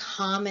more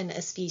common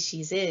a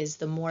species is,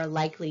 the more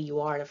likely you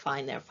are to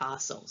find their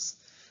fossils.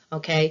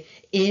 Okay,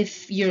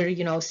 if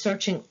you're,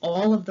 searching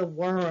all of the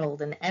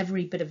world and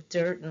every bit of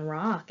dirt and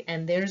rock,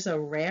 and there's a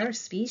rare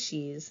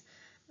species,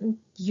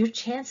 your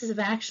chances of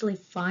actually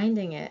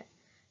finding it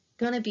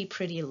gonna be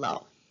pretty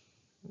low.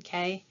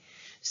 Okay,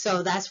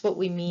 so that's what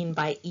we mean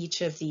by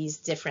each of these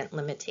different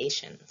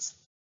limitations.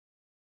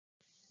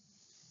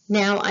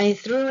 Now, I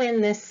threw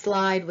in this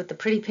slide with the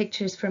pretty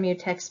pictures from your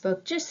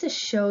textbook just to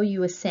show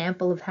you a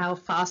sample of how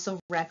fossil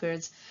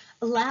records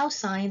allow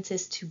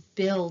scientists to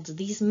build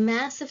these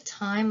massive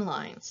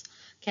timelines,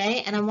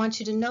 okay? And I want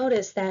you to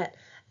notice that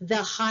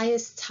the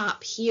highest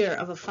top here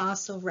of a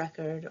fossil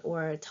record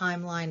or a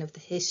timeline of the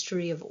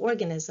history of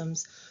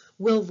organisms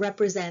will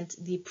represent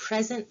the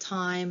present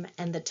time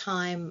and the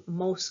time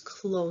most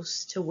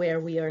close to where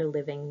we are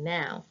living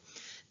now.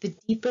 The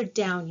deeper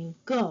down you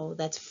go,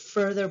 that's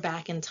further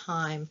back in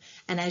time.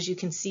 And as you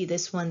can see,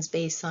 this one's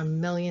based on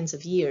millions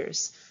of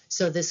years.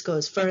 So this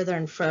goes further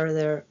and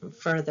further and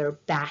further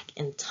back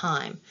in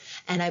time.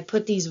 And I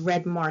put these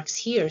red marks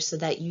here so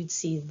that you'd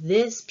see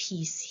this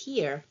piece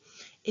here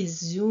is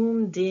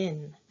zoomed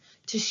in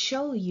to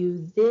show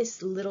you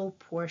this little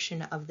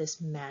portion of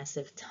this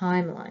massive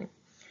timeline.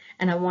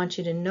 And I want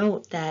you to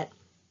note that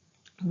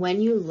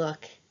when you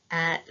look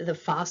at the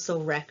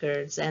fossil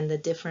records and the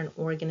different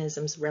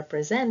organisms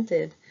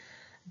represented,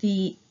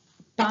 the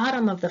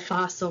bottom of the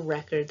fossil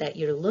record that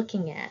you're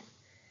looking at,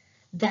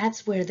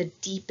 that's where the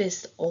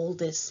deepest,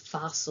 oldest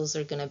fossils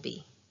are going to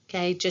be,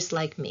 okay? Just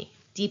like me.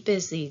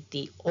 Deepest,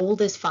 the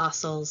oldest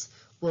fossils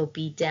will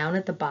be down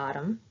at the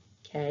bottom,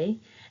 okay?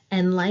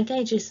 And like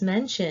I just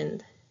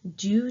mentioned,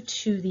 due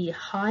to the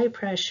high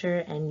pressure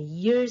and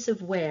years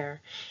of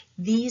wear,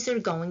 these are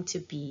going to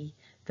be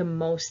the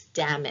most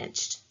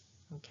damaged,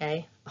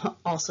 okay?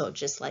 Also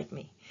just like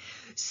me.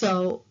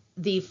 So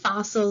the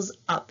fossils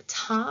up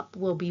top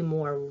will be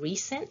more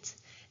recent.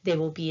 They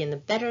will be in a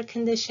better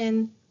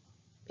condition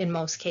in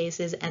most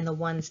cases, and the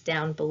ones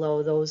down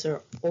below, those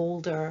are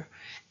older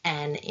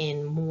and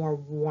in more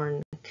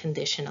worn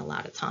condition a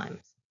lot of times.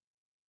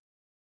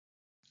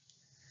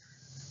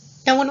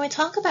 Now, when we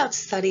talk about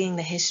studying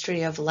the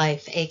history of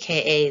life,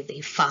 aka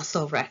the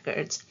fossil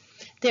records,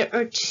 there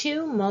are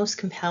two most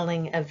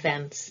compelling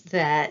events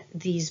that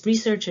these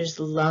researchers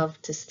love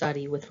to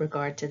study with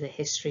regard to the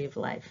history of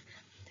life.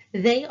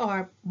 They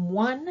are,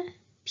 one,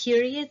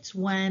 periods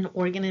when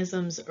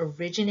organisms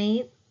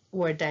originate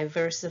or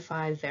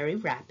diversify very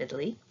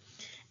rapidly,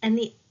 and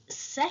the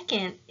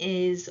second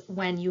is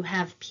when you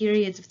have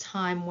periods of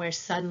time where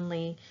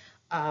suddenly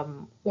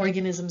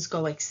organisms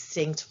go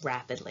extinct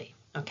rapidly.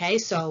 Okay,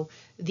 so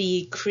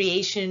the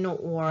creation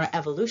or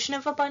evolution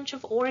of a bunch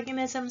of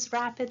organisms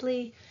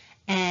rapidly,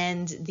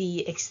 and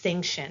the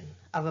extinction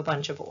of a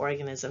bunch of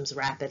organisms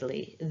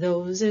rapidly.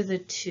 Those are the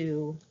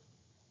two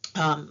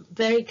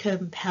very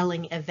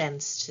compelling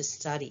events to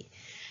study.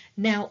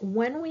 Now,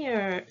 when we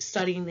are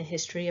studying the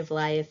history of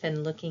life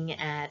and looking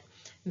at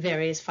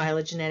various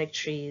phylogenetic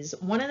trees,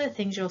 one of the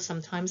things you'll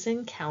sometimes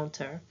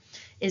encounter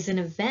is an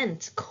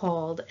event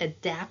called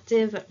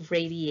adaptive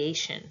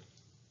radiation.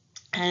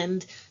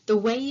 And the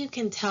way you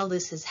can tell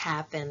this has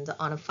happened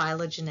on a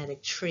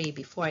phylogenetic tree,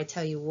 before I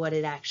tell you what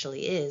it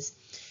actually is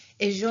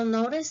you'll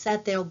notice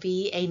that there'll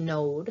be a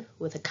node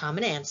with a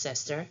common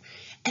ancestor,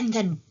 and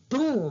then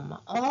boom,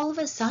 all of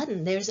a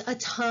sudden there's a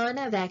ton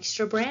of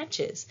extra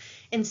branches.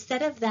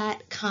 Instead of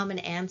that common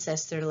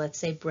ancestor, let's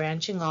say,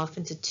 branching off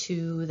into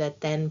two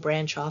that then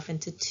branch off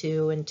into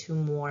two and two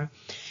more,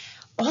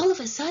 all of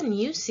a sudden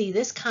you see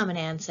this common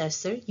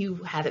ancestor, you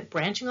have it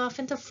branching off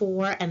into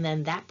four, and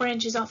then that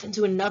branches off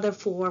into another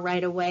four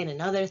right away and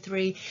another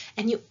three,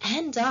 and you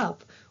end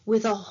up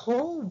with a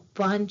whole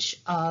bunch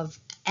of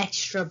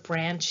extra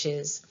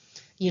branches,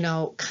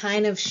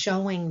 kind of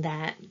showing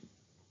that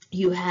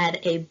you had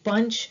a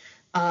bunch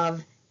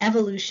of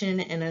evolution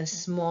in a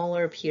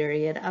smaller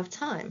period of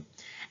time.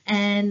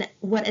 And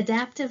what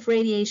adaptive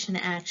radiation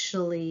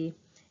actually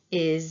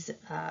is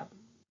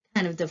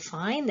kind of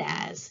defined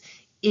as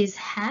is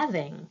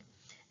having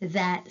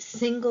that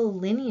single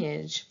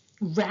lineage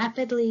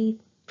rapidly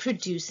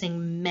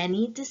producing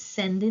many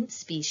descendant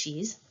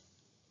species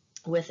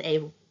with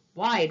a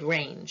wide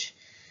range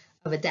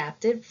of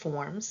adaptive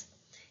forms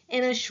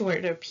in a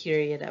shorter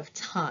period of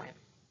time.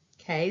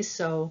 Okay,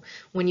 so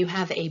when you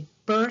have a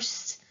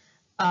burst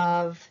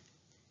of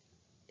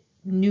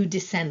new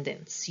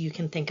descendants, you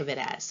can think of it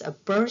as a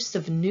burst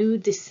of new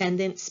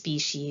descendant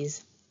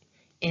species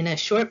in a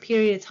short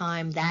period of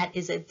time. That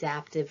is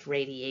adaptive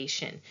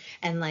radiation.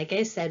 And like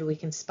I said, we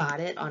can spot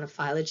it on a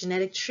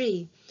phylogenetic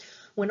tree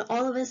when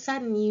all of a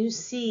sudden you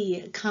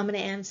see a common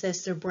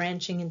ancestor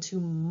branching into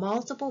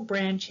multiple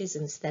branches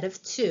instead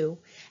of two,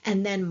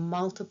 and then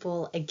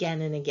multiple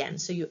again and again.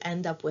 So you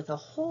end up with a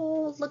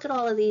whole, look at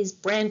all of these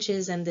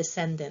branches and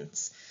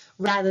descendants,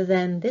 rather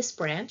than this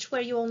branch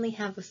where you only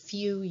have a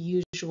few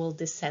usual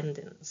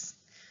descendants.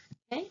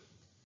 Okay?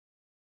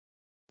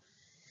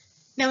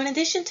 Now, in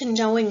addition to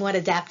knowing what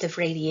adaptive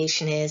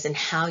radiation is and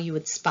how you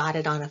would spot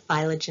it on a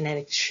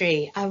phylogenetic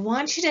tree, I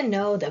want you to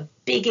know the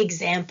big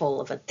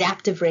example of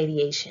adaptive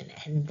radiation,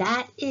 and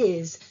that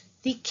is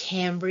The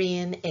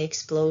Cambrian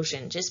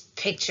explosion. Just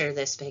picture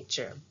this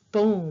picture.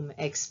 Boom,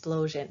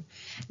 explosion.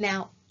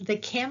 Now, the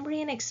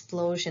Cambrian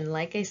explosion,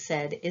 like I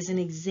said, is an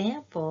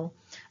example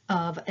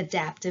of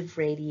adaptive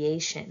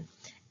radiation.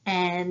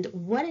 And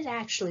what it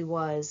actually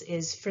was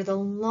is, for the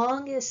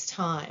longest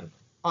time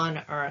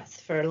on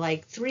Earth, for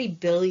like 3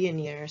 billion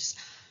years,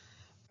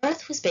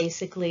 Earth was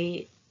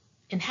basically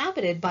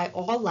inhabited by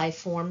all life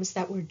forms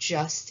that were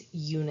just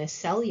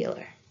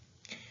unicellular.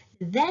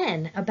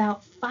 Then,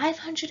 about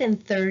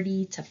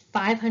 530 to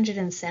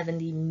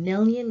 570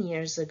 million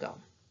years ago,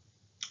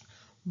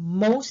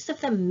 most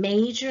of the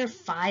major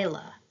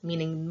phyla,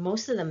 meaning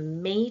most of the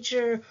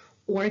major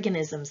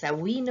organisms that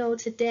we know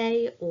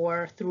today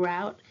or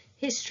throughout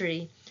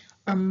history,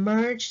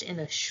 emerged in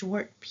a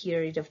short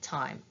period of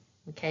time,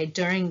 okay,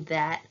 during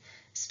that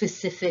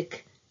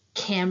specific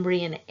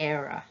Cambrian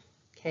era,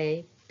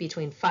 okay,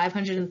 between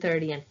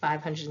 530 and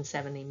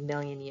 570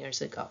 million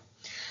years ago.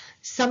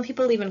 Some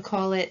people even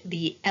call it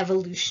the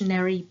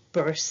evolutionary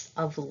burst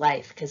of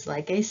life, because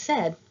like I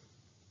said,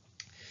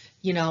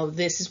 you know,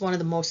 this is one of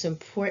the most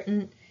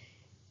important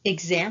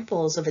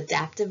examples of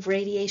adaptive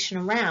radiation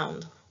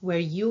around, where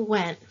you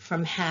went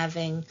from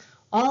having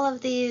all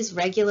of these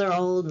regular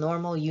old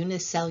normal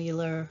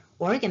unicellular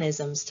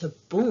organisms to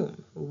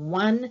boom,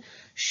 one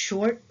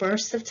short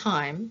burst of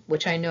time,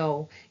 which I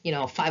know, you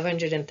know,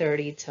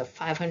 530 to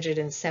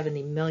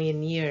 570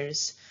 million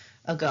years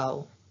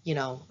ago, you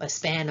know, a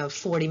span of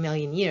 40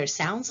 million years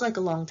sounds like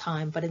a long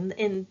time, but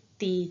in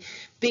the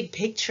big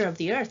picture of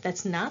the Earth,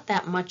 that's not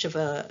that much of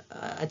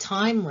a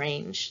time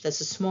range.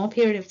 That's a small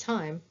period of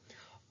time.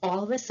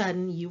 All of a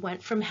sudden, you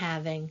went from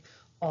having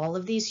all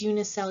of these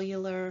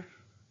unicellular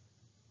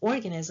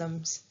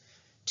organisms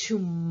to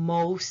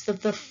most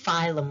of the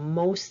phylum,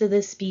 most of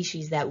the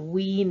species that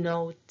we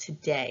know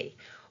today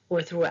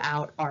or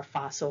throughout our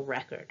fossil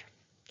record.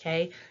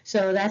 Okay,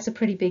 so that's a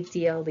pretty big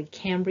deal. The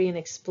Cambrian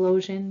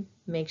explosion,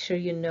 make sure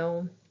you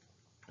know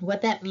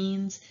what that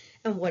means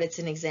and what it's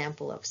an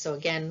example of. So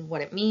again,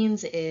 what it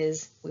means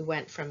is we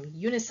went from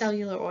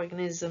unicellular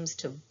organisms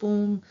to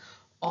boom,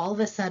 all of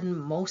a sudden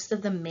most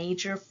of the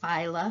major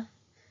phyla,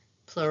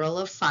 plural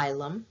of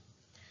phylum,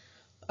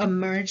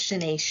 emerged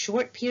in a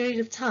short period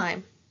of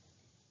time,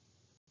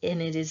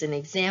 and it is an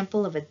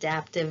example of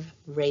adaptive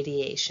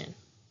radiation.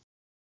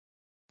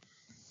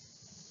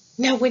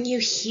 Now, when you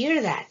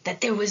hear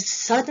that there was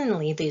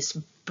suddenly this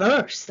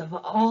burst of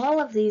all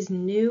of these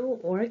new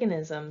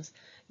organisms,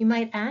 you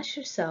might ask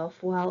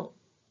yourself, well,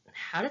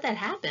 how did that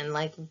happen?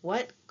 Like,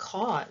 what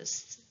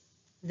caused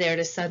there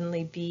to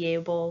suddenly be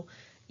able,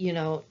 you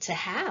know, to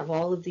have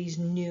all of these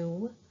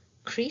new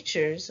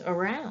creatures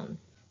around?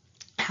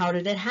 How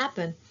did it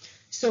happen?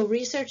 So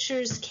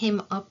researchers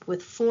came up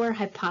with 4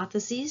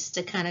 hypotheses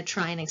to kind of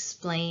try and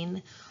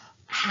explain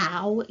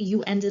how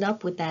you ended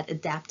up with that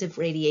adaptive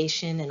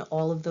radiation and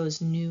all of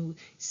those new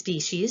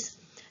species.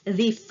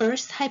 The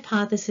first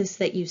hypothesis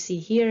that you see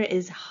here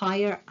is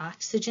higher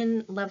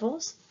oxygen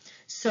levels.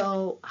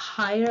 So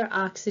higher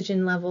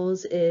oxygen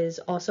levels is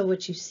also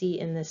what you see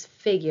in this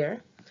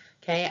figure.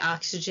 Okay,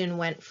 oxygen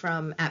went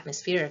from,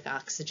 atmospheric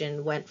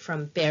oxygen went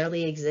from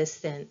barely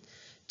existent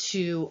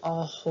to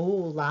a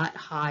whole lot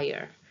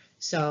higher.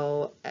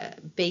 So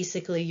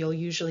basically, you'll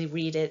usually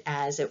read it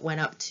as it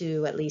went up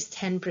to at least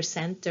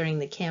 10% during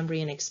the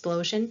Cambrian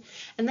explosion,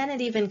 and then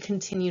it even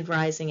continued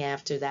rising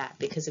after that,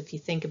 because if you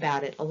think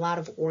about it, a lot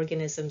of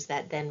organisms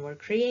that then were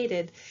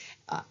created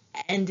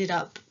ended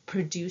up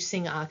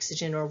producing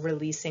oxygen or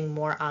releasing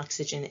more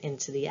oxygen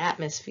into the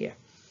atmosphere.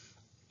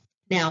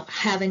 Now,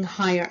 having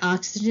higher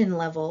oxygen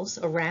levels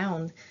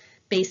around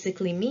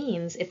basically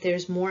means if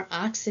there's more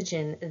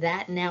oxygen,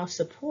 that now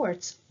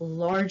supports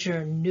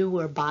larger,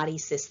 newer body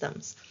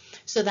systems.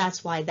 So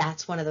that's why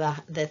that's one of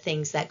the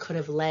things that could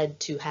have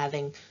led to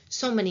having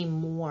so many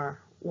more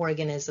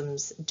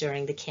organisms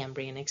during the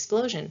Cambrian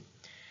explosion.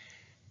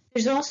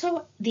 There's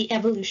also the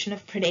evolution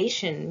of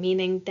predation,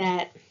 meaning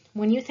that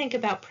when you think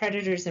about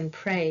predators and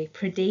prey,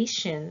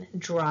 predation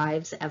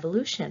drives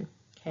evolution,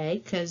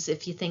 okay? Because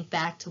if you think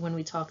back to when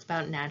we talked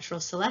about natural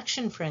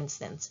selection, for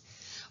instance,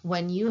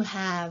 when you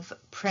have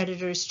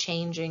predators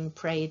changing,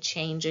 prey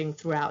changing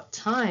throughout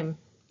time,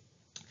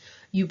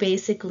 you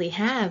basically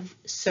have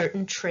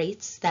certain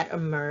traits that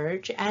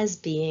emerge as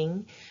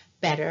being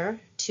better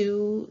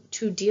to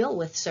deal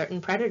with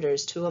certain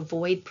predators, to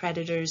avoid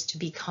predators, to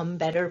become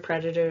better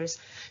predators.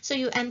 So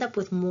you end up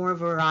with more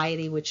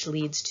variety, which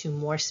leads to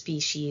more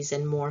species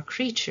and more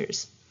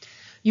creatures.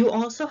 You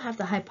also have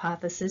the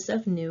hypothesis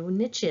of new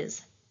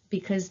niches,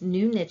 because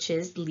new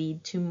niches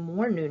lead to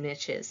more new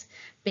niches.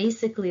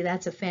 Basically,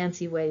 that's a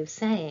fancy way of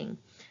saying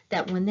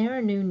that when there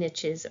are new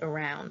niches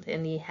around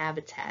in the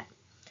habitat,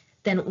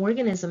 then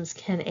organisms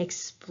can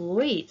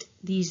exploit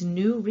these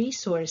new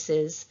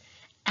resources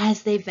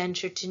as they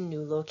venture to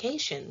new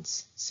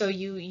locations. So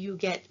you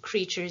get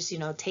creatures, you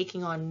know,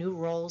 taking on new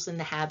roles in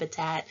the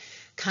habitat,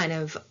 kind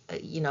of,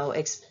 you know,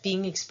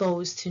 being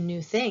exposed to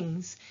new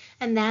things,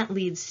 and that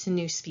leads to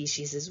new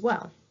species as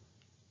well.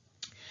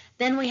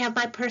 Then we have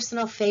my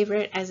personal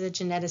favorite as a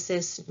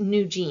geneticist,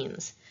 new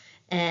genes.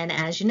 And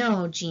as you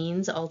know,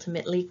 genes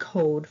ultimately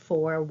code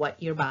for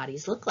what your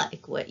bodies look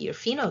like, what your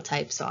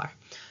phenotypes are.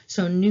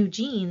 So new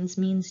genes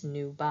means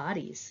new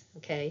bodies,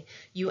 okay?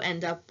 You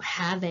end up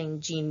having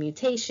gene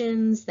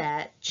mutations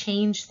that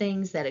change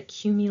things, that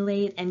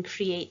accumulate and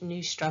create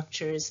new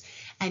structures,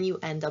 and you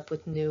end up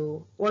with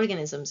new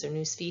organisms or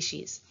new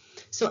species.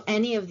 So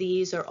any of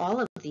these or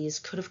all of these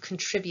could have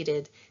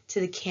contributed to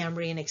the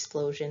Cambrian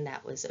explosion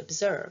that was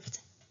observed.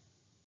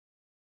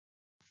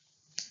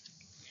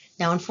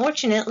 Now,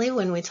 unfortunately,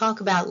 when we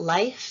talk about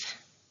life,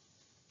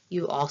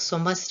 you also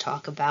must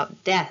talk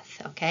about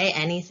death, okay?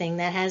 Anything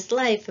that has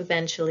life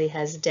eventually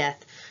has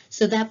death.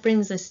 So that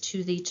brings us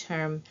to the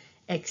term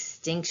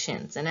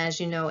extinctions. And as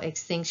you know,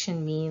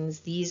 extinction means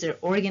these are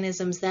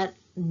organisms that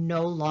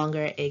no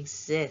longer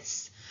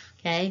exist,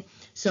 okay?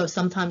 So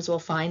sometimes we'll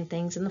find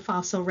things in the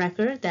fossil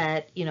record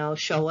that,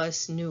 show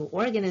us new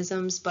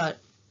organisms, but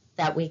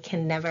that we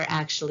can never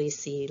actually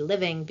see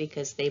living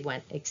because they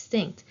went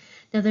extinct.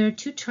 Now, there are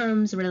two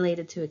terms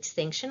related to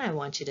extinction I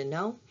want you to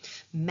know: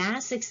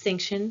 mass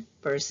extinction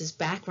versus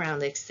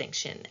background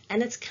extinction.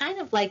 And it's kind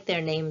of like their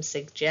name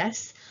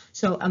suggests.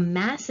 So a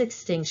mass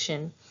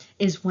extinction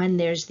is when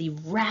there's the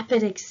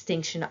rapid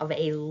extinction of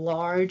a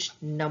large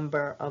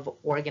number of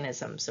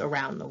organisms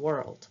around the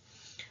world.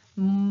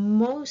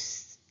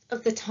 Most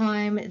of the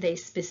time, they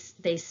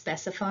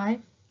specify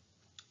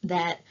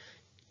that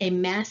a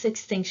mass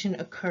extinction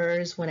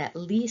occurs when at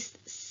least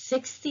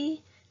 60%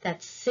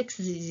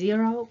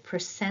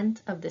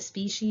 of the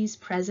species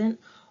present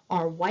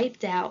are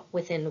wiped out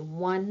within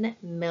 1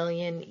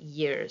 million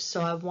years. So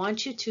I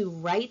want you to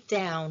write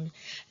down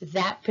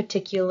that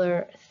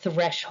particular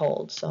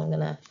threshold. So I'm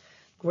going to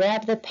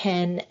grab the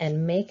pen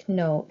and make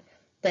note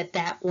that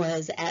that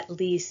was at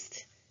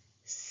least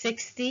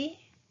 60%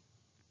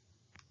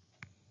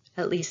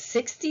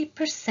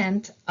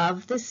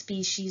 of the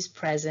species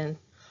present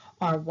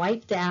are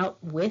wiped out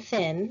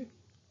within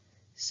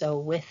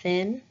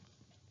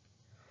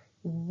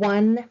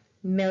 1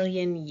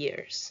 million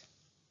years.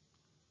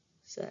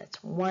 So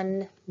that's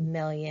 1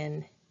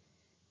 million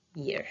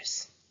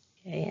years.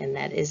 Okay, and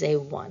that is a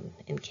 1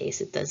 in case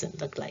it doesn't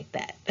look like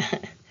that.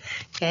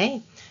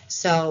 Okay,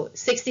 so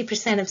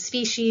 60% of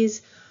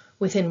species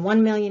within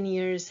 1 million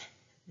years,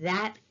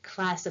 that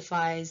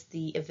classifies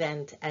the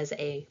event as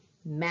a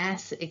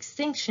mass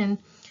extinction.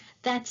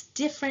 That's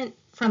different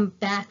from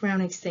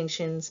background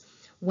extinctions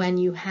when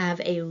you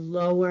have a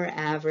lower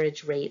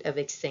average rate of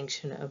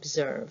extinction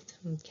observed.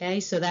 Okay,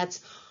 so that's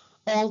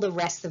all the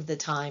rest of the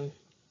time.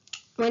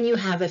 When you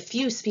have a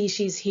few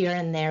species here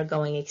and there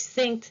going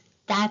extinct,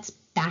 that's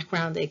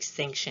background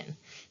extinction,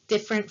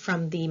 different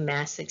from the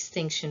mass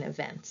extinction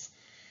events.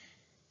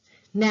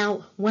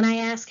 Now, when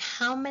I ask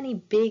how many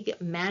big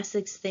mass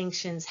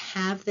extinctions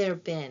have there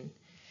been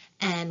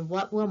and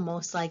what will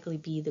most likely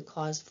be the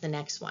cause of the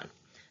next one,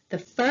 the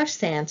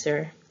first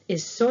answer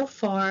is so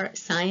far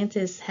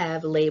scientists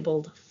have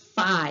labeled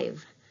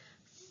five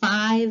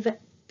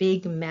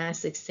big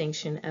mass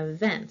extinction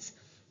events.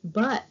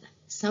 But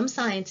some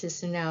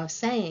scientists are now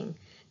saying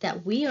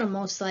that we are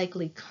most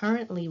likely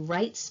currently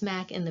right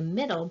smack in the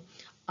middle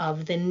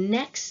of the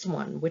next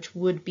one, which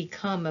would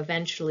become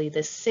eventually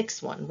the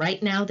sixth one.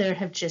 Right now there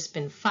have just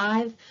been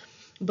 5,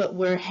 but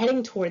we're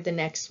heading toward the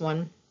next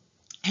one,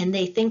 and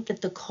they think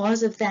that the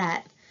cause of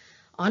that,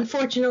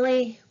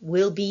 unfortunately,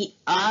 will be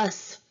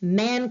us,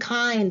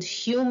 mankind,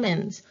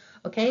 humans.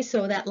 Okay,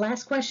 so that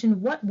last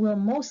question, what will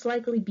most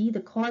likely be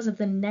the cause of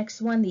the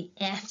next one? The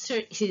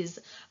answer is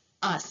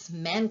us,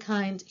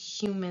 mankind,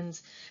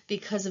 humans,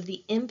 because of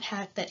the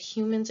impact that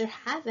humans are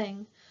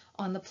having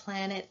on the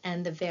planet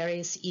and the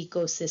various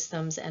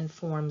ecosystems and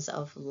forms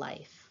of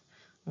life.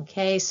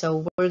 Okay,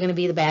 so we're going to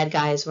be the bad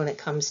guys when it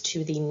comes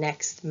to the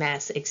next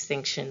mass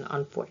extinction,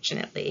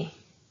 unfortunately.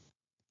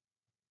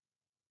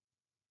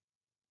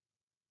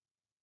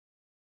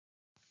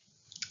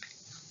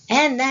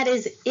 And that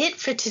is it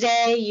for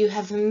today. You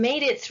have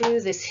made it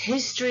through this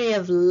history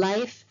of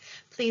life.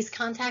 Please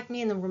contact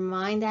me in the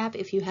Remind app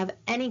if you have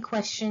any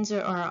questions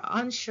or are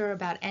unsure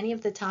about any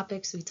of the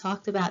topics we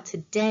talked about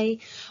today.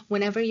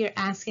 Whenever you're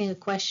asking a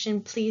question,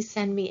 please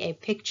send me a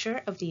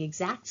picture of the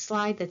exact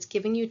slide that's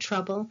giving you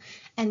trouble,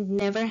 and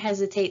never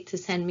hesitate to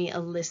send me a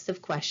list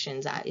of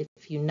questions.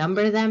 If you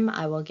number them,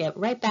 I will get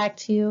right back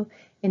to you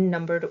in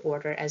numbered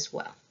order as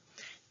well.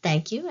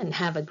 Thank you and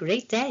have a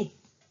great day.